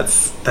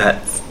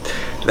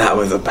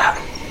was a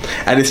battle.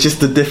 And it's just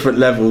the different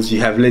levels.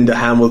 You have Linda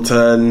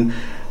Hamilton,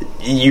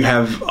 you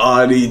have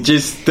Arnie,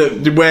 just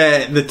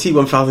where the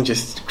T-1000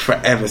 just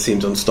forever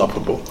seems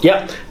unstoppable.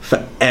 Yep.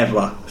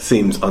 Forever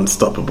seems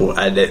unstoppable,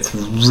 and it's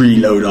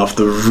reload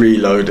after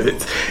reload.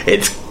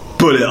 It's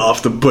bullet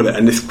after bullet,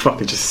 and this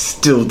fucker just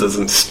still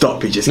doesn't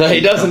stop. He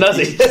doesn't, does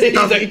he?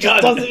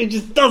 He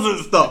just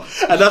doesn't stop.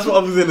 And that's what I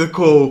was going to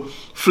call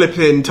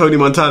flipping Tony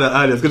Montana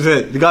earlier. I was going to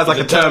say the guy's like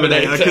a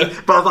Terminator.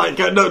 But I was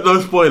like, no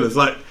spoilers.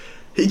 Like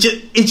he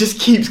just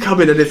keeps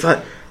coming, and it's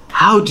like,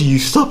 how do you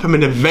stop him?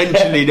 And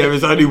eventually there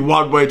is only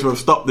one way to have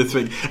stopped this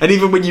thing. And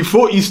even when you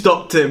thought you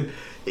stopped him,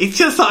 it's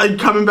just started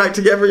coming back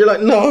together. You're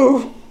like,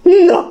 no.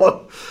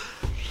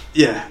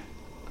 Yeah.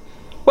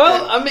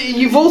 Well, I mean,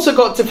 you've also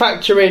got to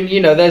factor in,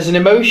 there's an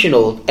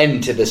emotional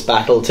end to this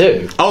battle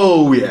too.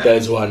 Oh, yeah.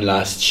 There's one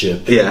last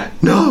ship. Yeah.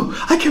 No,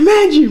 I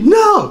command you.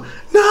 No.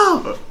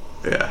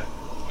 Yeah.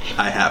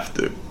 I have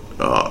to.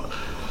 Oh.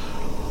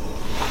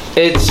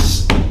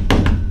 It's...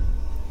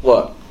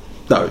 What?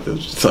 No,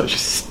 so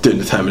just doing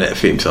the Terminator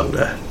theme song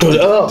there.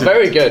 Oh,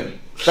 very good.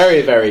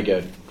 Very, very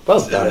good.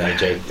 Well done,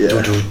 AJ.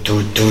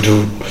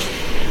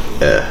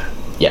 Yeah.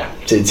 Yeah.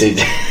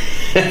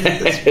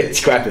 It's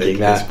cracking,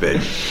 that. It's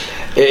big.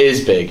 It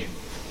is big.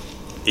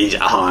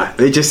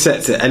 It just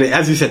sets it, and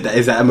as you said, that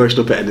is that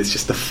emotional bit, and it's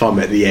just the thumb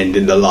at the end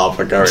in the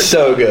lava going.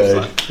 So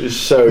good. It's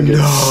so good.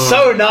 No.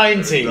 So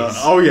 90s. No.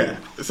 Oh yeah,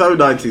 so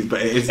 90s,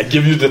 but it is. I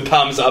give you the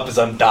thumbs up as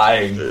I'm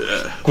dying.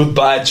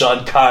 Goodbye,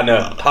 John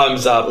Connor.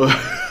 Thumbs up.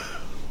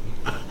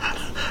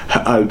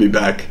 I'll be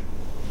back.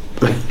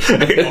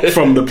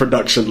 From the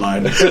production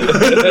line.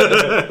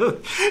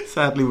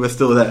 Sadly, we're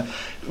still there.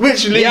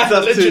 Which leads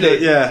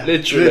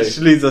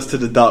us to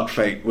the Dark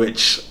Fate.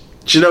 Which,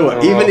 do you know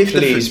what? Even if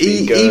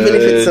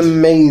it's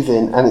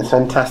amazing and it's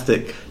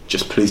fantastic,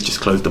 just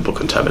close the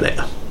book on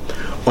Terminator.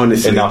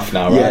 Honestly, enough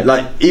now. Right? Yeah,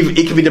 like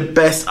it could be the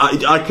best.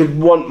 I could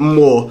want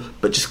more,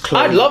 but just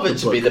close. I'd love it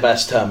to be the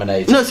best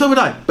Terminator. No, so would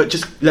I. But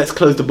just let's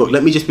close the book.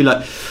 Let me just be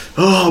like,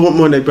 I want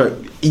more. And they broke.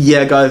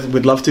 Yeah, guys,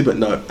 would love to, but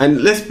no.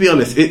 And let's be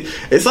honest,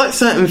 it's like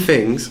certain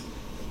things.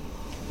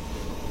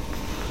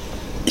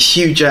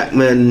 Hugh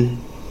Jackman,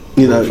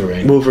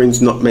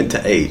 Wolverine's not meant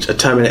to age. A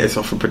Terminator's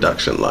off a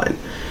production line.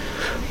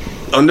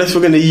 Unless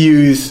we're going to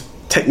use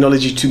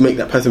technology to make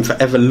that person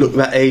forever look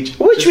that age.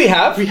 Which we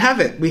have. We have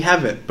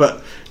it.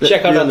 But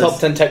check out our top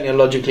 10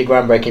 technologically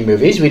groundbreaking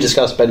movies. We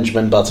discussed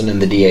Benjamin Button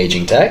and the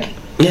de-aging tech.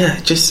 Yeah,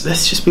 let's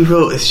just be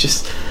real. It's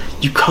just,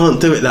 you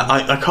can't do it.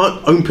 Like, I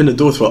can't open the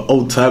doors for an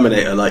old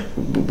Terminator. Like,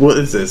 what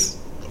is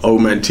this?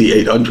 Old man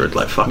T-800.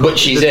 Like, fuck. But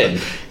she's in.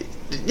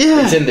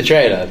 Yeah. It's in the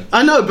trailer.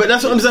 I know, but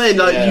that's what I'm saying.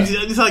 Like,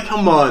 it's like,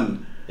 come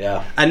on.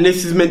 Yeah. And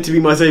this is meant to be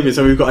my saviour.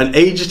 So we've got an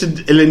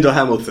aged Linda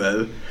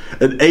Hamilton,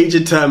 an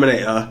aged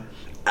Terminator,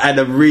 and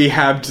a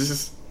rehabbed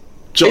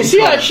John Is he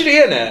Connor. actually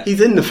in it? He's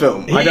in the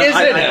film. He is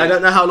in it. I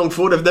don't know how long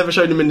for. They've never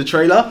shown him in the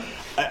trailer.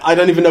 I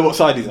don't even know what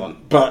side he's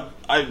on. But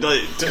Can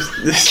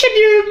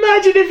you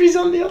imagine if he's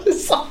on the other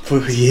side?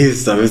 Well, he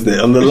is, though, isn't it?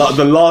 On the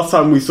last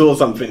time we saw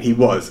something, he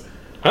was.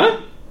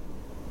 Huh?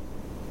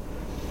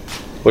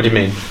 What do you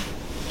mean?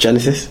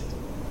 Genesis?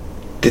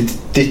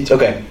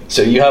 Okay,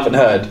 so you haven't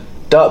heard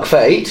Dark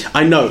Fate?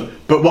 I know,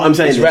 but what I'm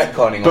saying is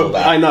retconning all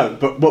that. I know,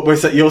 but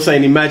what you're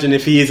saying, imagine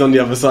if he is on the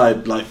other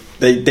side, like,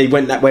 they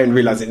went that way and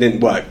realised it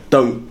didn't work.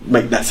 Don't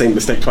make that same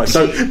mistake twice.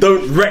 So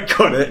don't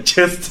retcon it,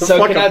 just to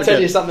So can I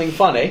tell you something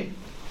funny?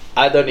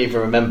 I don't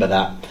even remember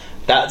that.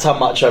 That's how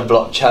much I've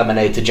blocked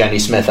Terminator Jenny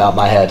Smith out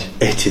my head.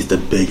 It is the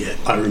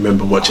biggest. I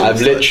remember watching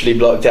I've literally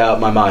blocked it out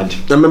my mind.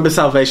 I remember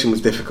Salvation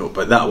was difficult,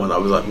 but that one I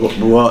was like,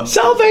 what?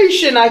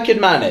 Salvation I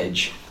could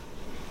manage.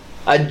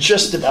 I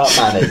just about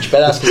managed,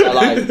 but that's because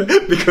I like...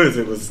 because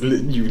it was...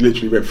 You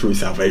literally went through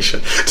Salvation.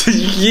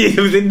 It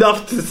was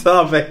enough to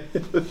salvate.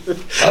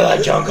 I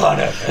like John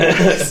Connor.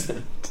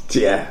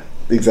 Yeah,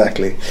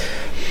 exactly.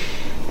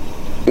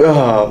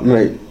 Oh,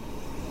 mate.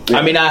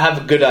 I mean, I have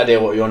a good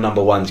idea what your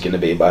number one's going to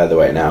be, by the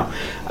way, now.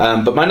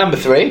 But my number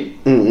 3...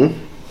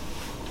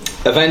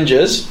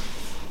 Avengers.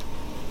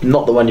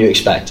 Not the one you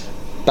expect.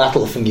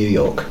 Battle for New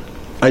York.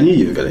 I knew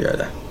you were going to go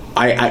there.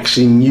 I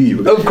actually knew you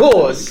were going to go there. Of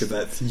course.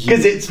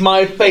 Because it's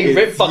my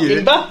favourite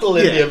fucking battle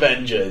in the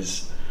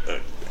Avengers.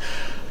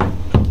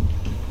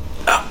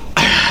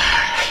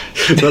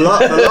 The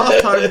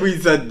last time we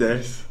said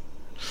this,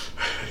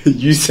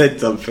 you said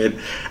something,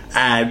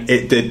 and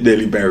it did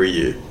nearly bury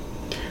you.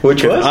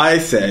 Which was? I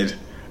said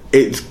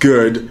it's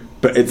good,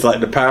 but it's like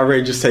the Power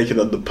Rangers taking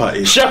on the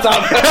putty. Shut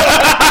up!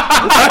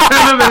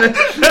 I remember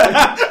this.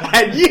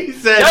 And you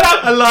said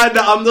a line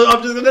that I'm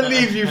just going to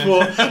leave you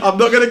for. I'm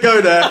not going to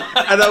go there.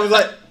 And I was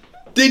like,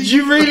 did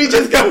you really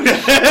just go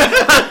there?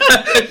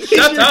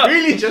 Shut up!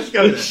 Really just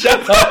go there?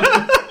 Shut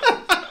up!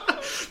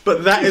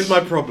 But that is my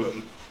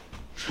problem.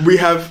 We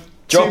have...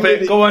 Drop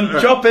it, go on,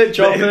 drop it,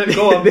 go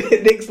on.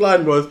 Nick's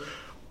line was,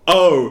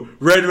 oh,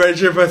 Red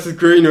Ranger versus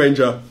Green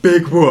Ranger,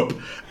 big whoop.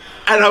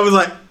 And I was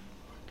like,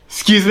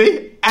 excuse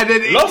me? And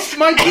then lost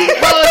my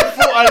keyword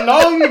for a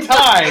long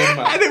time.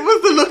 And it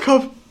was the look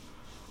of,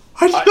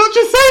 I did not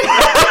just say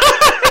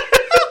that.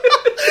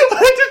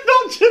 I did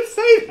not just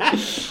say that.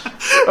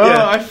 Oh,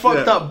 yeah, I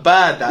fucked up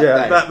bad that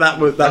day. That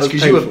was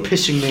because you were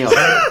pissing me off.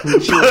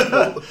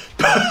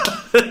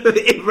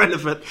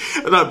 Irrelevant.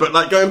 No, but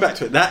like going back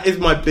to it, that is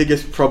my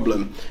biggest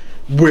problem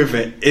with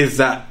it, is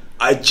that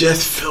I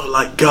just feel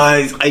like,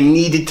 guys, I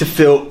needed to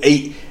feel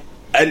a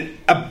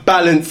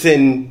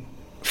balancing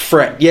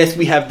threat. Yes,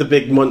 we have the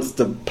big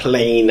monster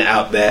plane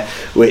out there,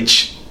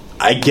 which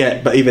I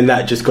get, but even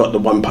that just got the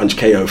one punch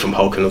KO from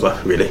Hulk, and I was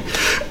like, really?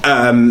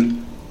 Allow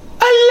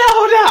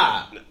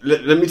that.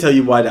 Let me tell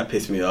you why that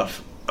pissed me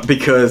off.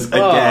 Because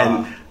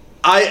again,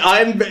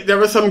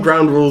 there are some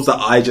ground rules that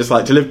I just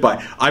like to live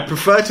by. I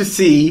prefer to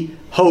see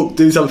Hulk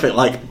do something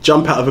like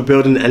jump out of a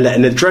building and let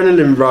an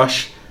adrenaline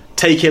rush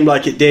take him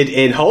like it did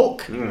in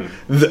Hulk,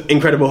 the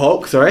Incredible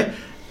Hulk, sorry,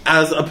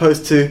 as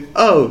opposed to,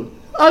 oh,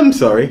 I'm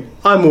sorry,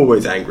 I'm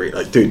always angry.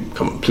 Like, dude,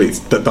 come on,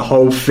 please. The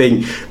whole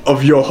thing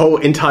of your whole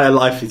entire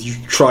life is you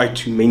try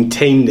to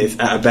maintain this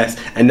at a best,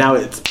 and now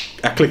it's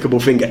a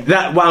clickable finger.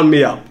 That wound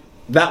me up.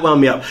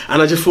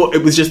 And I just thought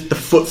it was just the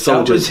foot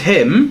soldiers. That was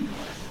him.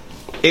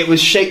 It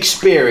was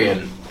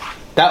Shakespearean.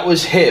 That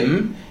was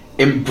him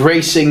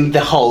embracing the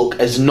Hulk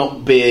as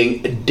not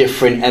being a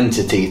different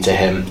entity to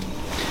him.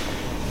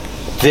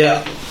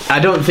 I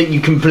don't think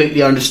you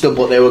completely understood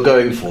what they were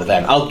going for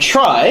then. I'll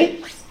try,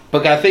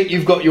 but I think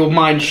you've got your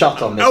mind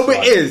shut on this. Oh,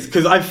 it is,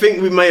 because I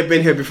think we may have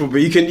been here before,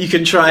 but you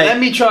can try. Let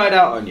me try it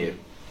out on you.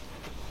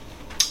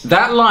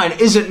 That line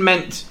isn't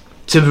meant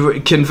to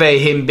convey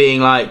him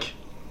being like,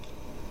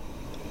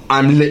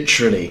 I'm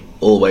literally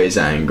always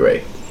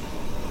angry.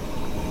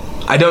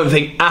 I don't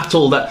think at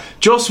all that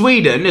Joss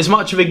Whedon, as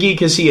much of a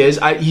geek as he is,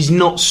 he's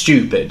not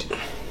stupid.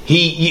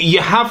 You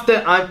have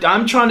to.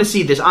 I'm trying to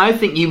see this. I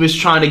think he was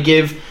trying to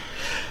give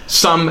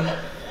some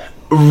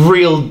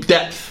real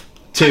depth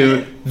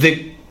to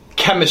the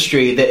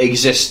chemistry that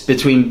exists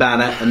between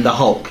Banner and the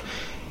Hulk.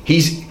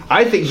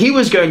 I think he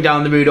was going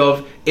down the route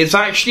of, it's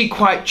actually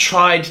quite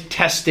tried,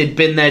 tested,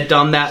 been there,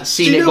 done that,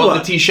 seen it, got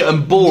the t-shirt,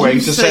 and boring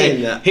to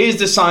say, here's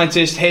the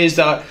scientist, here's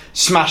the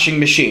smashing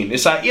machine.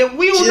 It's like, yeah,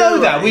 we all know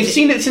that. We've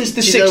seen it since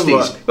the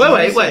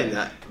 60s. Wait.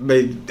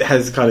 That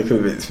has kind of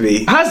convinced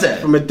me. Has it?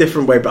 From a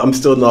different way, but I'm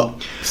still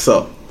not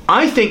so.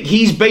 I think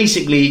he's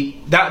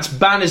basically, that's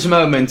Banner's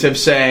moment of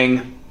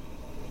saying,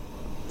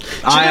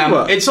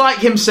 it's like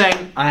him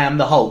saying, I am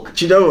the Hulk.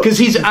 Do you know what? Because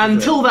he's,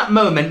 until that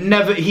moment,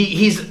 never,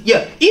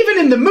 even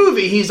in the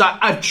movie, he's like,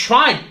 I've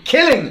tried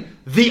killing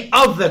the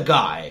other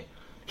guy.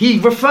 He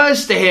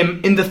refers to him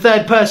in the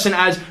third person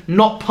as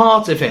not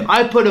part of him.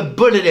 I put a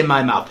bullet in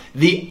my mouth.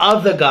 The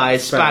other guy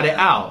spat it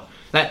out.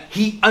 Like,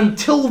 he,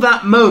 until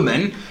that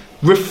moment,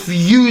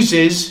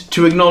 refuses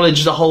to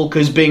acknowledge the Hulk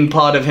as being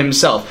part of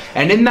himself.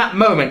 And in that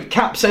moment,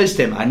 Cap says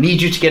to him, I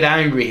need you to get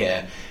angry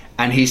here.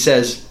 And he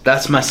says,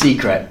 that's my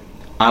secret.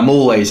 I'm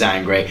always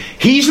angry.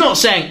 He's not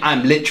saying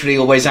I'm literally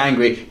always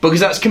angry, because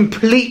that's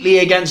completely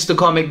against the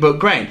comic book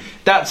grain.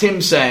 That's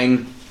him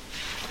saying...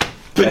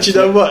 But you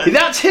know what?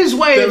 That's his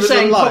way of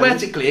saying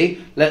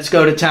poetically, let's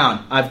go to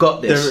town. I've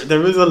got this.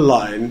 There is a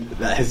line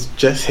that has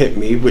just hit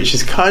me, which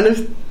is kind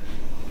of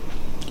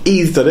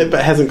eased on it,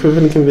 but hasn't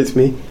convinced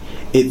me.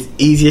 It's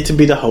easier to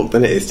be the Hulk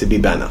than it is to be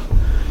Banner.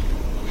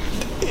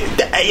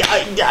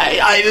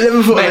 I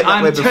never thought of it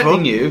that way before. I'm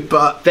telling you,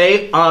 but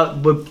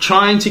were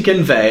trying to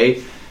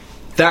convey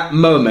that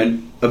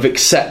moment of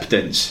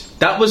acceptance.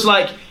 That was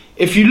like,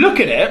 if you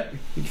look at it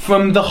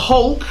from the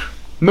Hulk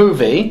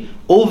movie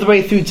all the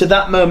way through to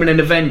that moment in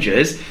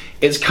Avengers,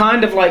 it's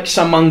kind of like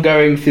someone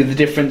going through the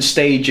different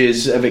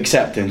stages of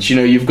acceptance. You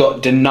know, you've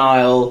got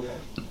denial,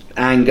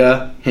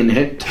 anger,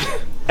 hint,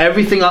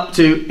 everything up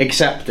to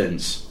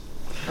acceptance.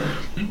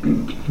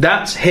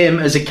 That's him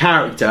as a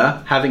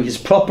character having his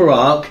proper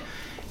arc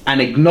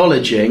and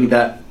acknowledging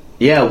that,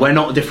 yeah, we're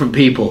not different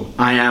people.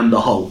 I am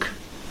the Hulk.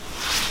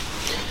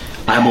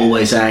 I'm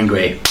always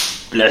angry.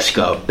 Let's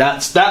go.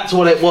 That's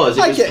what it was.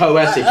 It was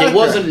poetic. It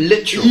wasn't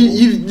literal.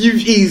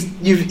 You've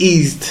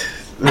eased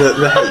the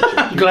hatred.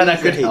 I'm glad I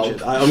could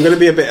help. I'm going to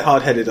be a bit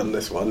hard-headed on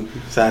this one,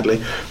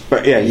 sadly.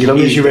 But yeah, as long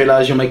as you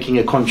realise you're making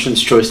a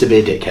conscious choice to be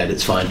a dickhead,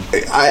 it's fine.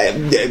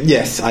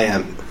 Yes, I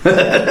am. I'm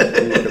not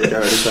going to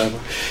go any further.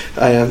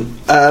 I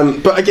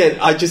am. But again,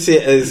 I just see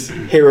it as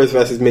heroes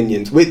versus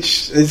minions,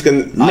 which is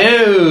going to...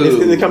 it's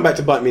going to come back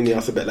to bite me in the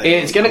arse a bit later.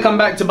 It's going to come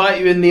back to bite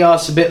you in the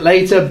arse a bit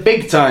later,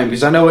 big time,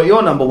 because I know what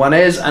your number one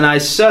is, and I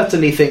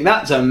certainly think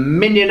that's a 1.5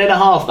 million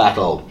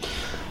battle.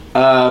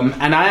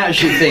 And I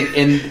actually think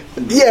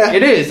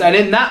it is. And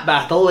in that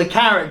battle, the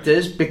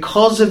characters,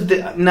 because of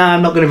the... I'm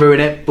not going to ruin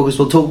it, because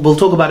we'll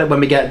talk about it when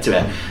we get to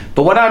it.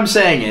 But what I'm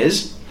saying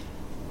is,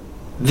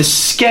 the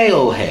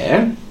scale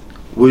here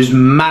was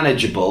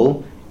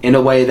manageable in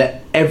a way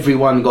that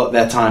everyone got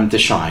their time to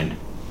shine.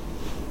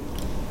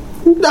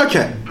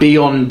 Okay.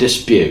 Beyond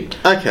dispute.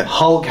 Okay.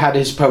 Hulk had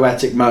his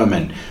poetic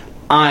moment.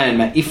 Iron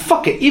Man...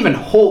 even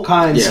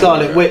Hawkeye and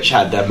Scarlet Witch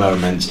had their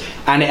moments.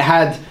 And it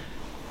had...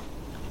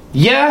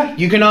 Yeah,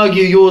 you can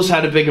argue yours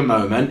had a bigger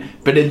moment,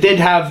 but it did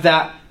have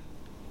that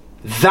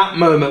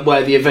moment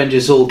where the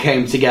Avengers all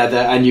came together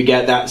and you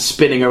get that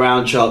spinning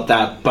around shot,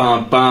 that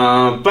bum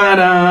bum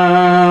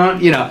ba-da.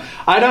 You know,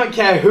 I don't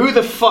care who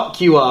the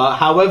fuck you are,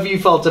 however you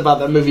felt about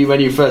that movie when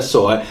you first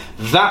saw it,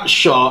 that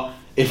shot,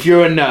 if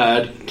you're a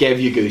nerd, gave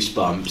you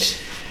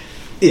goosebumps.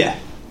 Yeah.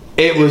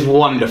 It was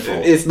wonderful.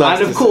 It's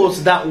nice. And of course,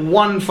 that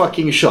one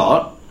fucking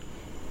shot,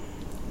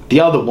 the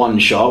other one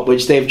shot,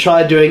 which they've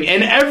tried doing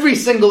in every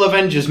single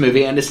Avengers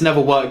movie, and it's never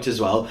worked as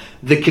well,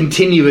 the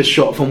continuous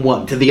shot from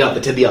one to the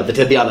other, to the other,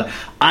 to the other.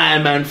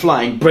 Iron Man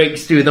flying,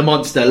 breaks through the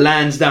monster,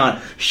 lands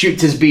down,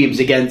 shoots his beams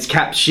against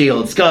Cap's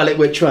shield. Scarlet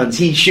Witch runs,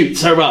 he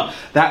shoots her up.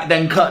 That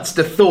then cuts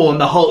to Thor and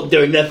the Hulk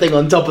doing their thing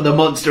on top of the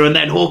monster, and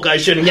then Hawkeye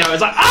shooting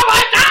arrows. Like, oh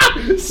my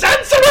god!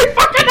 Sensory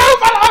fucking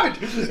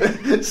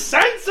overload!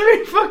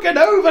 Sensory fucking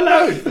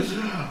overload!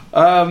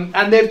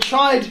 And they've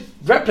tried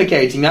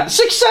replicating that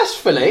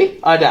successfully,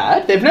 I'd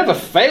add. They've never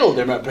failed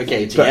in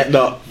replicating it.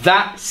 No.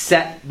 That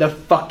set the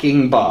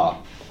fucking bar.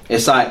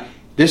 It's like,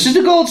 this is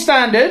the gold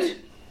standard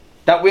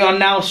that we are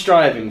now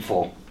striving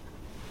for.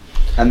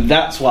 And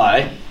that's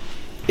why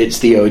it's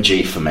the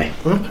OG for me.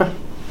 Okay.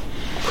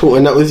 Cool,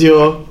 and that was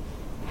your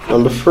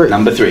number 3.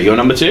 Number 3. Your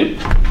number 2?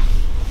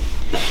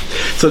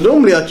 So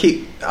normally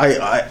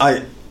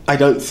I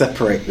don't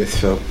separate this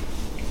film.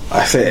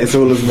 I say it's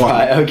all as one.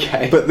 Right,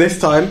 okay. But this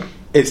time,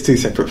 it's 2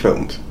 separate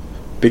films.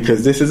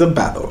 Because this is a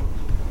battle.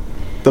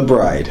 The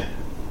Bride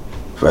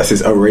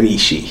versus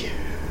Orenishi.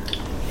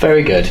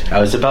 Very good.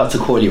 I was about to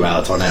call you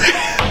out on it.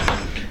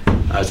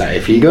 I was like,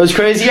 if he goes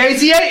crazy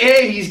 88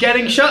 here, he's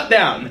getting shut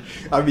down.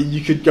 I mean,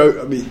 you could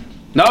go...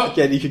 No,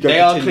 again, you could go... They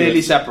are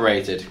clearly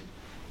separated.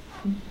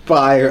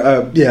 By,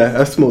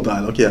 a small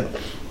dialogue, yeah.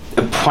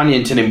 A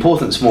poignant and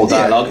important small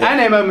dialogue, and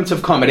a moment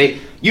of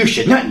comedy. You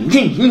should not...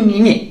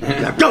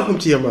 Now go home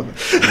to your mother.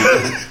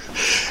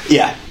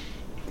 Yeah.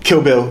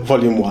 Kill Bill,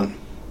 Volume 1.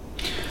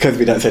 Because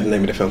we don't say the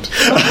name of the films.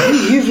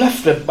 You've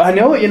left I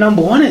know what your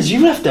number 1 is.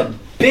 You've left a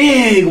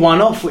big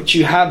one off, which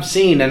you have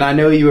seen, and I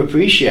know you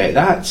appreciate.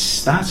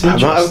 That's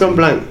interesting. I've gone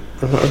blank.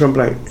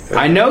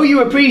 I know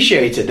you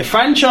appreciate it. The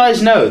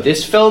franchise, no.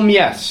 This film,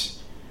 yes.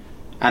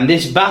 And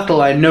this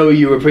battle, I know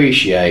you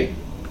appreciate.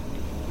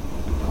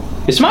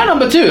 It's my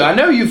number 2. I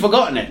know you've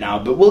forgotten it now,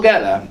 but we'll get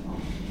there.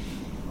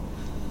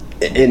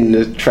 In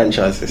the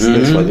franchise,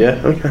 this one,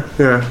 yeah? Okay.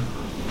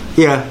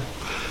 Yeah.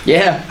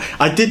 Yeah.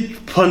 I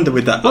did ponder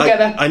with that. We'll get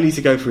there. I need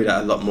to go through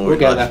that a lot more. We'll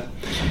get there.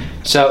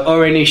 So,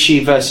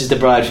 Orenishi versus the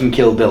Bride from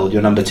Kill Bill,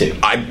 your number 2.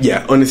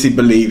 I honestly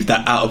believe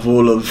that out of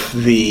all of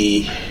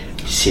the...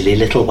 Silly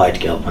little white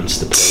girl wants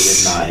to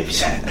play with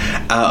knives.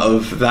 Out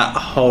of that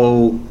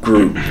whole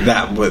group,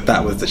 that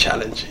was the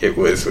challenge. It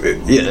was...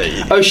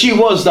 Oh, she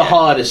was the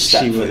hardest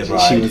step for the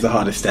Bride. She was the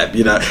hardest step,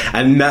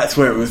 and that's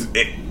where it was...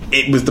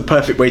 It was the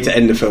perfect way to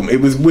end the film. It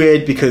was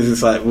weird because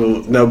it's like,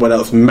 well, no one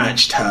else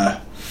matched her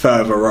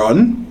further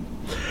on,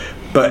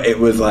 but it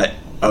was like,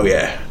 oh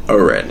yeah,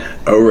 already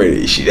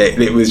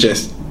it was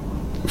just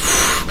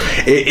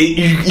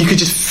you could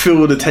just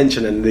feel the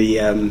tension and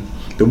the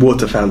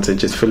water fountain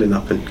just filling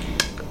up, and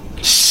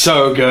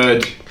so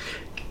good.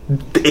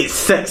 It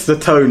sets the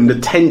tone, the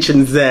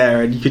tension's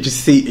there, and you could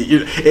just see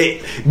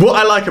it. What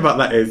I like about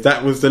that is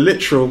that was the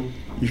literal,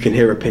 you can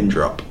hear a pin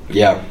drop,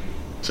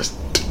 just,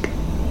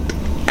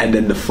 and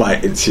then the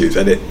fight ensues,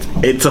 and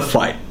it's a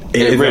fight.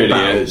 It really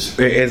is.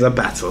 It is a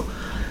battle.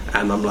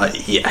 And I'm like,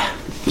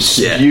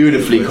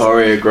 beautifully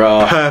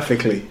choreographed,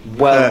 perfectly.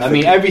 Well, perfectly. I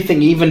mean,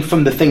 everything, even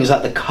from the things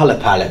like the color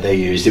palette they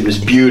used, it was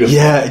beautiful.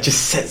 Yeah, it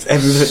just sets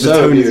everything. So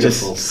the tone beautiful. is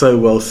just so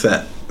well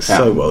set,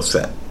 so well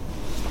set.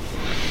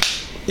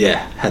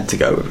 Yeah, had to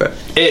go with it.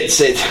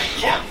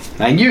 Yeah,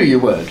 I knew you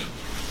would.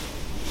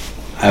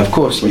 Of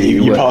course,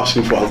 you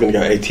partially thought I was going to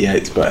go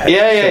 88, but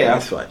hey,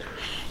 that's fine.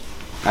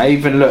 I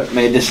even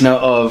made this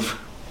note of.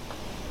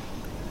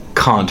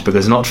 Can't,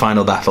 because not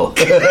Final Battle.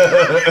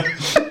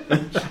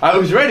 I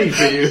was ready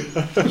for you.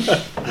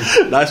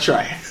 Let's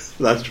try.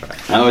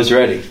 I was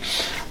ready.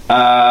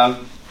 My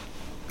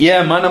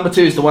number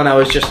 2 is the one I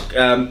was just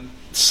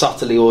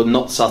subtly or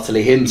not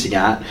subtly hinting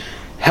at.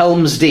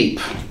 Helm's Deep,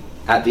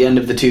 at the end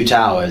of the Two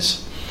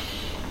Towers.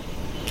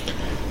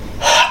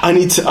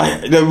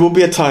 There will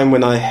be a time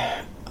when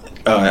I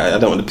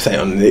don't want to say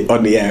it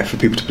on the air for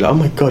people to be like, oh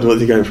my god, what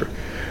is he going through?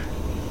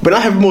 When I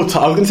have more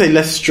time, I was going to say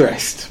less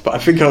stressed, but I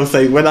think I will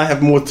say when I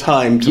have more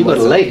time to... You've got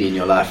a lady in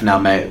your life now,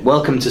 mate.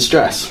 Welcome to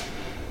stress.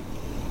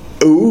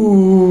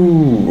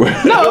 Ooh.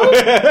 No.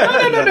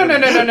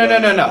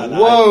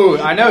 Whoa,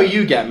 I know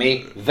you get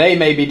me. They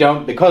maybe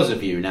don't because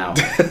of you now.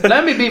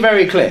 Let me be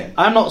very clear.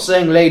 I'm not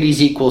saying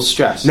ladies equals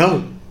stress.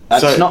 No.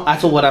 That's not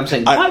at all what I'm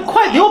saying.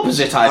 Quite the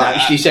opposite, I'd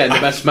actually say in the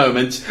best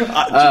moments.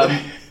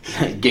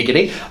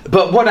 Giggity.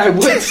 But what I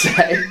would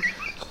say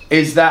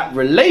is that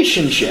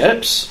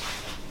relationships,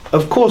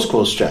 of course,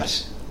 cause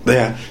stress.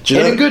 Yeah.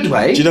 In a good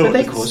way, but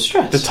they cause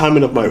stress. The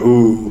timing of my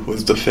ooh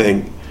was the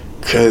thing.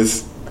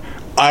 Because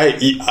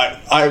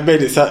I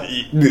made it sound...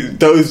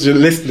 Those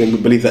listening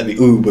would believe that the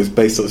ooh was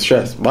based on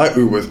stress. My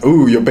ooh was,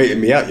 ooh, you're baiting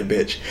me out, you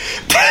bitch.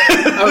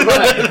 Oh,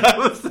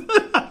 right.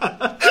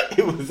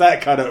 It was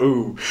that kind of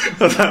ooh.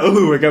 I was like,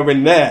 ooh, we're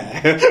going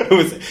there. It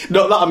was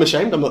not that I'm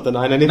ashamed. I'm not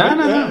denying anything.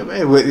 No.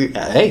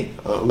 Hey,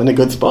 I'm in a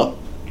good spot.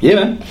 Yeah,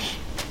 man.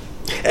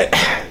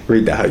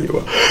 Read that how you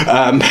will.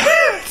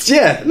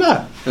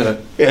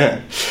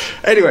 Yeah.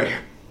 Anyway.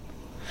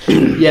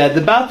 Yeah,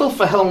 the battle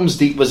for Helm's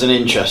Deep was an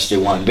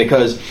interesting one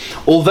because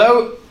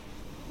although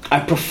I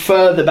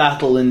prefer the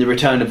battle in The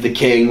Return of the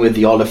King with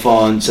the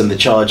Oliphants and the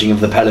charging of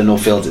the Pelennor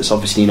Fields, it's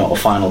obviously not a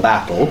final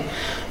battle.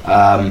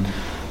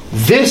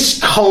 This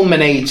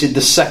culminated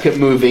the second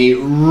movie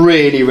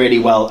really, really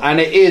well, and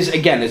it is,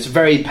 again, it's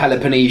very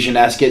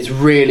Peloponnesian-esque.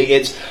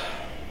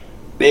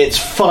 It's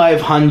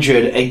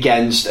 500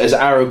 against, as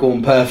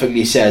Aragorn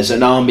perfectly says,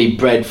 an army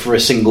bred for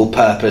a single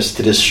purpose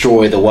to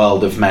destroy the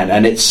world of men.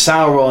 And it's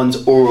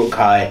Sauron's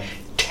Uruk-hai,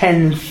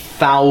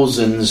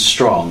 10,000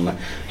 strong,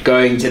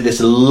 going to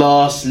this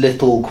last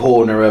little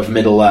corner of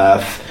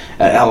Middle-earth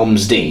at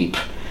Helm's Deep.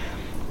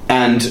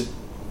 And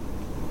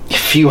a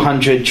few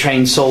hundred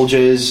trained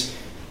soldiers,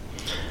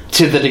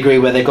 to the degree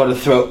where they've got to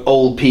throw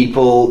old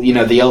people, you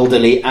know, the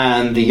elderly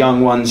and the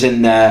young ones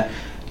in there.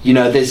 You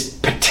know, there's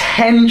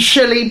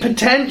potentially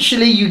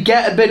you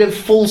get a bit of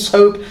false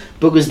hope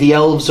because the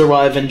elves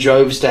arrive in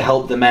droves to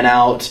help the men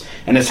out,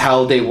 and as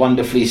Haldir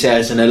wonderfully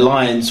says, an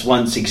alliance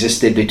once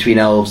existed between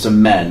elves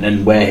and men,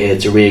 and we're here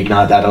to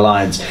reignite that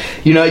alliance.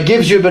 You know, it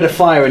gives you a bit of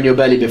fire in your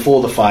belly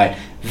before the fight.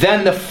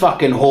 Then the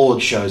fucking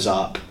horde shows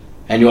up,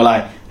 and you're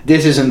like,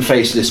 this isn't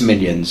faceless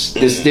minions.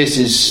 This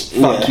is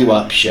fuck you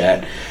up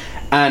shit.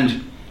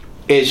 And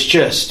it's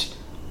just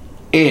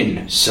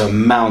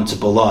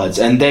insurmountable odds,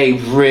 and they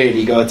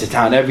really go to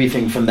town.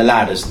 Everything from the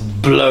ladders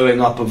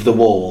blowing up of the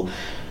wall,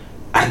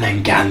 and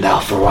then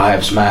Gandalf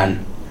arrives,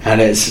 man,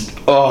 and it's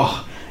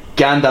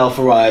Gandalf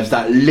arrives,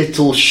 that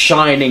little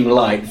shining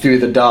light through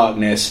the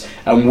darkness,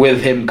 and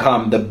with him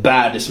come the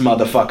baddest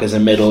motherfuckers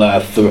in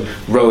Middle-earth, the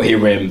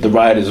Rohirrim, the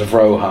Riders of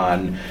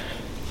Rohan,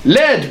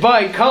 led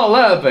by Carl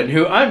Urban,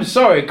 who, I'm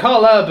sorry,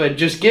 Carl Urban,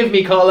 just give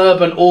me Carl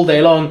Urban all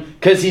day long,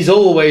 because he's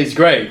always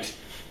great.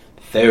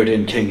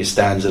 Theoden King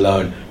stands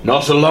alone.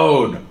 Not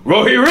alone!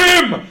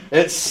 Rohirrim!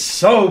 It's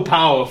so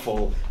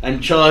powerful.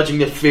 And charging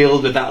the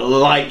field with that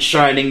light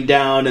shining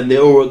down and the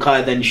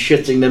Uruk-hai then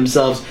shitting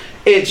themselves.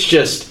 It's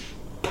just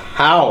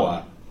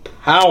power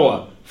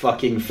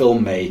fucking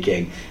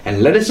filmmaking.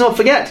 And let us not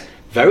forget,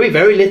 very,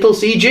 very little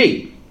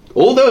CG.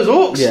 All those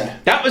orcs,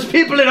 that was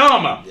people in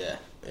armour. Yeah.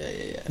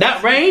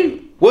 That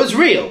rain was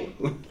real.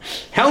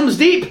 Helm's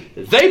Deep,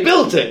 they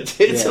built it.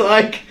 It's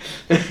like...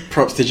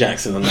 Props to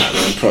Jackson on that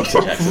one. Props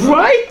to Jackson.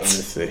 Right?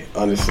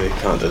 Honestly,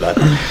 can't do that.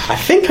 I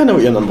think I know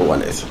what your number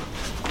one is.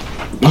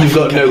 You've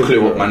got no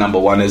clue what my number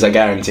one is, I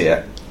guarantee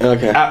it.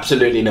 Okay.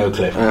 Absolutely no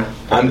clue.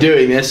 I'm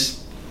doing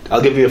this.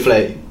 I'll give you a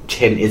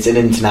hint. It's an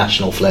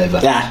international flavour.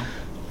 Yeah.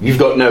 You've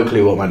got no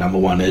clue what my number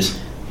one is.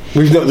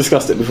 We've not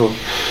discussed it before.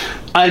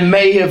 I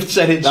may have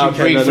said it to you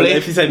briefly. No,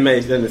 if you said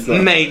mate, then it's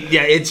not. Mate,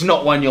 yeah, it's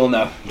not one you'll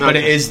know. But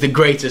it is the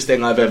greatest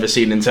thing I've ever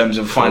seen in terms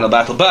of final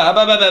battle. We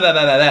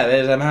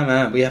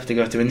have to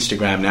go to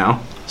Instagram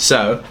now.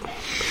 So,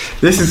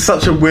 this is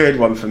such a weird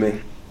one for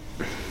me.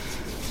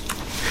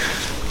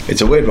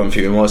 It's a weird one for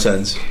you in what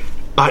sense?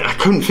 I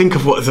couldn't think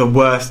of what was the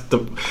worst.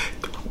 There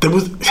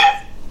was...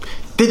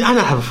 Did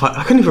Anna have a fight?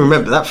 I couldn't even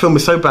remember. That film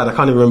was so bad I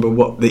can't even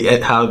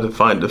remember how the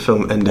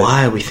film ended.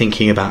 Why are we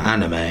thinking about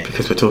Anna, mate?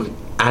 Because we're talking...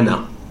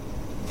 Anna.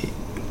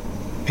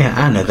 Yeah,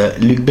 Anna, the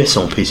Luc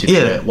Besson piece of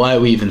shit. Why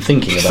are we even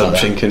thinking about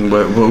that? Thinking,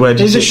 where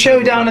There's a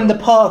showdown in the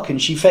park and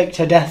she faked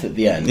her death at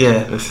the end.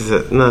 Yeah, this is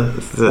it. No,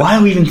 this is it. Why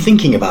are we even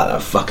thinking about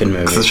that fucking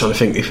movie? Because I was trying to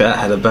think if that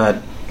had a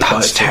bad...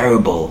 That's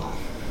terrible.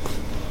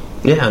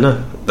 Yeah, I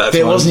know.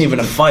 There wasn't even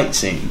a fight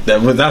scene.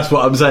 That's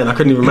what I'm saying. I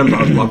couldn't even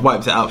remember. I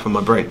wiped it out from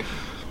my brain.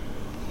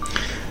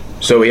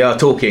 So we are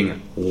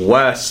talking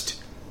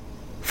worst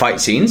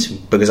fight scenes,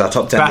 because our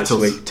top 10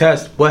 battles.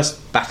 This week.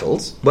 Worst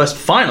battles. Worst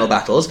final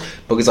battles,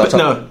 because our top...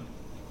 No.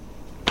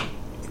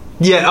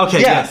 Yeah, okay,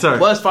 yeah, sorry.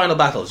 Worst final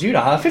battles. You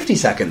know how 50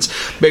 seconds.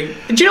 But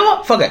do you know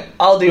what? Fuck it.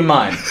 I'll do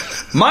mine.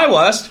 My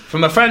worst,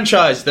 from a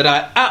franchise that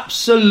I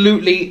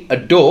absolutely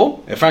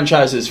adore, a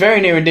franchise that's very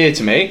near and dear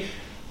to me,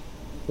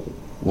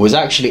 was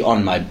actually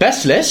on my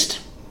best list.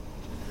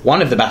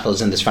 One of the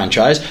battles in this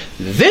franchise.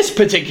 This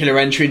particular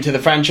entry into the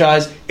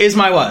franchise is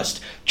my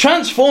worst.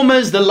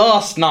 Transformers The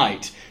Last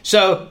Knight.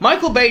 So,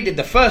 Michael Bay did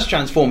the first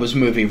Transformers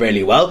movie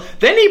really well.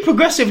 Then he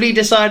progressively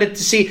decided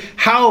to see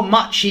how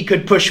much he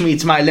could push me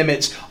to my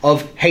limits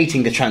of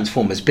hating the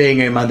Transformers,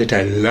 being a man that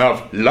I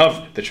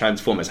love the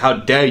Transformers. How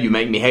dare you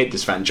make me hate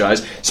this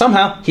franchise?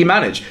 Somehow, he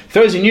managed.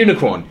 Throws in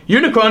Unicron.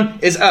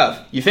 Unicron is Earth.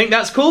 You think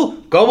that's cool?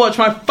 Go watch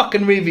my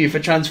fucking review for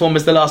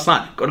Transformers The Last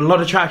Night. Got a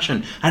lot of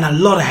traction and a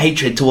lot of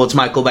hatred towards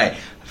Michael Bay.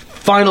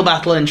 Final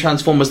battle in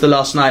Transformers The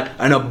Last Night,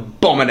 an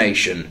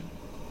abomination.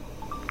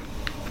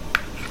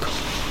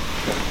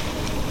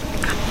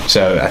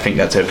 So I think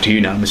that's over to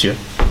you now, monsieur.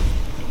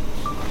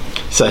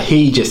 So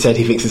he just said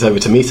he thinks it's over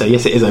to me, so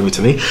yes, it is over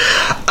to me.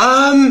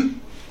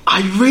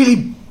 I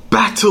really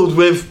battled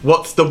with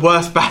what's the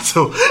worst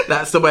battle.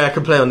 That's the way I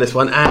can play on this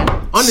one, and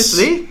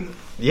honestly,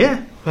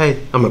 yeah,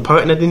 hey, I'm a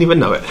poet and I didn't even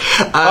know it.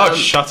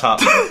 Shut up.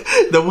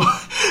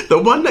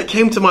 The one that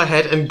came to my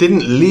head and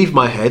didn't leave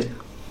my head,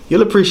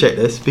 you'll appreciate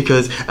this,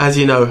 because as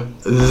you know,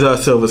 the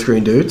Silver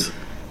Screen dudes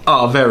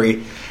are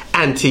very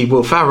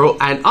anti-Will Ferrell,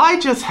 and I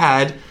just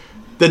had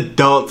the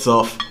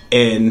dance-off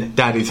in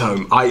Daddy's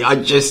Home. I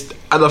thought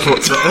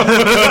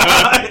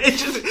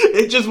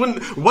it just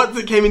wouldn't. Once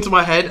it came into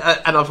my head,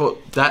 and I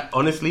thought that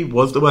honestly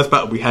was the worst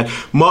battle we had.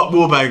 Mark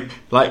Wahlberg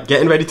like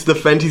getting ready to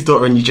defend his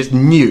daughter, and you just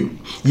knew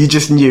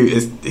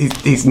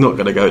he's not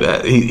going to go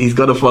there. He's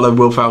got to follow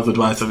Will Ferrell's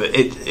advice of it.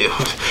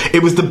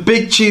 It was the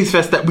big cheese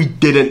fest that we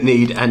didn't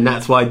need, and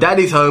that's why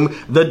Daddy's Home,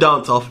 the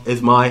dance-off,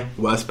 is my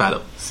worst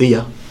battle. See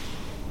ya.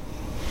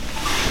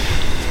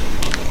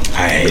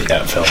 I hate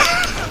that film.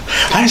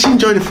 I actually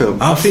enjoyed the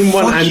film. I've seen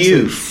one and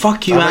two.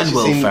 Fuck you and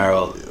Will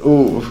Ferrell.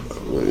 Ooh,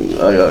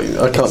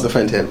 I can't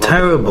defend him.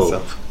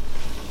 Terrible.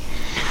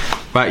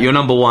 Right, you're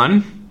number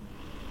one.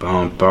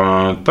 Yeah.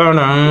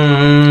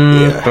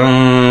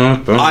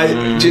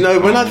 Do you know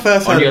when I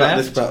first heard about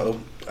this battle?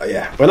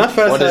 When I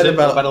first heard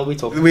about, what battle are we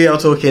talking? We are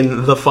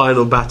talking the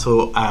final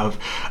battle of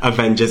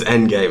Avengers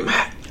Endgame.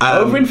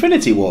 Over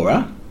Infinity War,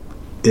 huh?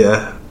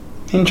 Yeah.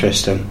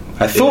 Interesting.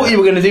 I thought you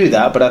were going to do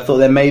that, but I thought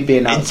there may be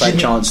an outside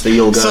chance that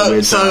you'll go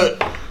with. So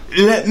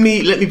let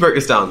me break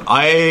this down.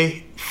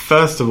 I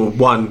first of all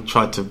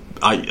tried to.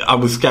 I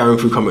was scouring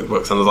through comic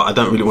books and I was like, I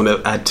don't really want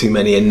to add too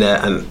many in there,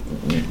 and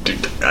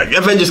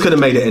Avengers could have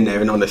made it in there,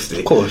 in honesty,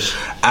 of course.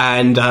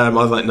 And I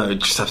was like, no,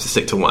 just have to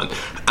stick to one.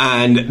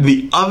 And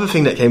the other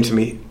thing that came to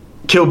me,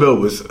 Kill Bill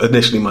was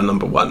initially my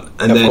number one,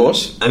 and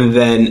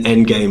then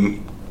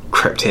Endgame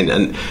crept in,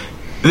 and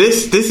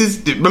This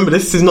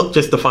is not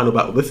just the final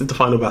battle. This is the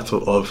final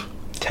battle of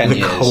 10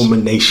 years.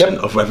 Culmination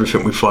of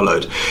everything we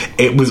followed.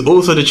 It was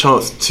also the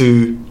chance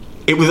to.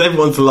 It was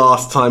everyone's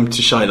last time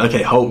to shine.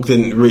 Okay, Hulk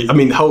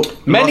didn't.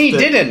 Hulk. Many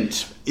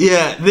didn't.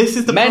 Yeah, this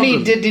is the many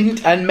problem.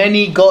 Didn't, and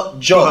many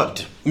got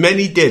jobbed.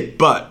 Many did,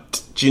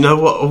 but do you know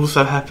what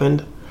also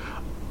happened?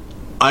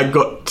 I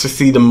got to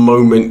see the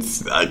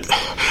moments. I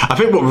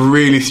think what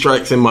really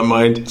strikes in my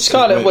mind,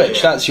 Scarlet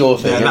Witch. That's your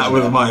thing. Yeah, that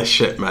was my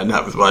shit, man.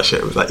 That was my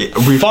shit. It was like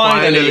we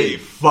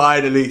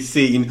finally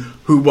seen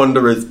who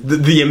Wanda is.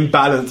 The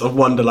imbalance of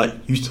Wanda. Like,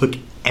 you took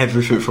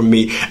everything from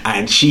me,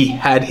 and she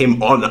had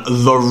him on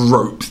the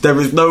ropes. There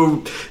was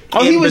no.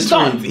 He was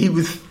done. He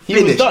was finished.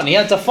 He was done. He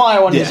had to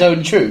fire on his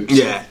own troops.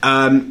 Yeah.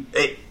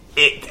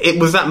 It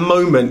was that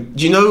moment.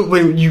 Do you know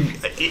when you?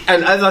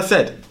 And as I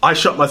said, I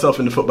shot myself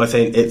in the foot by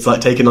saying it's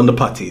like taking on the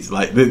putties.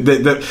 Like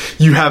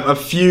you have a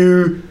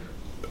few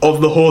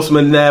of the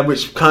horsemen there,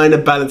 which kind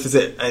of balances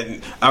it.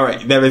 And all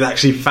right, there is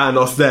actually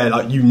Thanos there.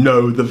 Like, you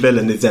know, the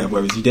villain is there,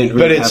 whereas you didn't.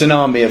 Really but it's an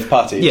army of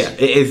putties. Yeah,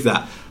 it is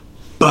that.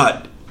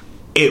 But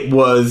it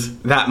was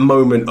that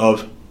moment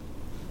of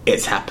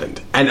it's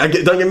happened. And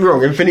don't get me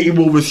wrong, Infinity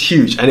War was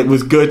huge and it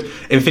was good.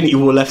 Infinity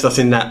War left us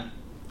in that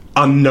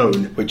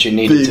unknown, which you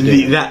needed to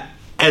do. That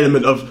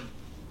element of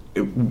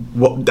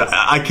what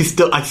I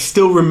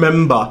still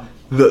remember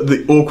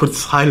the awkward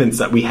silence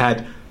that we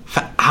had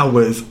for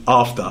hours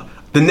after.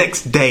 The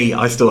next day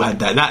I still had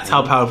that. That's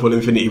how powerful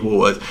Infinity War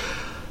was.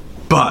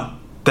 But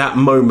that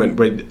moment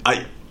when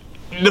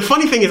the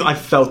funny thing is I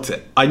felt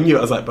it. I knew it.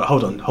 I was like, but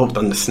hold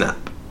on the snap.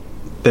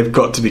 They've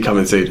got to be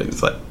coming soon. And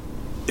it's like,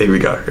 here we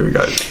go.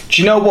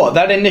 Do you know what?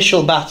 That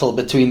initial battle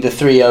between the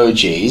three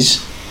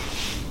OGs.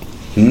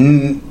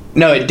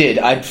 No, it did.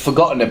 I'd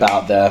forgotten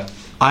about the.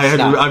 I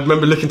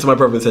remember looking to my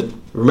brother and said,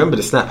 "Remember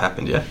the snap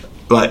happened, yeah?"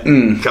 Like,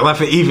 I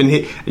think even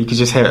you could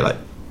just hear it, like,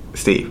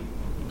 Steve,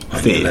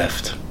 on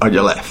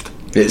your left.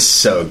 It's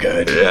so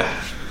good. Yeah,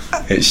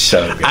 it's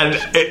so good.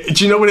 And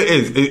do you know what it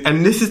is?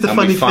 And this is the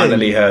funny thing. We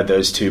finally heard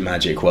those two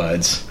magic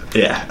words.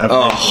 Yeah.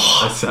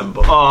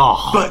 Assemble.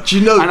 But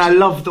you know, and I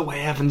love the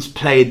way Evans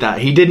played that.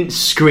 He didn't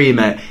scream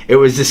it. It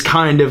was this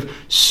kind of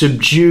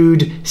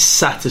subdued,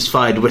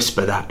 satisfied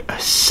whisper that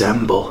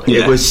assemble.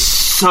 Yeah. It was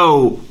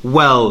so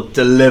well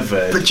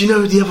delivered. But you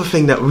know, the other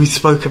thing that we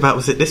spoke about,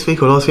 was it this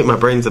week or last week? My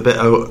brain's a bit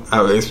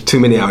it's too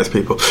many hours,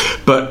 people.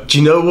 But do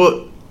you know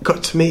what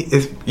got to me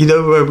is, you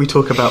know, where we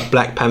talk about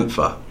Black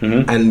Panther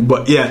and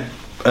earlier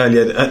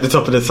at the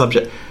top of the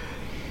subject,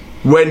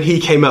 when he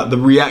came out, the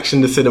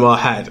reaction the cinema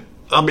had.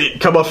 I mean,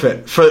 come off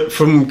it.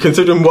 From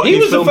considering what he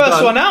was the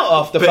first one out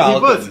after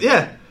Falcon. He was,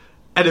 yeah.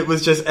 And it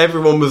was just,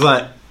 everyone was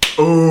like,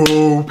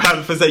 oh,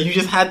 Panthers Day. You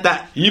just had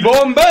that.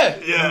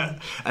 Yibombe! Yeah.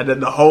 And then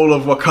the whole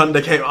of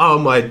Wakanda came. Oh,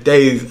 my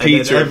days.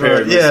 Peter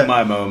appeared. Was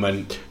my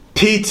moment.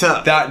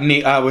 Peter.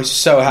 I was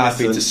so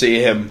happy to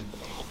see him.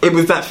 It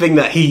was that thing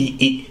that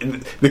he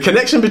the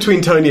connection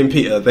between Tony and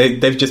Peter,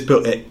 they've just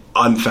built it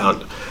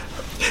unfound.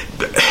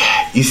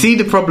 You see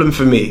the problem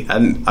for me,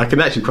 and I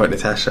can actually quote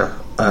Natasha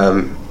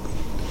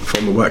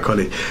from a work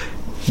colleague.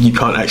 You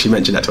can't actually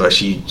mention that to her.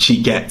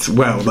 She gets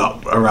welled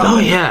up around. Oh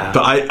yeah.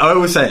 But I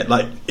always say it,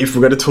 like, if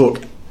we're going to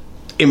talk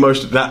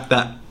emotion, that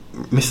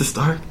Mr.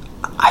 Stark,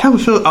 I don't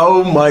feel.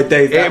 Oh my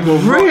days! It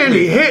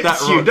really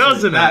hits you,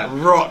 doesn't it? That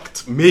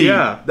rocked me.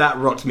 Yeah, that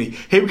rocked me.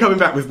 Him coming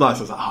back was nice.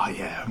 I was like, oh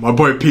yeah, my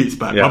boy Pete's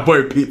back. Yeah. My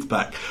boy Pete's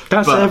back.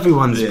 That's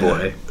everyone's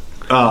boy.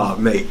 Oh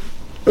mate,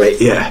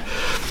 yeah.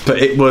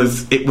 But it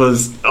was.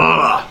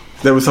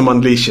 There was some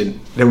unleashing.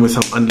 There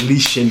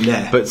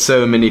there. But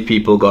so many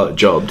people got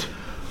jobbed.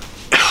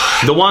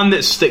 The one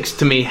that sticks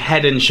to me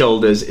head and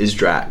shoulders is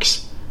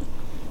Drax.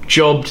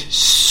 Jobbed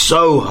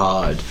so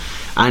hard,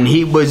 and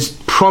he was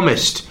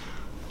promised.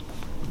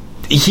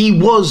 He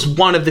was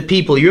one of the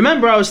people. You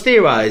remember I was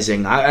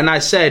theorising, and I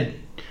said,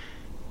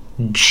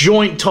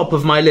 joint top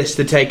of my list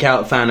to take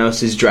out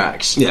Thanos is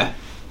Drax. Yeah.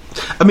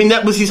 I mean,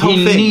 that was his whole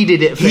thing. He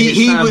needed it for his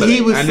family.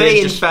 He was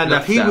saying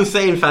Thanos. He was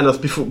saying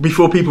Thanos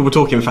before people were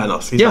talking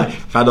Thanos. He's like,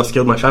 Thanos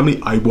killed my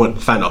family. I want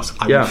Thanos.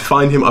 I will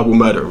find him. I will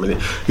murder him.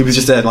 And he was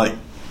just there, like,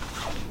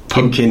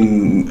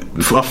 poking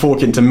a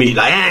fork into meat.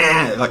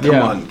 Like,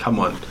 come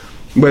on.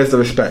 Where's the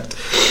respect?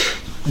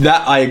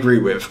 That I agree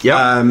with. Yep.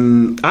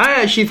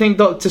 I actually think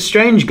Doctor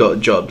Strange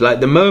got jobbed.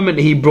 Like, the moment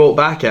he brought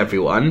back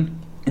everyone,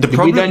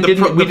 we then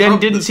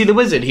didn't see the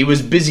wizard. He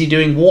was busy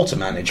doing water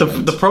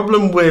management. The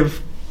problem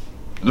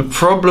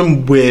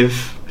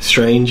with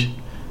Strange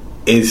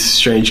is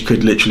Strange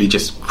could literally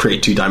just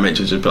create 2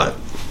 dimensions and be like,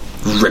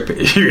 rip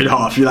it in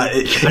half. You're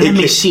like, let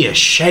me see a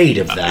shade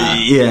of that.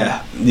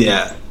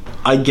 Yeah.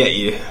 I get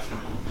you.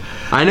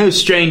 I know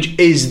Strange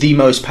is the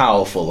most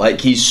powerful.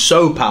 Like, he's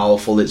so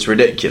powerful, it's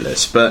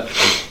ridiculous.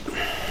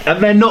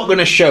 And they're not going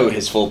to show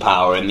his full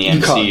power in the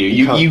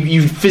MCU.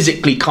 You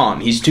physically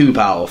can't. He's too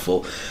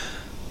powerful.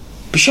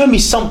 But show me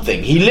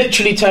something. He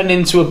literally turned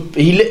into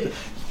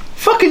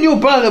fucking your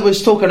brother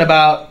was talking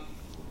about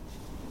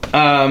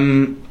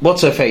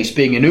what's her face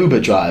being an Uber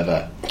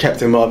driver.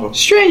 Captain Marvel.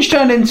 Strange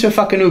turned into a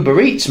fucking Uber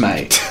Eats,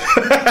 mate.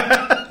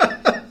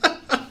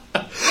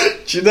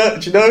 Do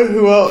you know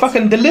who else?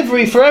 Fucking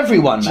delivery for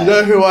everyone, mate. Do you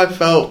know who I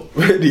felt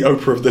the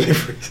Oprah of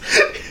deliveries?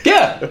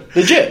 Yeah,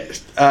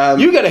 legit.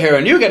 You get a hero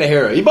and you get a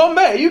hero. You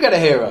Bombay, you get a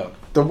hero.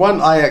 The one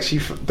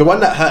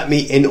that hurt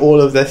me in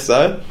all of this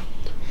though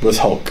was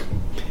Hulk.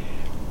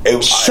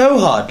 So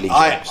hardly.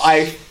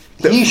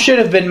 He should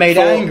have been made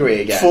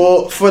angry again.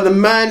 For the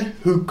man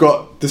who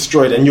got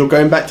destroyed, and you're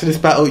going back to this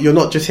battle, you're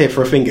not just here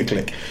for a finger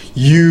click.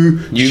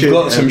 You've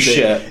got some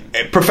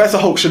shit. Professor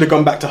Hulk should have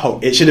gone back to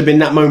Hulk. It should have been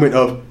that moment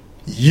of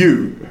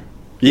you.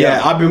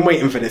 Yeah, I've been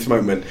waiting for this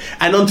moment.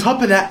 And on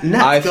top of that,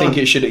 Nat's think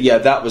it should. Yeah,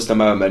 that was the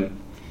moment.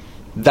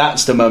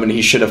 That's the moment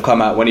he should have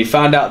come out when he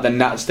found out that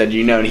Nat's dead.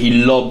 And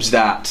he lobs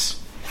that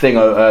thing,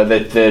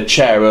 the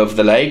chair over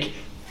the leg.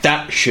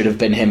 That should have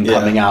been him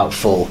coming out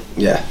full.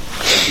 Yeah,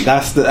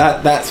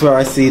 that's where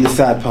I see the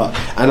sad part.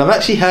 And I've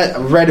actually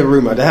read a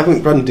rumour. They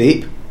haven't run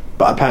deep,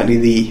 but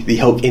apparently the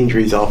Hulk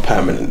injuries are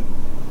permanent,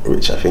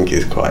 which I think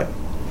is quite.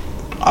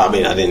 I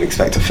mean, I didn't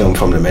expect a film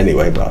from them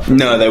anyway, but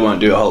no, they won't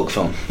do a Hulk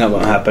film. That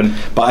won't happen.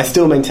 But I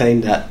still maintain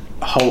that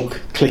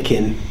Hulk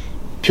clicking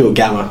pure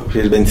gamma, which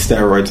has been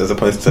steroids as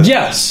opposed to.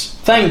 Yes,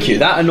 thank you.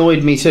 That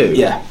annoyed me too.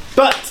 Yeah,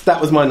 but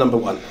that was my number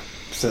one.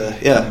 So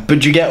yeah.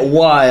 But you get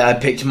why I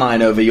picked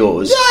mine over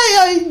yours? Yeah,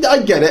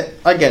 I get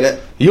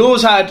it.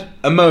 Yours had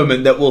a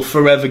moment that will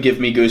forever give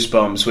me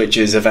goosebumps, which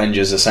is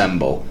Avengers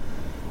Assemble.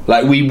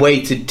 Like, we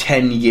waited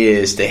 10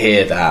 years to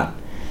hear that.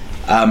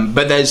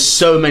 But there's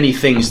so many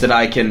things that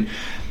I can.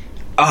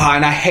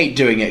 And I hate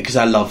doing it because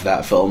I love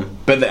that film.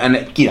 But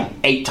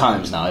 8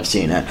 times now I've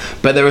seen it.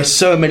 But there are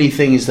so many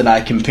things that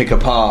I can pick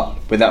apart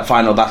with that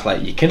final battle.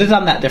 Like, you could have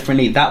done that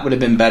differently. That would have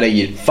been better.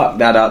 You fucked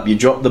that up. You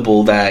dropped the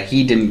ball there.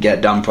 He didn't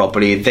get done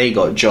properly. They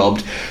got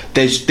jobbed.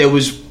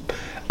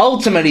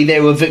 Ultimately,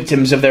 they were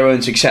victims of their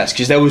own success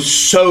because there was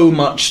so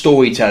much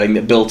storytelling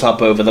that built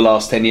up over the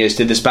last 10 years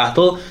to this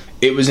battle.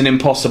 It was an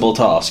impossible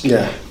task.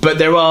 Yeah. But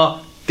there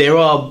are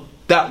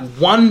that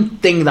one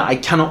thing that I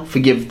cannot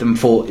forgive them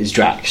for is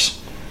Drax.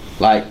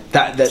 Like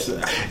that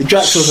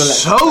Drax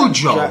was jobbed.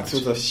 Drax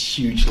was a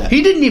huge level.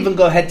 He didn't even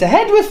go head to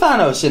head with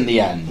Thanos in the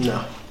end.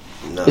 No.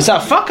 It's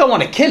like, fuck, I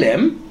want to kill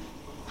him.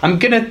 I'm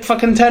gonna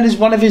fucking turn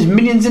one of his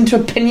minions into a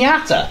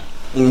piñata.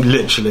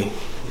 Literally.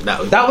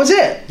 That was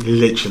it.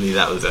 Literally,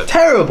 that was it.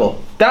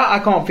 Terrible. That I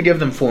can't forgive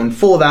them for, and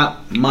for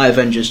that, my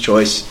Avengers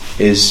choice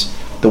is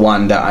the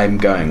one that I'm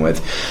going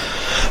with.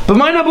 But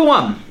my number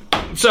one.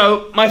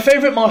 So, my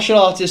favourite martial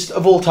artist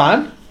of all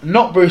time,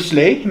 not Bruce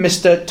Lee,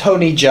 Mr.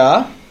 Tony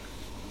Jaa.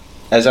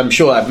 As I'm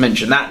sure I've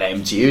mentioned that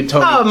name to you,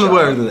 Tony Jaa. I'm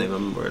aware of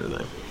the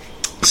name.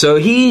 So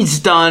he's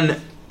done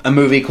a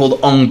movie called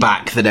Ong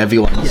Bak that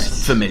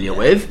everyone's familiar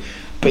with.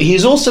 But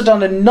he's also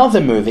done another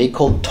movie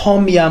called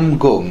Tom Yam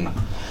Goong.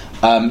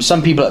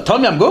 Some people are,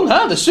 Tom Yam Goong,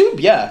 the soup?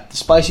 Yeah, the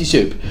spicy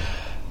soup.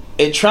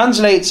 It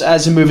translates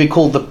as a movie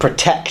called The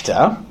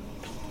Protector.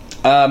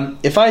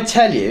 If I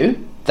tell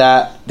you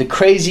that the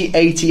Crazy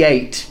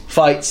 88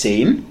 fight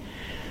scene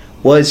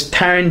was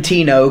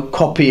Tarantino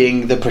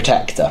copying The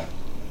Protector.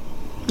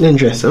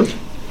 Interesting.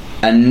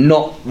 And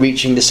not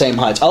reaching the same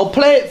heights. I'll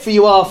play it for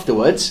you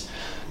afterwards,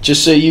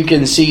 just so you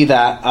can see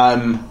that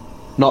I'm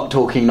not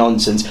talking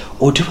nonsense.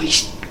 Or do we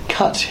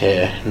cut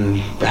here and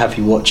have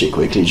you watch it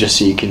quickly, just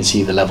so you can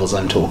see the levels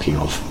I'm talking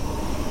of?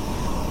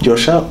 Your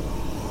show.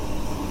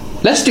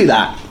 Let's do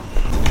that.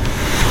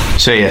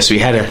 So yes, we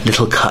had a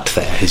little cut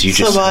there, as you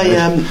just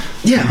said.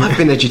 I've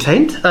been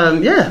entertained.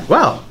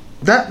 Wow.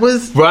 That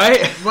was...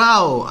 Right?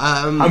 Wow.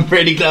 I'm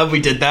really glad we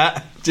did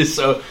that. Just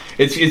so...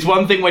 It's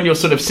one thing when you're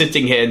sort of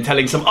sitting here and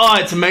telling someone, oh,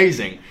 it's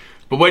amazing.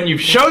 But when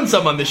you've shown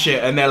someone the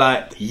shit and they're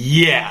like,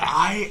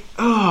 yeah.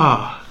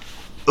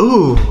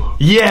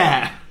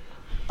 Yeah.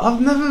 I've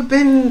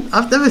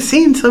never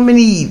seen so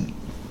many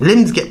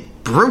limbs get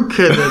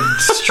broken and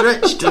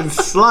stretched and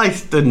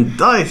sliced and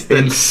diced.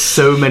 In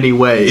so many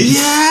ways.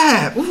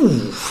 Yeah.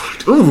 Ooh.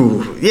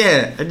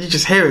 Yeah. And you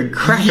just hear it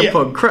crack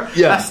upon crack.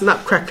 Yeah. That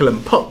snap, crackle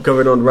and pop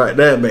going on right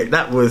there, mate.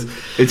 That was...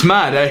 It's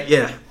mad, eh?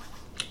 Yeah.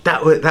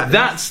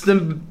 That's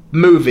the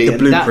movie. The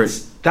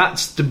blueprint.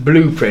 That's the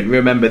blueprint.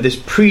 Remember, this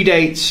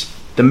predates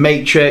The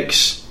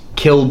Matrix,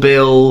 Kill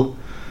Bill,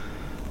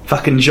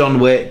 fucking John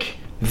Wick.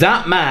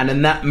 That man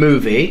and that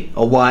movie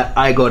are why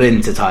I got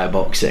into Thai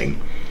boxing.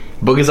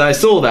 Because I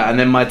saw that, and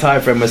then my Thai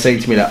friend was saying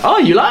to me, like, oh,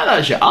 you like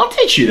that shit? I'll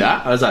teach you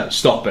that. I was like,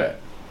 stop it.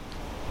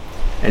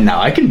 And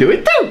now I can do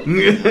it too.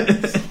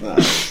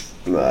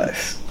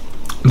 Nice.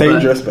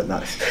 Dangerous, but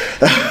nice.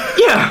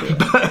 Yeah,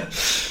 but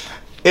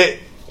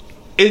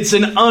it's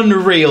an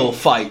unreal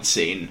fight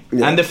scene.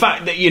 Yeah. And the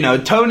fact that,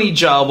 Tony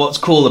Jaa, what's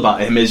cool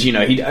about him is, he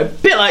a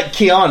bit like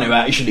Keanu,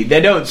 actually. They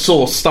don't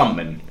source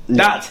stuntmen.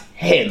 That's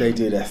him. They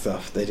do their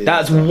stuff.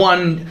 That's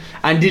one.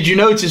 And did you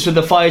notice with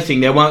the fighting,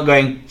 they weren't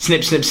going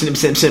snip, snip, snip,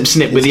 snip, snip,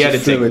 snip with the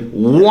editing. Fluid.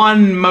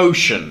 One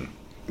motion.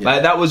 Yeah.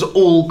 Like, that was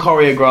all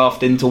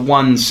choreographed into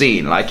one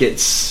scene. Like,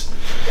 it's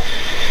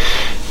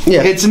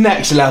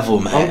next level,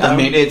 man. I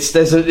mean,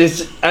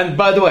 and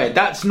by the way,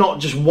 that's not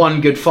just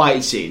one good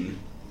fight scene.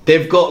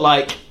 They've got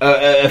like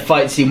a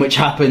fight scene which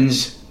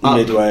happens up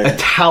midway, a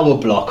tower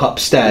block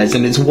upstairs,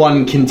 and it's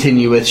one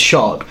continuous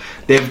shot.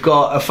 They've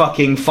got a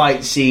fucking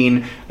fight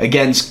scene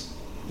against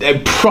a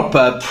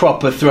proper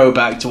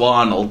throwback to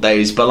Arnold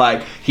days, but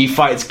like he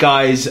fights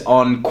guys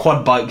on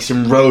quad bikes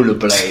and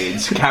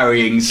rollerblades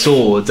carrying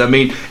swords. I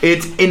mean,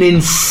 it's an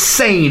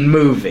insane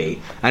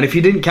movie. And if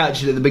you didn't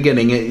catch it at the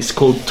beginning, it's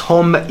called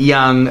Tom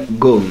Yam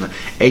Goong,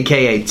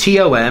 aka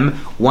TOMYUNG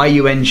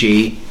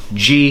GOONG.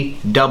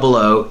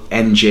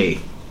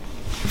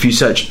 If you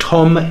search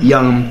Tom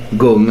Yam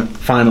Goong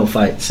final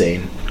fight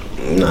scene,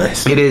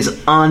 nice. It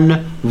is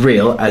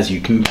unreal, as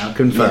you can now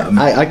confirm.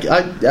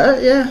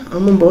 Yeah,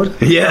 I'm on board.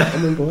 Yeah,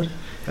 I'm on board.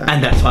 Yeah.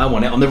 And that's why I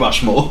want it on the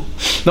Rushmore.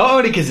 Not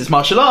only because it's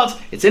martial arts,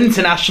 it's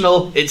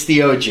international, it's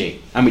the OG,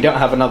 and we don't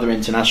have another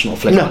international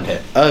flick on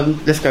here.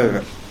 Let's go with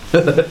it.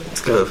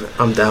 Let's go with it.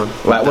 I'm down.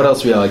 Right, what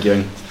else are we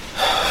arguing?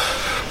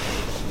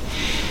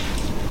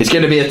 It's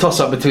going to be a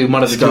toss-up between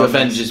one of the two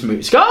Avengers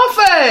movies.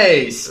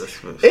 Scarface!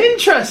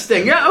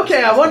 Interesting. Yeah,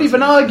 okay, I won't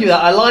even argue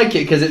that. I like it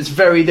because it's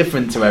very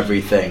different to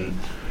everything.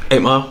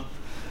 8 Mile?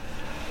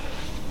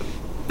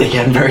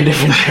 Again, very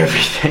different to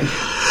everything.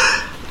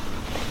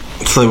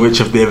 So which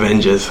of the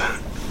Avengers?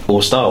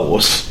 Or Star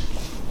Wars.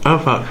 Oh,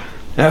 fuck.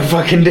 Oh,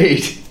 fuck,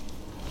 indeed.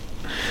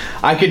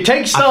 I could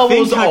take Star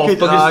Wars off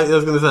because... I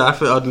was going to say, I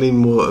think I'd lean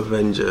more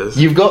Avengers.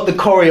 You've got the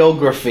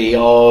choreography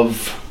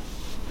of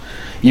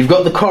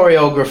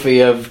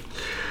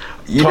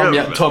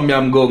Tom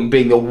Yam Goong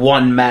being the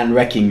one-man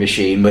wrecking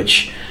machine,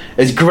 which,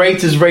 as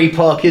great as Ray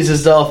Park is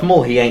as Darth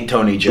Maul, he ain't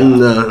Tony Jaa.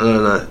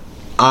 No.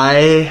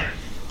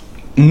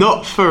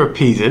 Not for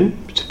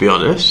appeasing, to be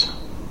honest,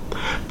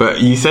 but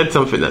you said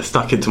something that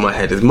stuck into my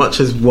head. As much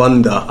as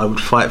Wanda, I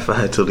would fight for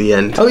her till the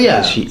end. Oh,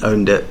 yeah. She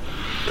owned it.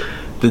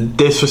 The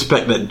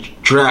disrespect that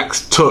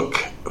Drax took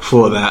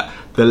for that,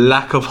 the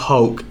lack of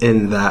Hulk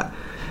in that.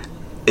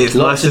 It's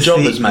lots of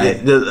jobbers,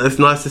 mate. It's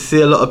nice to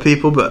see a lot of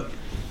people, but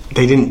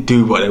they didn't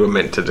do what they were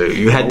meant to do.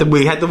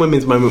 We had the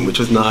women's moment, which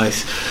was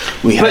nice.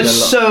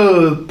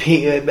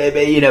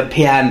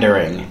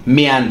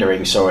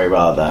 Meandering. Sorry,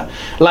 rather.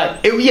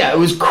 Like, it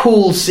was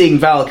cool seeing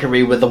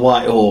Valkyrie with the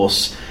white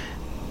horse,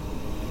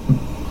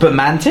 but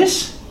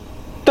Mantis,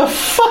 the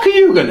fuck are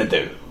you gonna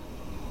do?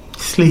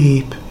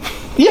 Sleep.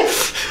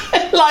 Yes.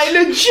 Like,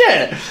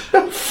 legit.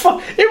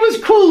 It was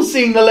cool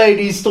seeing the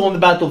ladies storm the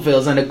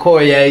battlefields and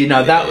Okoye,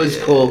 that was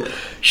cool.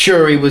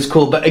 Shuri was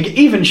cool, but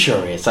even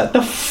Shuri, it's like,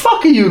 the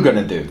fuck are you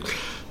gonna do?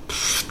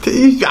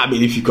 I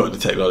mean, if you've got the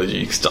technology,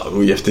 you can start.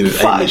 All you have to do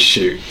is aim and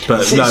shoot.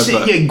 But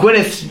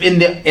Gwyneth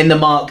in the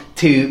Mark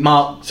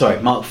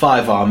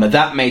 5 armor,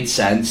 that made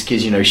sense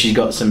because she's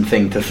got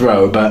something to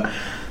throw. But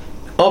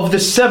Of the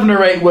 7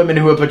 or 8 women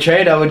who were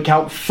portrayed, I would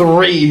count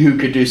 3 who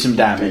could do some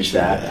damage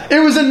there. It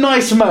was a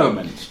nice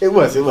moment. It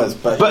was,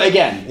 But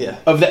again, yeah.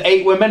 of the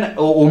 8 women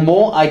or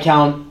more, I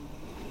count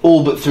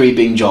all but 3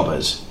 being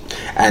jobbers.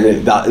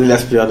 And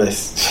let's be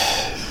honest,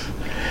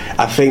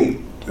 I think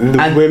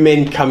the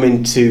women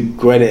coming to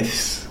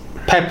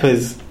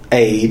Pepper's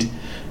aid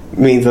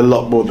means a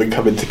lot more than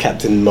coming to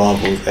Captain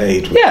Marvel's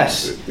aid.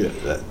 Yes.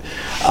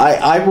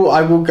 I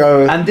will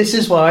go. And this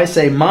is why I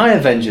say my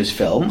Avengers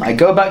film, I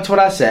go back to what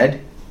I said,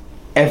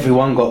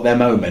 everyone got their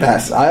moment.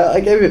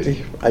 I gave it to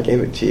you. I gave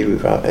it to you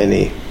without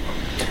any.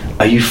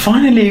 Are you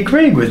finally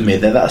agreeing with me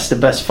that that's the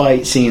best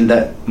fight scene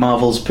that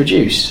Marvel's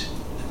produced?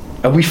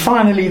 Are we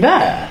finally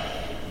there?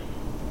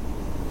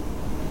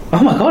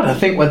 Oh my god, I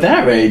think we're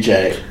there,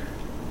 AJ.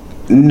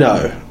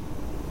 No.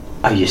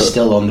 Are you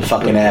still on the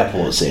fucking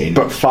airport scene?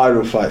 But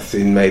final fight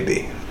scene,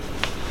 maybe.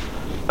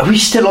 Are we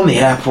still on the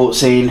airport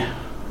scene?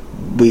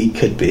 We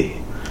could be.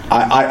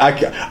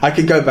 I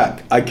could go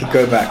back.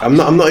 I'm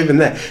not even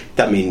there.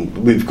 I mean,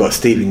 we've got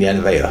Steve in the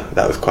elevator.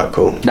 That was quite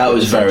cool. That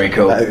was very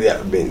cool.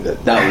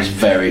 That was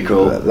very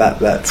cool.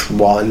 That's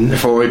one.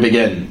 Before we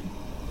begin,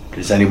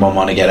 does anyone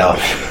want to get up?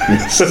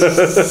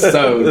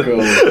 So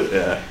cool.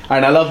 Yeah.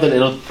 And I love the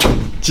little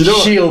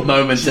shield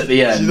moments at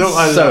the end. Do you know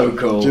what I so love?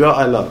 cool. Do you know what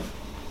I love?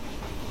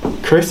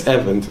 Chris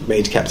Evans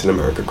made Captain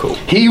America cool.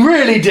 He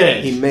really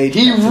did. He made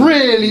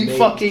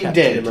fucking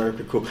Captain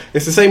America cool.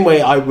 It's the same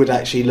way I would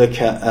actually look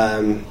at.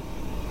 I'm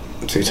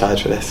too tired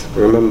for this.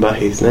 Remember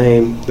his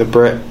name? The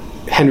Brit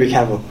Henry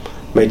Cavill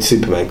made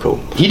Superman cool.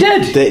 He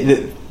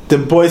did. The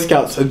Boy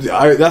Scouts.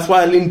 That's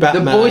why I lean back. The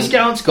Boy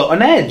Scouts got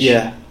an edge.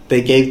 Yeah,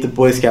 they gave the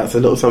Boy Scouts a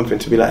little something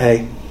to be like,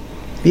 hey.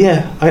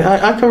 Yeah,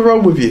 I can roll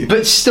with you.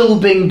 But still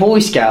being Boy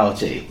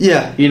Scouty.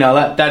 Yeah. You know,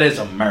 that is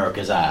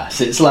America's ass.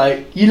 It's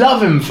like, you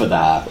love him for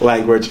that.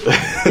 Language.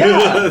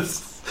 Yeah.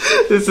 It's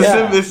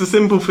the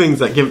simple things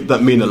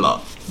that mean a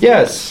lot.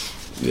 Yes.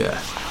 Yeah.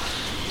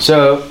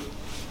 So,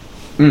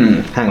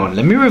 hang on,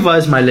 let me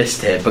revise my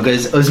list here,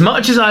 because as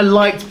much as I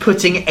liked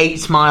putting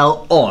 8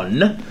 Mile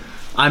on,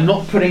 I'm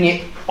not putting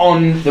it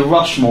on the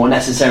Rushmore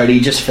necessarily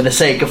just for the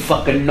sake of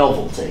fucking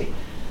novelty.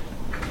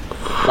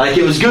 Like,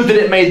 it was good that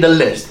it made the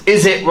list.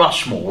 Is it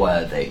Rushmore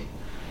worthy?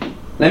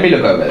 Let me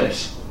look over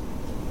this.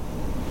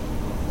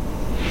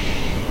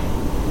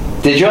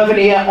 Did you have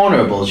any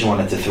honourables you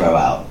wanted to throw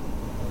out?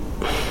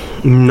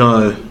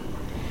 No.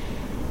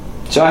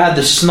 So I had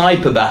the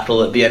sniper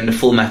battle at the end of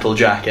Full Metal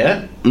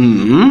Jacket.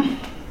 No.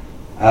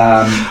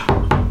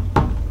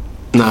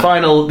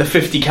 The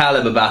 50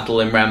 caliber battle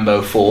in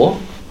Rambo 4.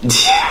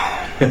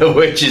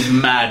 Which is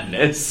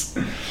madness.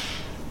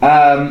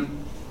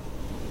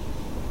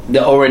 The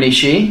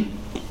Oranishi.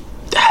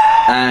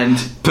 And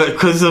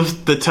because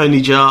of the Tony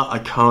Jaa, I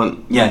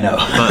can't. Yeah, no.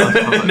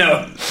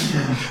 No.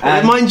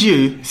 And mind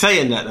you,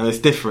 saying that though, it's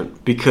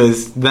different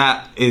because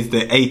that is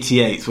the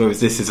 88s, whereas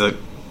this is a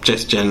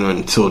just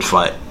genuine sword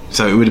fight.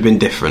 So it would have been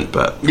different,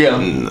 but yeah.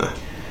 No.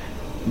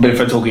 But if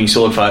we're talking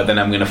sword fight, then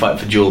I'm going to fight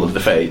for Duel of the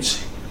Fates.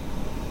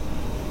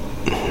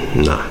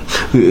 No.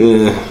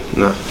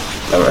 No.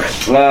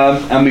 Alright.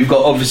 And we've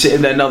got, obviously,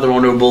 another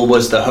honourable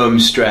was the home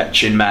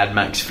stretch in Mad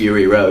Max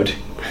Fury Road.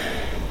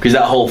 Because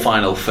that whole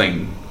final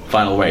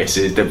race,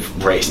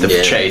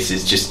 the chase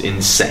is just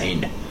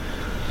insane.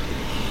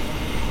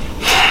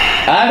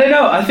 I don't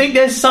know, I think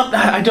there's something,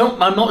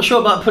 I'm not sure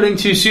about putting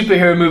 2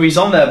 superhero movies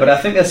on there, but I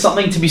think there's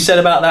something to be said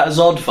about that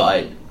Zod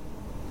fight.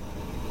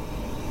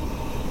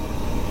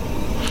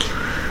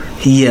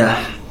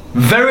 Yeah.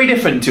 Very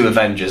different to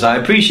Avengers. I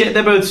appreciate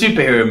they're both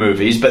superhero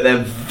movies, but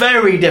they're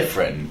very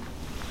different.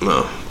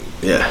 Well,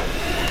 yeah.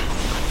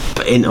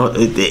 But in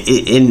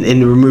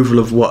the removal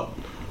of what?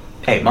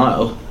 8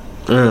 Mile.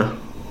 8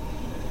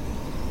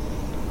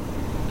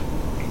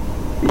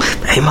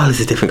 Mile is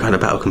a different kind of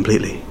battle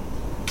completely.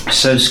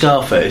 So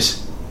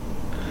Scarface.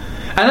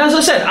 And as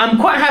I said, I'm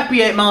quite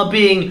happy 8 Mile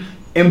being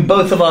in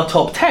both of our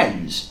top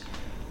 10s.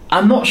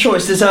 I'm not sure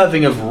it's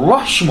deserving of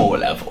Rushmore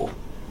level.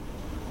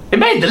 It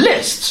made the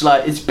lists,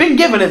 like, it's been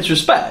given its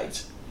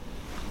respect.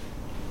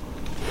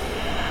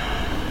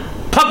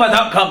 Papa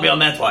Duck can't be on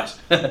there twice.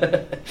 You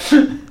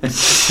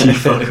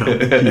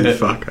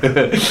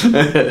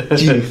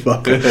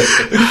fucker.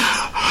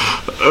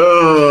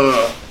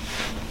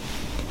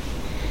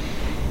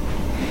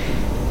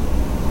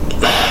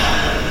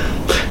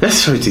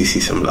 Let's show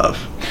DC some love.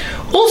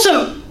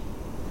 Also,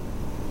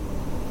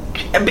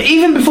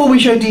 even before we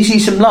show DC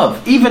some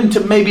love, even to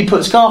maybe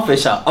put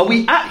Scarface out, are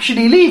we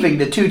actually leaving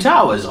the 2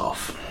 towers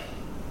off?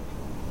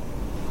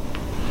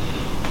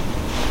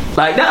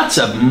 Like, that's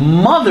a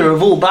mother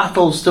of all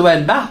battles to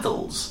end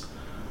battles.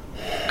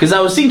 Because I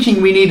was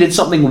thinking we needed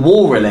something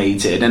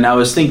war-related, and I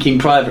was thinking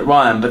Private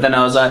Ryan, but then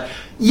I was like,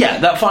 yeah,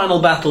 that final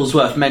battle's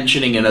worth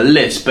mentioning in a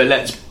list, but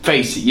let's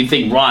face it, you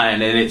think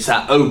Ryan, and it's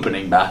that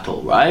opening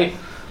battle, right?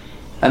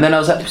 And then I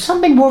was like,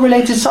 something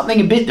war-related, something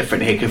a bit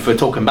different here, if we're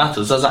talking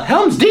battles. I was like,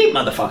 Helm's Deep,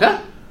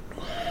 motherfucker!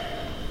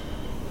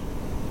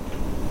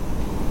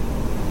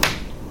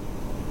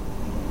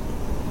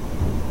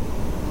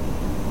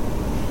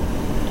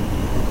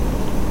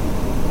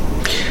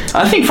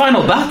 I think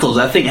Final Battles.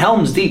 I think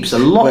Helm's Deep's a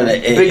lot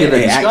bigger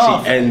than Scarface. It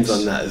actually ends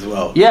on that as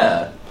well.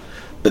 Yeah.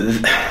 But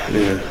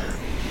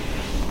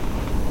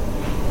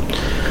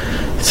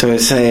so we're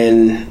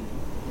saying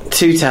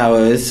Two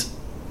Towers,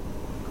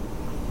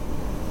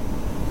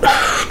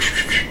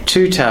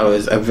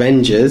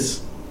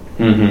 Avengers.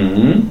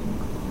 Mm-hmm.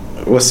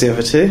 What's the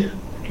other two?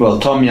 Well,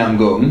 Tom Yam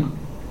Goong.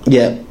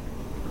 Yeah.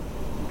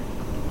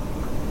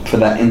 For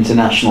that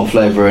international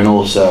flavour, and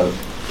also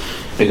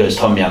because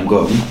Tom Yam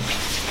Goong.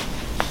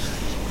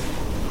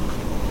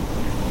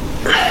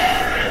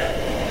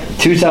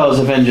 Two Towers,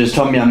 Avengers,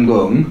 Tom Yam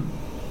Goong.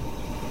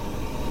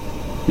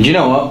 Do you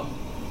know what?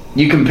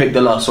 You can pick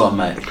the last one,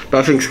 mate. But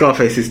I think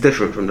Scarface is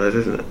different from those,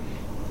 isn't it?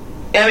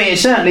 I mean, it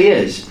certainly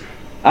is.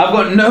 I've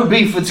got no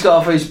beef with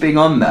Scarface being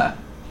on there.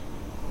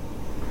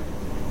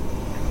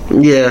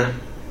 Yeah.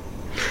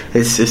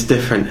 It's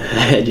different.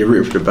 You're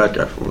rooting for the bad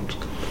guy for once.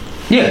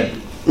 Yeah.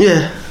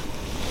 Yeah.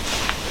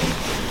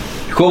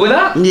 You cool with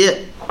that? Yeah.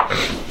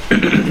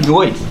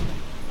 Wait.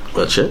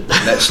 That's it.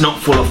 Let's not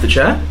fall off the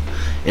chair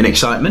in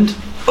excitement.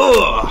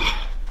 Ugh.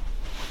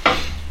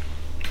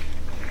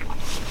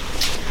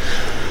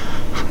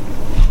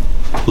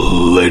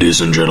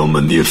 Ladies and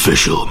gentlemen, the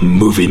official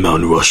movie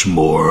Mount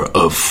Rushmore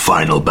of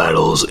Final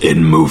Battles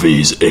in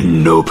movies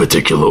in no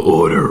particular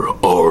order.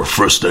 Our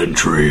first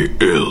entry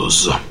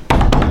is...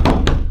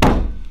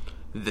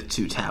 The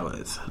Two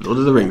Towers. Lord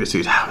of the Ring, The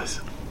Two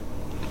Towers.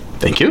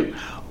 Thank you.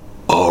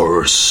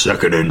 Our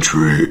second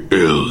entry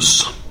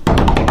is...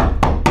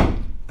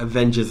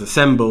 Avengers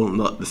Assemble,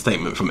 not the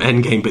statement from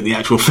Endgame, but the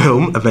actual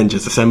film,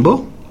 Avengers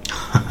Assemble.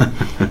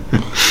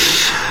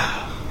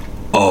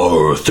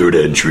 Our third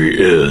entry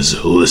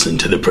is, listen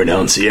to the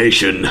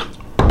pronunciation,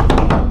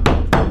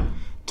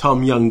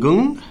 Tom Yam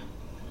Goong.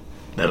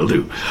 That'll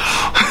do.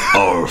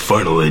 Our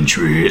final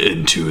entry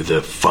into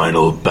the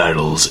Final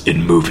Battles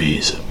in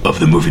movies of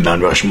the movie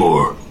Mount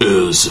Rushmore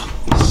is...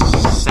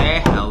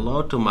 Say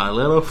hello to my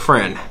little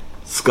friend,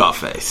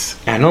 Scarface.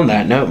 And on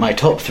that note, my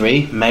top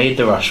three made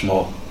the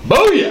Rushmore.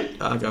 Booyah!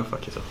 I'll go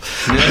fuck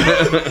yourself.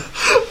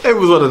 It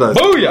was one of those.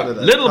 Booyah!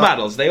 Little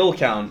battles, they all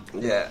count.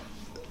 Yeah.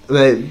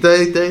 They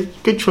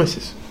good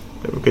choices.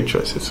 They were good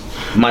choices.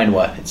 Mine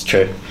were, it's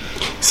true.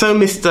 So,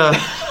 Mr.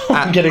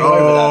 I'm getting away with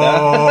that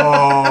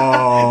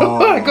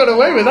now. I got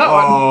away with that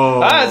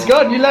one. It's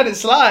gone, you let it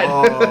slide.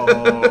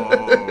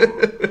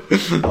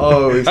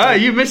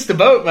 You missed the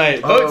boat,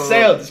 mate. Boat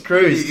sailed, it's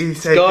cruised.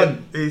 It's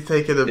gone. He's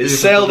taken a view. It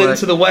sailed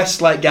into the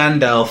west like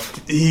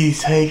Gandalf.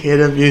 He's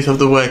taking abuse of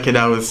the working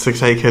hours to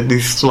take a new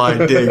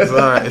slide digs.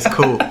 Alright, it's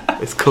cool.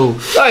 It's cool.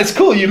 Oh, it's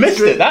cool, you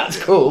missed it.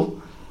 That's cool.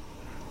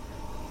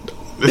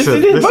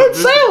 Listen, boat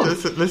sailed.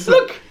 Listen.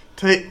 Look,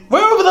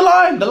 we're over the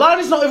line. The line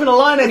is not even a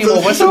line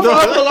anymore. We're so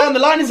far over the line. The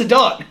line is a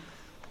dot.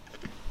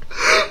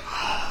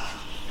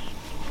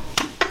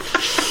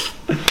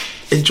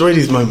 Enjoy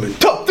these moments.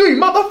 Top three,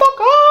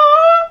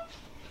 motherfucker.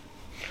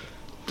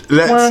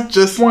 Let's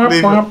just leave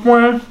it. What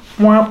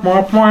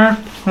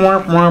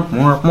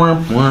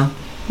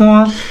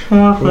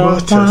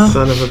a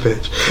son of a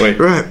bitch. Wait.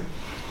 Right.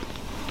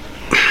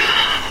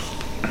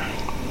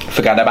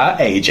 Forgot about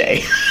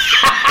AJ.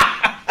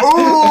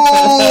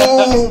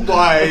 Oh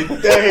my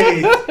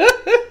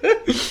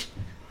days!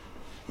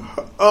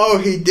 Oh,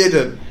 he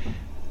didn't.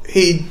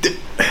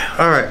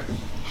 Alright.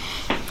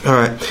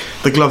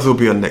 The gloves will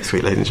be on next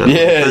week, ladies and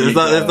gentlemen. Yeah,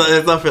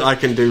 there's nothing I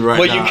can do right now.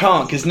 Well, you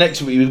can't, because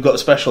next week we've got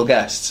special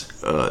guests.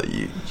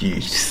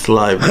 You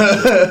slime.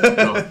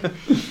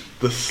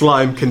 The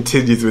slime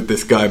continues with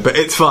this guy, but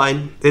it's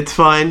fine. It's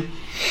fine.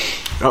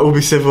 I will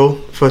be civil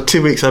for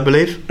 2 weeks, I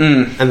believe.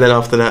 And then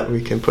after that,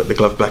 we can put the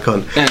glove back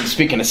on. And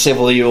speaking of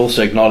civil, you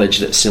also acknowledge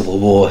that Civil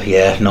War,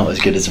 not as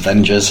good as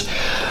Avengers.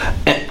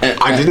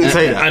 I didn't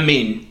say that. I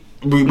mean...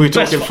 We're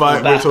talking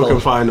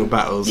final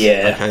battles.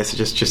 Yeah. Okay, so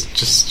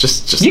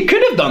just. You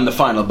could have done the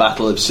final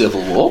battle of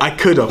Civil War. I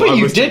could have, but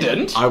you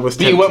didn't. I was.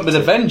 But you went with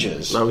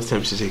Avengers. I was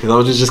tempted to, because I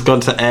would have just gone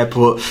to the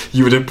airport.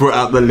 You would have brought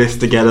out the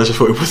list again. I just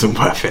thought it wasn't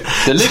worth it.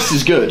 The list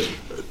is good.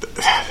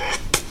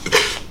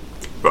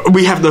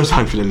 We have no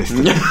time for the list.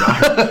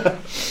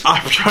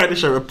 I'm trying to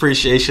show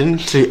appreciation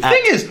to...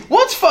 Thing is,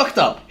 what's fucked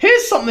up?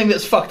 Here's something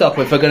that's fucked up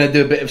if we're going to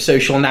do a bit of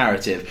social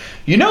narrative.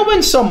 You know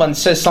when someone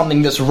says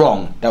something that's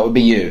wrong, that would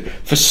be you,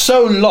 for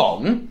so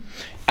long,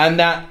 and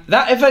that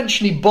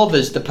eventually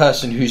bothers the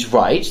person who's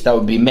right, that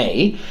would be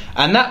me,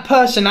 and that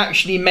person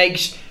actually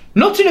makes,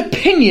 not an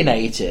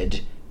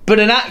opinionated, but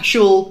an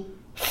actual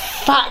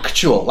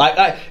factual...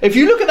 Like if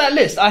you look at that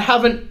list, I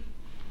haven't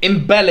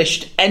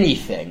embellished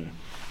anything.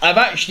 I've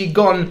actually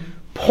gone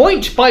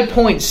point by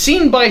point,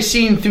 scene by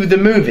scene through the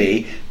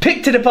movie,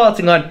 picked it apart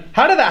and gone,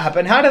 how did that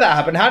happen? How did that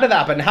happen? How did that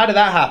happen? How did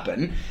that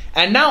happen?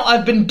 And now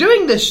I've been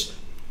doing this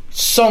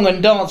song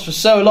and dance for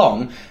so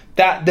long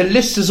that the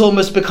list has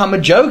almost become a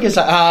joke. It's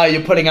like,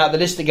 you're putting out the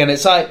list again.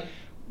 It's like,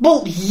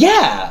 well,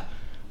 yeah.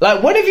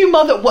 Like, one of you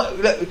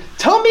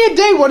tell me a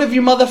day one of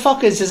you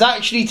motherfuckers has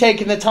actually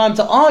taken the time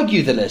to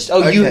argue the list.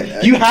 Oh,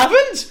 okay, you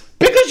haven't?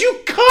 Because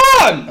you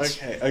can't!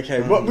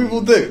 Okay. What we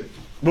will do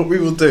what we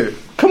will do.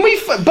 Can we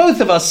both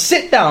of us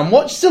sit down,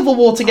 watch Civil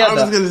War together?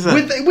 I was going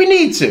to say, we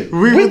need to.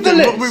 With the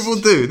list. What we will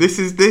do. This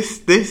is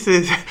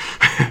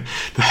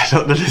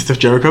not the list of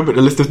Jericho, but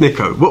the list of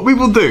Nico. What we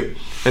will do,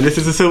 and this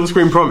is a silver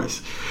screen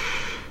promise.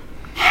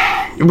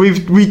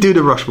 We do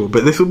the Rushmore,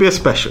 but this will be a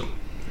special.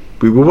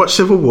 We will watch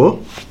Civil War.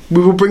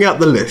 We will bring out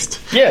the list.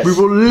 Yes. We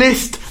will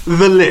list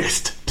the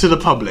list to the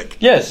public.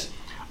 Yes.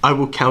 I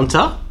will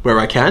counter where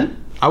I can.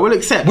 I will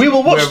accept. We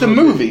will watch the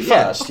movie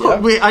first.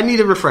 I need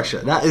a refresher.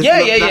 That is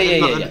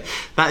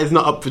that is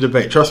not up for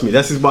debate. Trust me.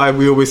 This is why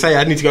we always say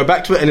I need to go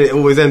back to it, and it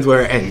always ends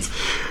where it ends.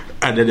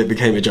 And then it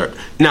became a joke.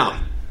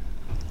 Now,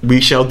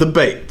 we shall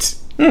debate.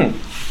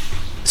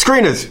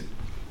 Screeners,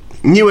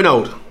 new and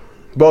old,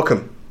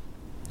 welcome.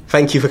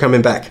 Thank you for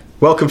coming back.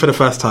 Welcome for the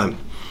first time.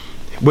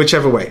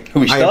 Whichever way.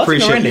 I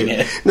appreciate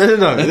it. No.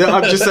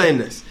 I'm just saying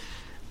this.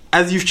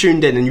 As you've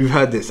tuned in and you've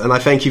heard this, and I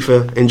thank you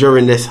for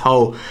enduring this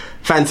whole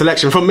fan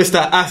selection from Mr.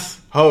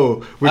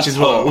 Asshole,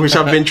 which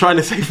I've been trying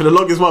to say for the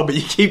longest while, but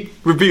you keep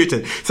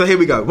rebuting. So here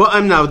we go. What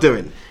I'm now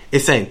doing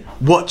is saying,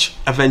 watch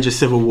Avengers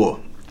Civil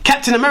War.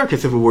 Captain America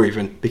Civil War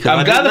even. Because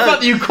I'm glad the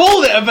fact that you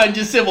called it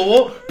Avengers Civil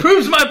War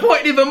proves my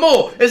point even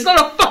more. It's not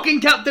a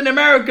fucking Captain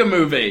America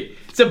movie.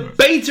 It's a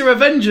beta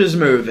Avengers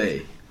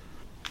movie.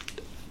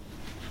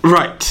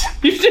 Right.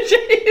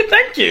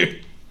 Thank you.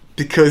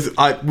 Because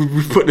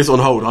we've put this on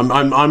hold.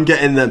 I'm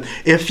getting them.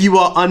 If you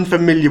are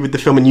unfamiliar with the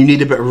film and you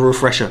need a bit of a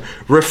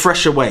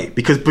refresh away.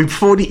 Because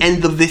before the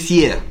end of this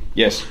year,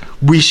 yes,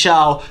 we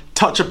shall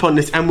touch upon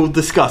this and we'll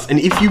discuss. And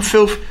if you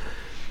feel,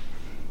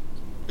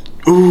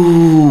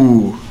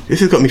 ooh, this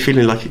has got me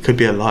feeling like it could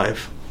be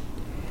alive.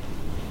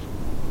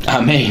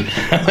 I mean,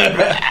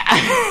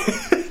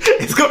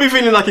 it's got me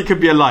feeling like it could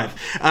be alive.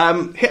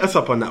 Hit us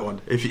up on that one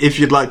if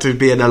you'd like to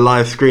be in a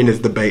live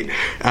screeners debate.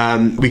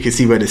 We can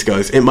see where this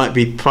goes. It might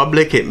be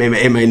public, it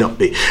may not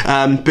be,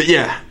 but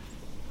yeah,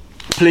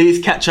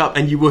 please catch up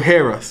and you will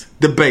hear us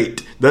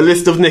debate the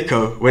list of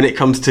Nico when it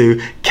comes to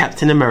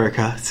Captain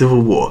America Civil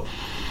War.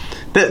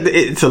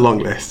 It's a long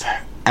list,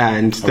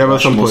 and there are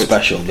some points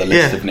special, the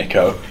list of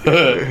Nico.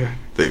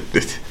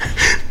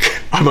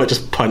 I might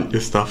just punt your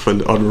stuff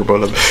and honourable.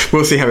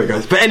 We'll see how it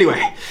goes. But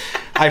anyway,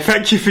 I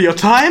thank you for your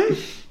time.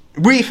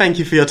 We thank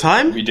you for your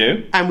time. We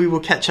do. And we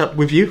will catch up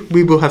with you.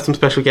 We will have some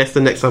special guests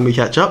the next time we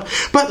catch up.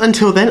 But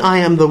until then, I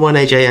am the one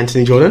AJ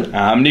Anthony Jordan.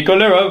 I'm Nico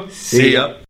Lero. See ya.